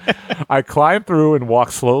 I climb through and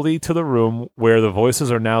walk slowly to the room where the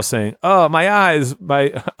voices are now saying, "Oh, my eyes,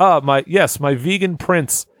 my vegan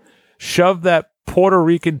prince. Shove that Puerto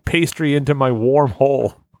Rican pastry into my warm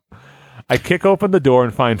hole." I kick open the door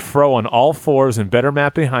and find Fro on all fours and Better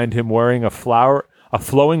Matt behind him wearing a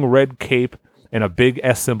flowing red cape and a big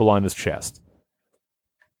S symbol on his chest.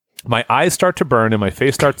 My eyes start to burn and my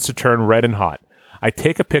face starts to turn red and hot. I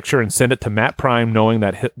take a picture and send it to Matt Prime, knowing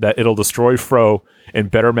that it'll destroy Fro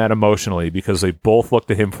and Better Matt emotionally because they both look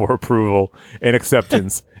to him for approval and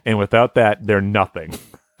acceptance, and without that, they're nothing.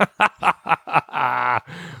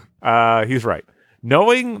 He's right.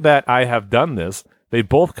 Knowing that I have done this, they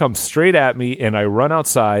both come straight at me, and I run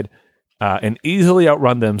outside and easily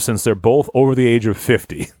outrun them since they're both over the age of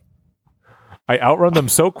 50. I outrun them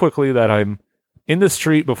so quickly that I'm in the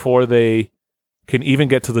street before they can even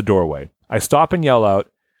get to the doorway. I stop and yell out,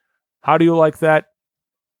 "How do you like that?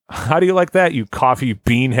 How do you like that, you coffee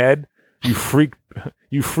beanhead? You freak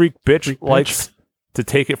bitch likes to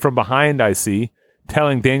take it from behind, I see.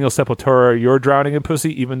 Telling Daniel Sepultura you're drowning in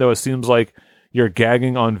pussy, even though it seems like you're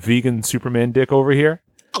gagging on vegan Superman dick over here."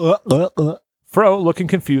 Fro, looking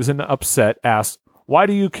confused and upset, asks, "Why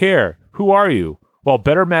do you care? Who are you?" While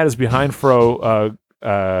Better Matt is behind Fro,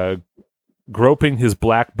 groping his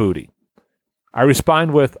black booty. I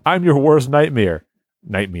respond with, "I'm your worst nightmare."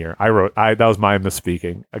 Nightmare. That was my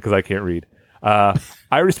misspeaking because I can't read.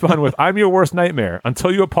 I respond with, "I'm your worst nightmare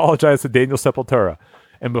until you apologize to Daniel Sepultura."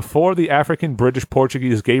 And before the African, British,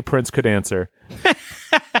 Portuguese gay prince could answer,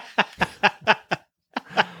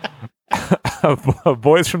 a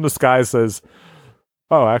voice from the sky says,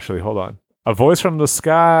 oh, actually, hold on. A voice from the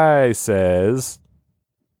sky says,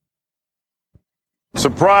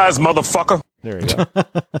 "Surprise, motherfucker." there you go.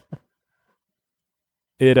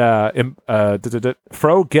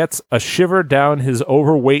 Fro gets a shiver down his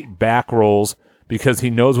overweight back rolls because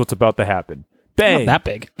he knows what's about to happen. Bang! Not that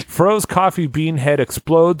big. Fro's coffee bean head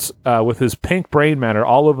explodes with his pink brain matter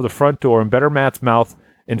all over the front door and Better Matt's mouth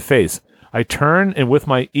and face. I turn, and with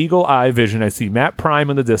my eagle eye vision, I see Matt Prime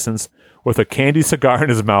in the distance with a candy cigar in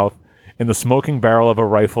his mouth and the smoking barrel of a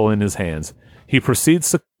rifle in his hands. He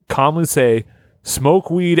proceeds to calmly say, Smoke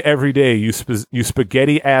weed every day, you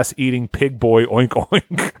spaghetti ass eating pig boy, oink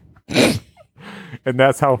oink. And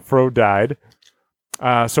that's how Fro died.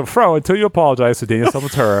 So Fro, until you apologize to Daniel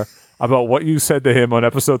Salvatore about what you said to him on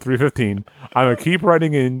episode 315, I'm going to keep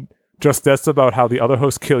writing in just that's about how the other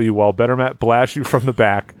hosts kill you while Better Matt blasts you from the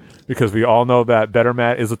back, because we all know that Better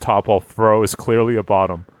Matt is a top while Fro is clearly a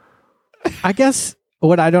bottom. I guess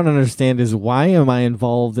what I don't understand is why am I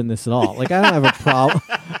involved in this at all? Like, I don't have a problem.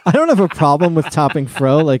 I don't have a problem with topping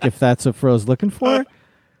Fro, like if that's what Fro's looking for.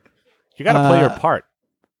 You got to play your part.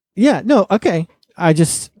 Yeah, no, okay.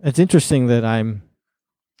 It's interesting that I'm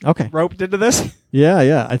okay. Roped into this?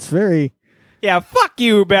 Yeah, it's very. Yeah, fuck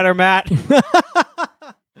you, Better Matt.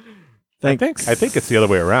 Thanks. I think it's the other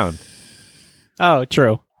way around. Oh,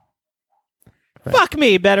 true. Right. Fuck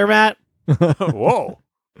me, Better Matt. Whoa.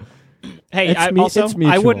 Hey, I mutual,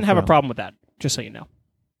 wouldn't have a Fro. problem with that, just so you know.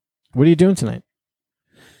 What are you doing tonight?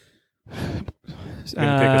 Gonna take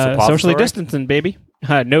a suppository? Socially distancing, baby.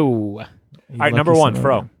 No. All right, number one,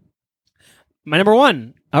 Fro. My number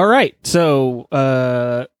one. All right. So,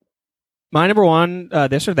 my number one,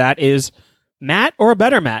 this or that, is Matt or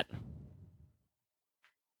Better Matt?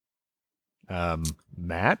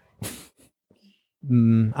 Matt?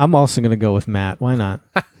 I'm also going to go with Matt. Why not?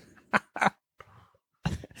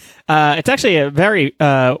 It's actually a very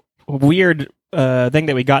weird thing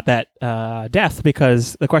that we got that death,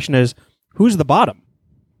 because the question is, who's the bottom?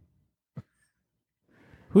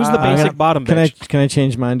 Who's the basic bottom bitch? Can I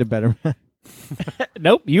change mine to Better Matt?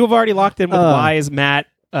 Nope. You have already locked in with why is Matt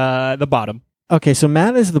the bottom. Okay, so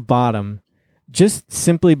Matt is the bottom just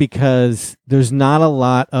simply because there's not a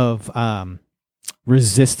lot of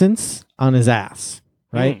resistance on his ass,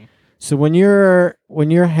 right? So when you're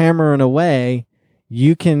hammering away,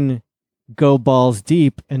 you can go balls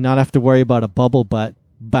deep and not have to worry about a bubble butt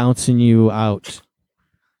bouncing you out.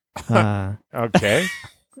 Okay.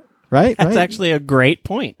 Right? That's actually a great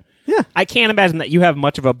point. Yeah. I can't imagine that you have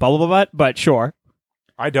much of a bubble butt, but sure.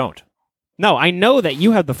 I don't. No, I know that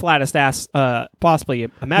you have the flattest ass possibly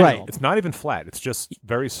imaginable. Right. It's not even flat. It's just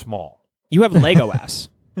very small. You have Lego ass.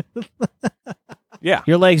 Yeah.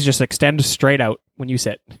 Your legs just extend straight out when you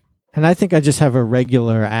sit. And I think I just have a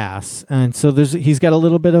regular ass, and so he's got a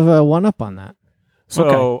little bit of a one-up on that.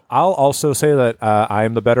 So I'll also say that I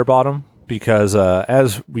am the better bottom because,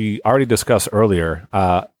 as we already discussed earlier,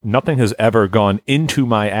 nothing has ever gone into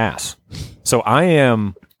my ass. So I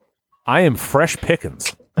am fresh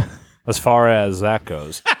pickings as far as that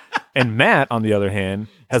goes. And Matt, on the other hand,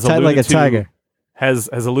 has Tight alluded like a tiger. has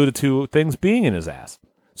alluded to things being in his ass.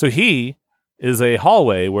 So he is a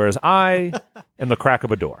hallway, whereas I am the crack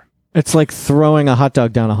of a door. It's like throwing a hot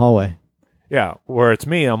dog down a hallway. Yeah, where it's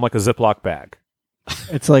me, I'm like a Ziploc bag.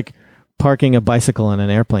 It's like parking a bicycle in an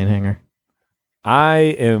airplane hangar. I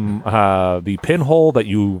am the pinhole that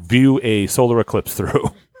you view a solar eclipse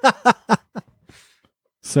through.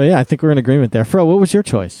 So yeah, I think we're in agreement there. Fro, what was your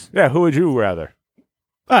choice? Yeah, who would you rather?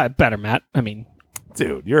 Better, Matt. I mean,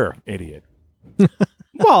 Dude, you're an idiot.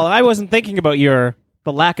 well, I wasn't thinking about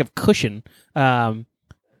the lack of cushion. I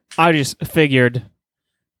just figured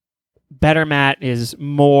Better Matt is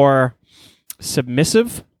more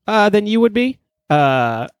submissive than you would be.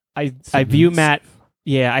 I view Matt.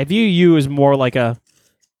 Yeah, I view you as more like a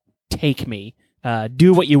take me,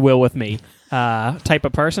 do what you will with me type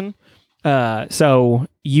of person. So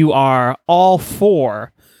you are all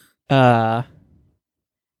for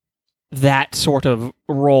that sort of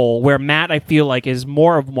role, where Matt, I feel like, is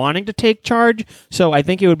more of wanting to take charge. So I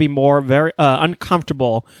think it would be more very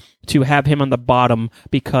uncomfortable to have him on the bottom,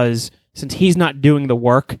 because since he's not doing the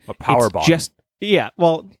work, A power it's bottom. just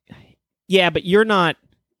but you're not.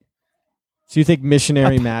 So you think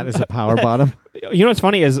missionary Matt is a power bottom? You know what's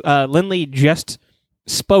funny is Lindley just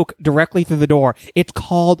spoke directly through the door. It's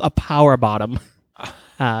called a power bottom.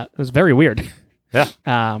 It was very weird.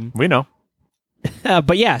 Yeah, we know.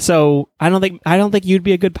 But yeah, so I don't think you'd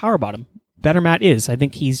be a good power bottom. Better Matt is. I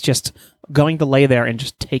think he's just going to lay there and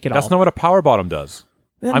just take it That's all. not what a power bottom does.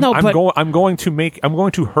 I'm going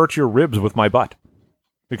to hurt your ribs with my butt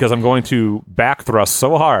because I'm going to back thrust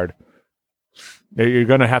so hard. You're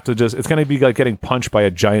going to have to it's going to be like getting punched by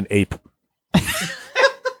a giant ape.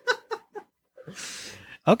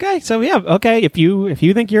 Okay, so yeah, okay. If you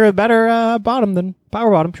think you're a better bottom than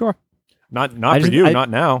power bottom, sure. Not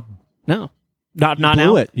now. No, not Blew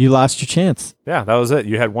now. it. You lost your chance. Yeah, that was it.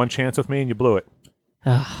 You had one chance with me and you blew it.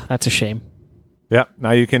 That's a shame. Yeah,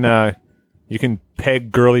 now you can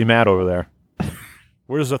peg girly Matt over there.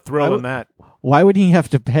 Where's the thrill in that? Why would he have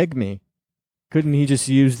to peg me? Couldn't he just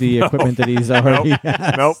use the equipment that he's already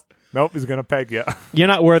has? Nope, he's going to peg you. You're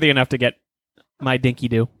not worthy enough to get my dinky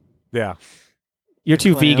do. Yeah. You're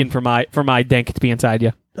too clam. vegan for my dank to be inside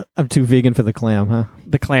you. I'm too vegan for the clam, huh?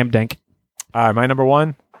 The clam dank. All right, my number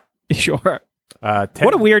one. Sure. Ted,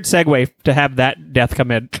 What a weird segue to have that death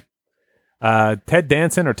come in. Ted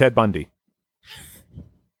Danson or Ted Bundy?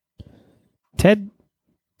 Ted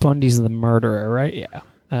Bundy's the murderer, right? Yeah.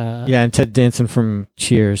 Yeah, and Ted Danson from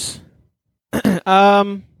Cheers.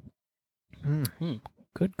 Good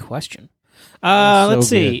question. That was Let's so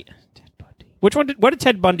see. Ted Bundy. What did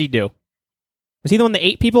Ted Bundy do? Was he the one that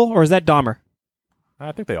ate people, or is that Dahmer?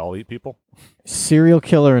 I think they all eat people. Serial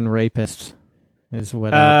killer and rapist is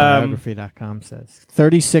what biography.com says.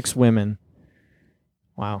 36 women.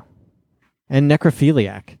 Wow. And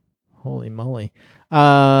necrophiliac. Holy moly.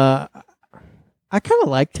 I kind of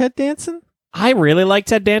like Ted Danson. I really like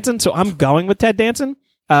Ted Danson, so I'm going with Ted Danson.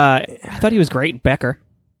 I thought he was great in Becker.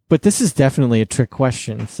 But this is definitely a trick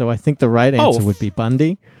question, so I think the right answer would be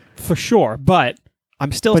Bundy. For sure, but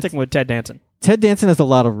I'm still sticking with Ted Danson. Ted Danson has a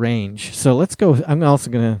lot of range, so let's go. I'm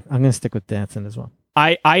gonna stick with Danson as well.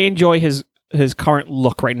 I enjoy his current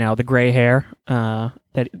look right now, the gray hair. That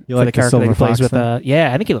You for like the the character that Silver he plays Fox with. then?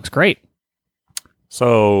 Yeah, I think he looks great.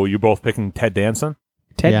 So you're both picking Ted Danson?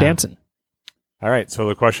 Ted Yeah. Danson. All right. So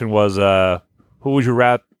the question was, who would you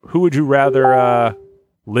rather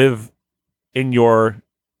live your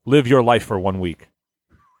life for 1 week?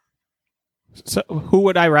 So who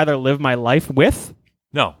would I rather live my life with?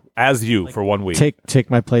 No, as you for 1 week. Take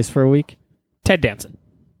my place for a week. Ted Danson.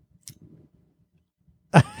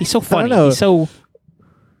 He's so I don't funny. know.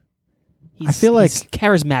 He's feel like- he's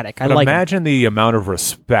charismatic. I But like him. imagine the amount of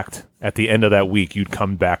respect at the end of that week you'd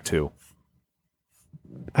come back to.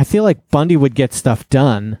 I feel like Bundy would get stuff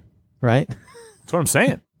done, right? That's what I'm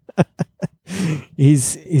saying. He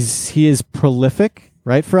is prolific,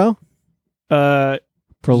 right, Fro?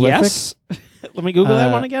 Prolific. Yes. Let me Google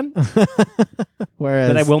that one again. Whereas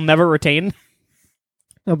That I will never retain.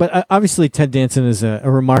 No, but obviously Ted Danson is a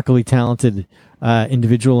remarkably talented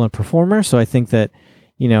individual and performer. So I think that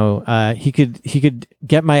he could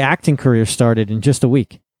get my acting career started in just a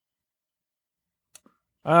week.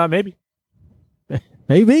 Maybe.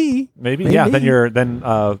 Maybe. Yeah. Then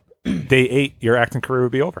day 8, your acting career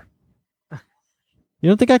would be over. You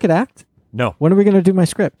don't think I could act? No. When are we going to do my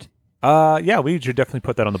script? Yeah, we should definitely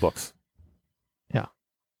put that on the books.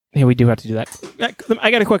 Yeah, we do have to do that.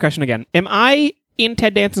 I got a quick question again. Am I in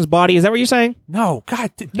Ted Danson's body? Is that what you're saying? No,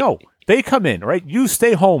 God, no. They come in, right? You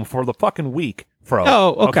stay home for the fucking week, Fro. Oh,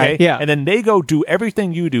 okay, yeah. And then they go do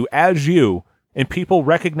everything you do as you, and people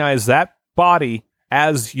recognize that body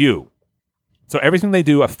as you. So everything they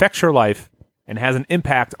do affects your life and has an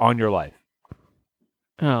impact on your life.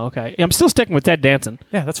 Oh, okay. I'm still sticking with Ted Danson.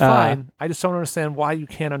 Yeah, that's fine. I just don't understand why you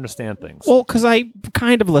can't understand things. Well, because I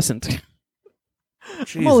kind of listened.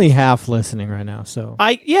 I'm only half listening right now, so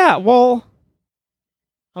I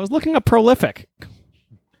was looking up prolific.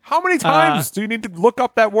 How many times do you need to look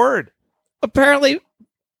up that word? Apparently,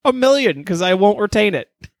 1 million because I won't retain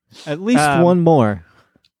it. at least one more.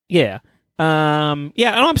 Yeah. No,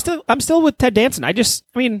 I'm still with Ted Danson. I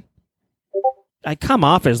come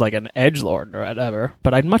off as like an edgelord or whatever,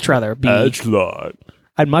 but I'd much rather be Edgelord.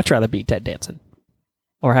 I'd much rather be Ted Danson,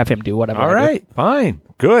 or have him do whatever. All I do. right, fine,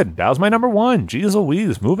 good. That was my number one. Jesus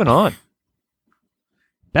Louise, moving on.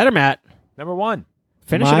 Better, Matt. Number one.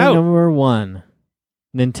 Finish My it out. number one,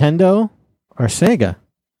 Nintendo or Sega?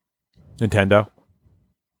 Nintendo.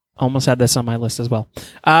 Almost had this on my list as well.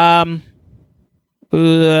 I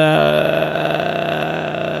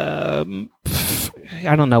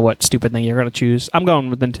don't know what stupid thing you're going to choose. I'm going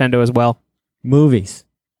with Nintendo as well. Movies.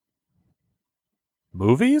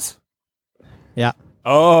 Movies? Yeah.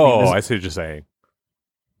 Oh, I see what you're saying.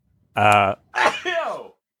 Oh,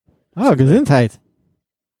 Gesundheit.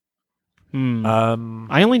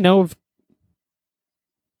 I only know of.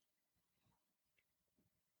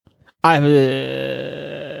 I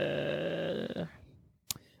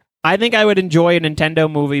think I would enjoy a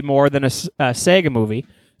Nintendo movie more than a Sega movie.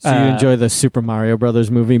 So you enjoy the Super Mario Brothers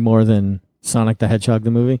movie more than Sonic the Hedgehog the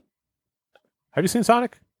movie? Have you seen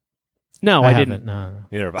Sonic? No, I didn't. haven't. No.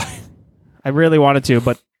 Neither have I. I really wanted to,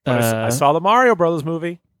 but I saw the Mario Brothers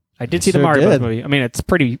movie. I did see the Sure Mario Bros. did. movie. I mean, it's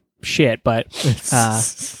pretty shit, but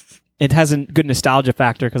it has a good nostalgia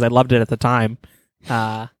factor because I loved it at the time.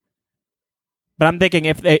 But I'm thinking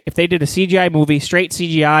if they did a CGI movie, straight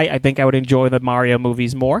CGI, I think I would enjoy the Mario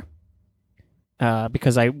movies more.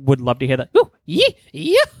 Because I would love to hear that. Ooh,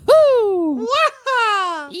 yahoo!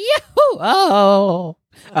 Yahoo! Oh,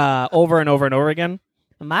 over and over and over again.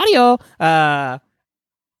 Mario. I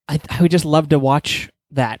would just love to watch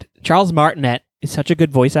that. Charles Martinet is such a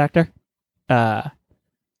good voice actor.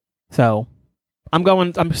 So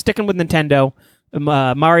I'm sticking with Nintendo.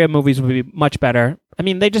 Mario movies would be much better. I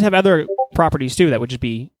mean, they just have other properties too that would just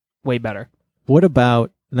be way better. What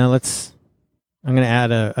about now? I'm going to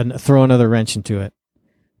add throw another wrench into it.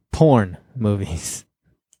 Porn movies.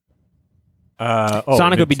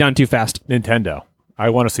 Sonic would be done too fast. Nintendo. I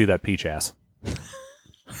want to see that Peach ass.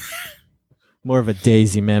 More of a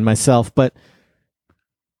Daisy man myself, but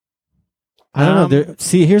I don't know.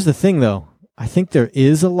 See, here's the thing though. I think there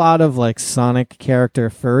is a lot of like Sonic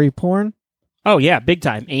character furry porn. Oh yeah, big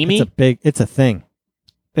time. Amy. It's a thing.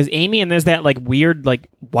 There's Amy, and there's that like weird like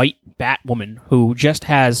white bat woman who just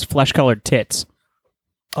has flesh colored tits.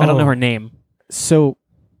 I don't know her name. So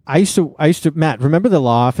I used to Matt, remember the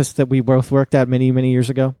law office that we both worked at many, many years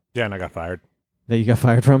ago? Yeah, and I got fired. That you got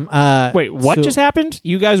fired from? Wait, what just happened?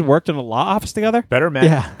 You guys worked in a law office together? Better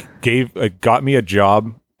man got me a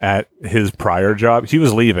job at his prior job. He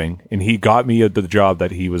was leaving, and he got me the job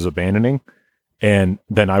that he was abandoning. And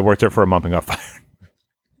then I worked there for a month and got fired.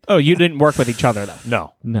 Oh, you didn't work with each other,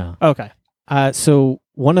 though? No. Okay. So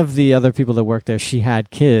one of the other people that worked there, she had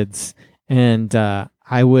kids, and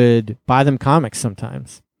I would buy them comics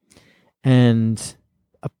sometimes. And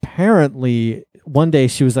apparently, one day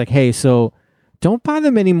she was like, hey, so don't buy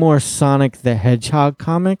them any more Sonic the Hedgehog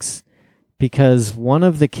comics because one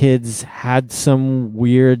of the kids had some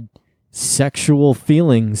weird sexual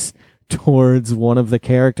feelings towards one of the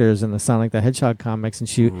characters in the Sonic the Hedgehog comics. And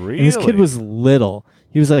and this kid was little.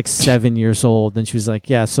 He was like 7 years old. And she was like,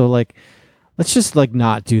 yeah, so like, let's just like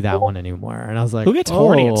not do that one anymore. And I was like, who gets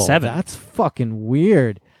horny at 7? That's fucking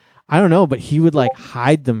weird. I don't know, but he would like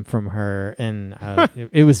hide them from her, and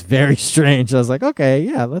it was very strange. I was like, okay,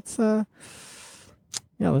 yeah, we'll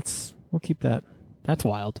keep that. That's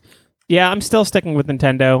wild. Yeah, I'm still sticking with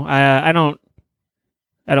Nintendo. I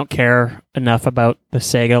don't care enough about the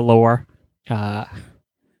Sega lore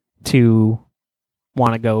to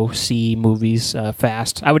want to go see movies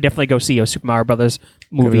fast. I would definitely go see a Super Mario Brothers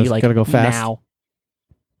movie gotta go fast. now.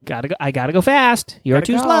 I gotta go fast. You're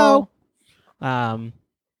too slow.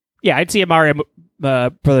 Yeah, I'd see a Mario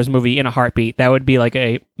Brothers movie in a heartbeat. That would be like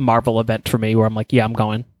a Marvel event for me where I'm like, yeah, I'm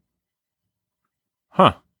going.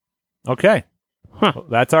 Huh. Okay. Huh. Well,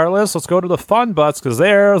 that's our list. Let's go to the fun butts because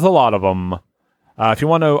there's a lot of them. If you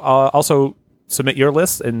want to also submit your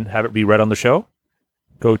list and have it be read on the show,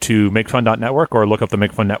 go to makefun.network or look up the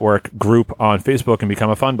Make Fun Network group on Facebook and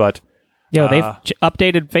become a fun butt. Yo, they've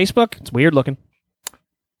updated Facebook. It's weird looking.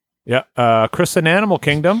 Yeah. Chris in Animal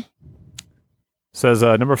Kingdom says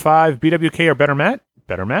number 5, BWK or Better Matt?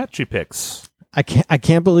 Better Matt, she picks. I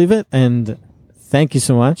can't believe it, and thank you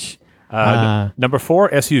so much. Number 4,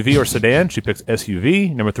 SUV or sedan, she picks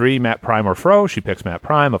SUV. Number 3, Matt Prime or Fro, she picks Matt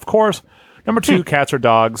Prime, of course. Number 2, cats or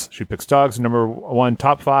dogs, she picks dogs. Number 1,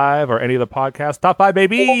 top 5 or any of the podcasts. Top 5,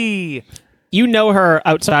 baby! You know her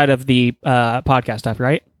outside of the podcast stuff,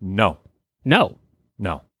 right? No.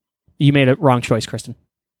 You made a wrong choice, Kristen.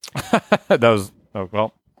 That was,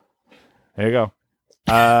 well, there you go.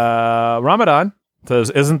 Ramadan says,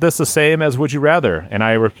 isn't this the same as Would You Rather? And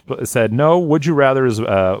I said, no, Would You Rather is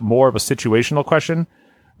more of a situational question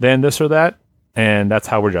than this or that. And that's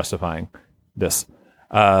how we're justifying this.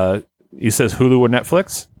 He says Hulu or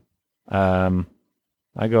Netflix.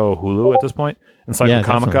 I go Hulu at this point.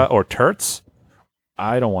 Encyclocomica or Turts.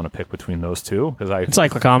 I don't want to pick between those two because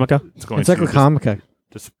Encyclocomica. Encyclocomica.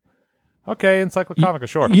 Okay, Encyclocomica,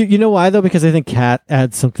 sure. You know why though? Because I think Kat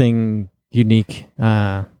adds something unique,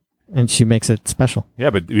 and she makes it special. Yeah,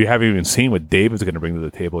 but we haven't even seen what David's going to bring to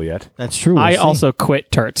the table yet. That's true. I also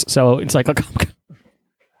quit Turts, so Encyclocomica.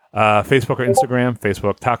 Facebook or Instagram.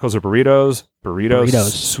 Facebook, tacos or burritos.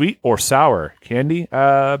 Burritos. Sweet or sour. Candy,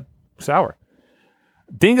 sour.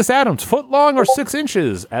 Dingus Adams, foot long or 6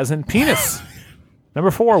 inches, as in penis.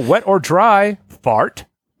 Number 4, wet or dry. Fart.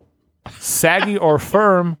 Saggy or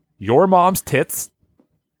firm. Your mom's tits.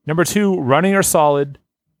 Number 2, running or solid.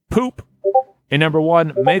 Poop. And number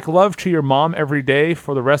 1, make love to your mom every day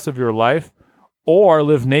for the rest of your life, or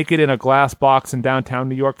live naked in a glass box in downtown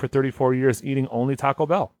New York for 34 years eating only Taco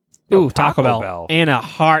Bell. Ooh, Taco Bell. In a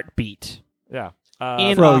heartbeat. Yeah.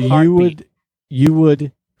 You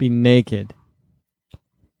would be naked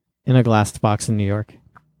in a glass box in New York.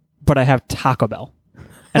 But I have Taco Bell.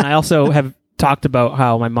 And I also have talked about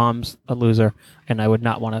how my mom's a loser and I would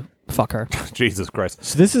not want to fuck her. Jesus Christ.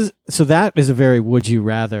 So that is a very would you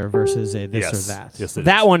rather versus a this or that. Yes,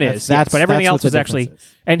 that one is. But everything else was actually...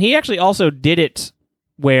 And he actually also did it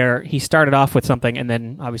where he started off with something and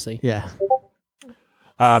then obviously... Yeah.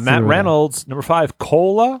 Matt Reynolds, number 5,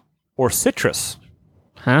 cola or citrus?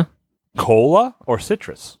 Huh? Cola or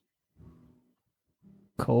citrus?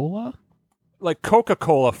 Cola? like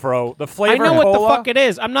Coca-Cola, fro. The flavor I know what the cola. fuck it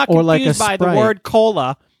is. I'm not Or like a confused by the Sprite. word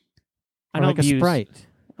cola. I Or don't like a use Sprite.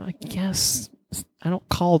 I guess I don't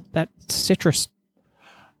call that citrus.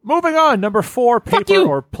 Moving on, number 4, Fuck paper you.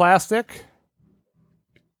 or plastic.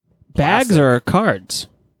 Bags Plastic. or cards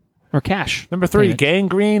or cash. Number 3, Payment.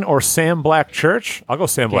 Gangrene or Sam Black Church. I'll go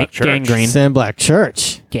Sam Black Church. Gangrene. Sam Black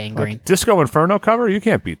Church. Gangrene. Disco Inferno cover. You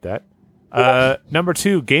can't beat that. Number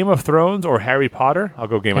 2, Game of Thrones or Harry Potter. I'll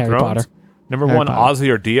go Game Harry of Thrones. Potter. Number Harry 1, Potter. Ozzy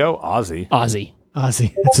or Dio. Ozzy. Ozzy.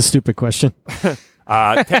 Ozzy. That's a stupid question.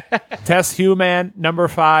 Test Human. Number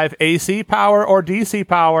 5, AC power or DC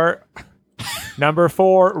power. Number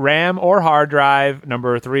 4, RAM or hard drive.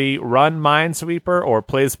 Number 3, run Minesweeper or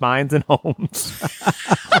place mines in homes.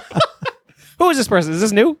 Who is this person? Is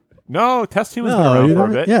this new? No, Test Human's been No, around you for a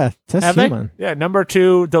don't- bit. yeah, test Have they? human. Yeah, number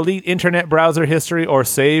 2, delete internet browser history or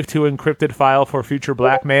save to encrypted file for future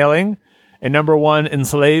blackmailing. And number 1,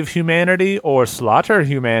 enslave humanity or slaughter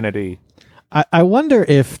humanity. I wonder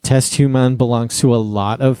if Test Human belongs to a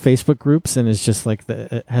lot of Facebook groups and is just like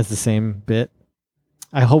it has the same bit.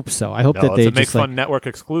 I hope so. I hope No, that it's they a Make just like Fun Network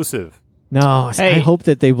exclusive. no. I Hey. hope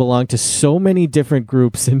that they belong to so many different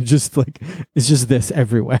groups and just like it's just this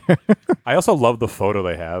everywhere. I also love the photo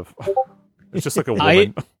they have. It's just like a I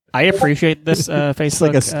woman. I appreciate this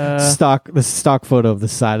Facebook. It's like a stock photo of the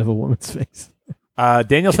side of a woman's face.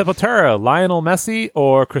 Daniel Sepultura, Lionel Messi,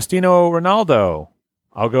 or Cristiano Ronaldo.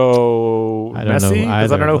 I'll go I don't Messi know because I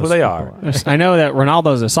either don't know of who those they people are. I know that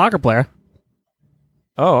Ronaldo's a soccer player.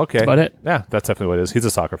 Oh, okay. That's about it. Yeah, that's definitely what it is. He's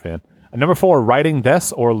a soccer fan. Number 4, writing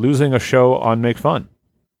deaths or losing a show on Make Fun.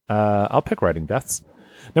 I'll pick writing deaths.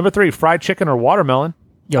 Number 3, fried chicken or watermelon.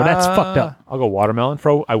 Yo, that's fucked up. I'll go watermelon.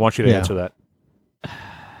 Fro, I want you to Yeah. answer that.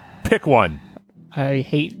 Pick one. I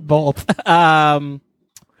hate both.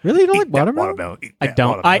 Really, you don't like Eat that watermelon? Eat I that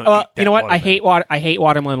don't. watermelon. I Eat you know that what? I hate water. I hate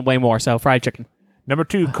watermelon way more. So fried chicken. Number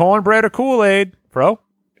 2, cornbread or Kool-Aid. Fro,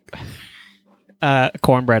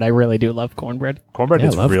 Cornbread. I really do love cornbread. cornbread Yeah,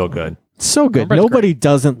 is I love real cornbread. good. It's so good. Cornbread's Nobody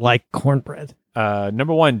doesn't like cornbread.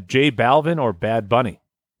 Number 1, J Balvin or Bad Bunny.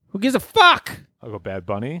 Who gives a fuck? I'll go Bad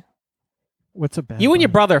Bunny. What's a bad? You and your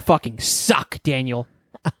one? brother fucking suck, Daniel.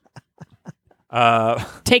 Uh,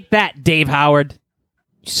 Take that, Dave Howard.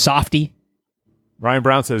 You softy. Ryan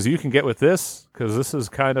Brown says, you can get with this because this is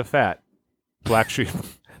kind of fat. Black sheep.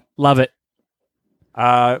 Love it.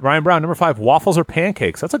 Ryan Brown, number 5, waffles or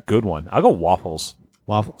pancakes. That's a good one. I'll go waffles.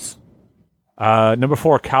 Waffles. Number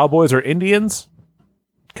 4, cowboys or Indians.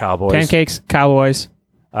 Cowboys. Pancakes, Cowboys,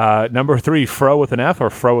 Number 3, fro with an F or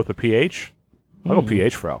fro with a PH. I'll go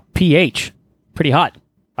PH fro. PH. Pretty hot.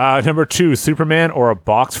 Number 2, Superman or a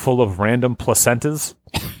box full of random placentas.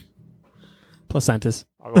 Placentas.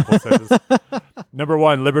 I'll go placentas. Number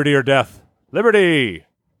 1, liberty or death. Liberty.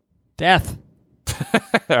 Death.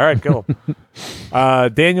 All right, kill him.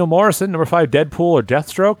 Daniel Morrison, number 5, Deadpool or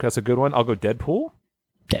Deathstroke. That's a good one. I'll go Deadpool.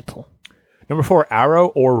 Deadpool. Number 4, Arrow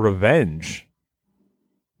or Revenge.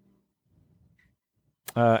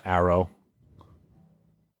 Arrow.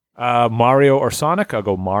 Mario or Sonic. I'll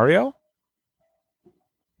go Mario.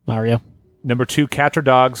 Mario. Number 2, cats or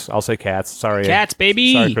dogs. I'll say cats. Sorry. Cats,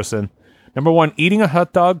 baby. Sorry, Kristen. Number 1, eating a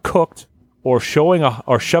hot dog cooked or shoving a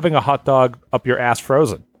hot dog up your ass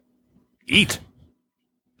frozen. Eat.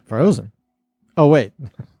 Frozen. Oh wait.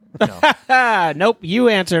 Nope. You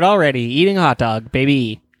answered already. Eating a hot dog,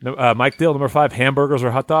 baby. No, Mike Dill, number 5, hamburgers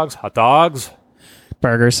or hot dogs. Hot dogs.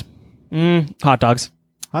 Burgers. Hot dogs.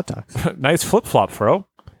 Hot dogs. Nice flip flop, fro.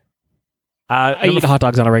 I eat hot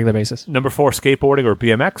dogs on a regular basis. Number 4, skateboarding or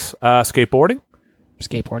BMX. Skateboarding.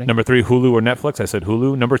 Skateboarding. Number 3, Hulu or Netflix. I said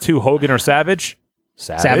Hulu. Number 2, Hogan or Savage.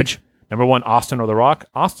 Savage. Number 1, Austin or The Rock.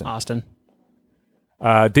 Austin. Austin.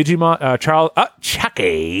 Digimon. Charles.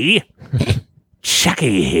 Chucky.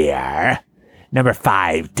 Chucky here. Number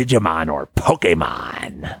 5, Digimon or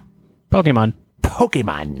Pokemon. Pokemon.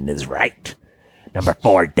 Pokemon is right. Number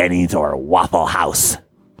 4, Denny's or Waffle House.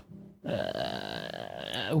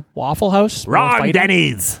 Waffle House. More Wrong, fighting?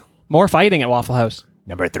 Denny's. More fighting at Waffle House.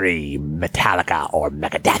 Number 3, Metallica or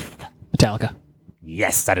Megadeth. Metallica.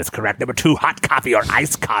 Yes, that is correct. Number 2, hot coffee or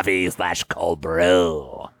iced coffee / cold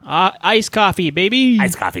brew. Iced coffee, baby.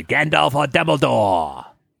 Iced coffee, Gandalf or Dumbledore.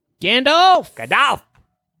 Gandalf. Gandalf.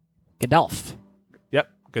 Gandalf. Yep,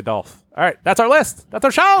 Gandalf. All right, that's our list. That's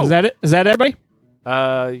our show. Is that it? Is that everybody?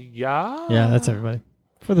 Yeah. Yeah, that's everybody.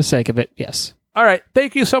 For the sake of it, yes. All right.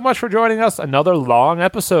 Thank you so much for joining us. Another long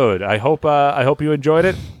episode. I hope you enjoyed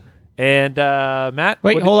it. And Matt,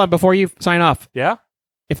 Wait, hold on before you sign off. Yeah.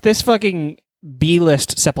 If this fucking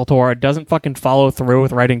B-list Sepultura doesn't fucking follow through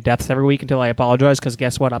with writing deaths every week until I apologize, because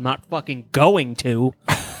guess what? I'm not fucking going to.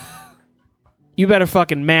 You better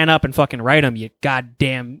fucking man up and fucking write them, you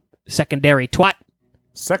goddamn secondary twat.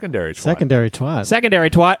 Secondary twat. Secondary twat. Secondary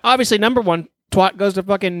twat. Obviously, number one twat goes to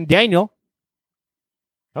fucking Daniel.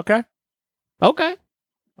 Okay. Okay.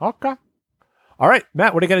 All right,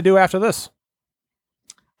 Matt, what are you going to do after this?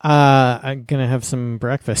 I'm gonna have some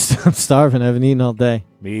breakfast. I'm starving. I haven't eaten all day.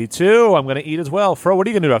 Me too. I'm going to eat as well. Fro, what are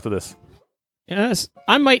you going to do after this? Yes,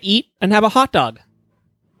 I might eat and have a hot dog.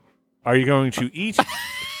 Are you going to eat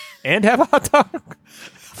and have a hot dog?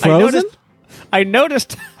 Frozen? I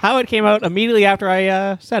noticed how it came out immediately after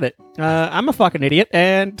I said it. I'm a fucking idiot,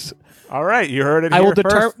 and All right, you heard it. I will here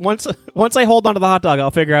first. once I hold on to the hot dog,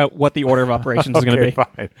 I'll figure out what the order of operations is going to be.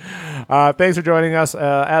 Fine. Thanks for joining us.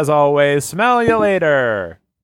 As always, smell you later.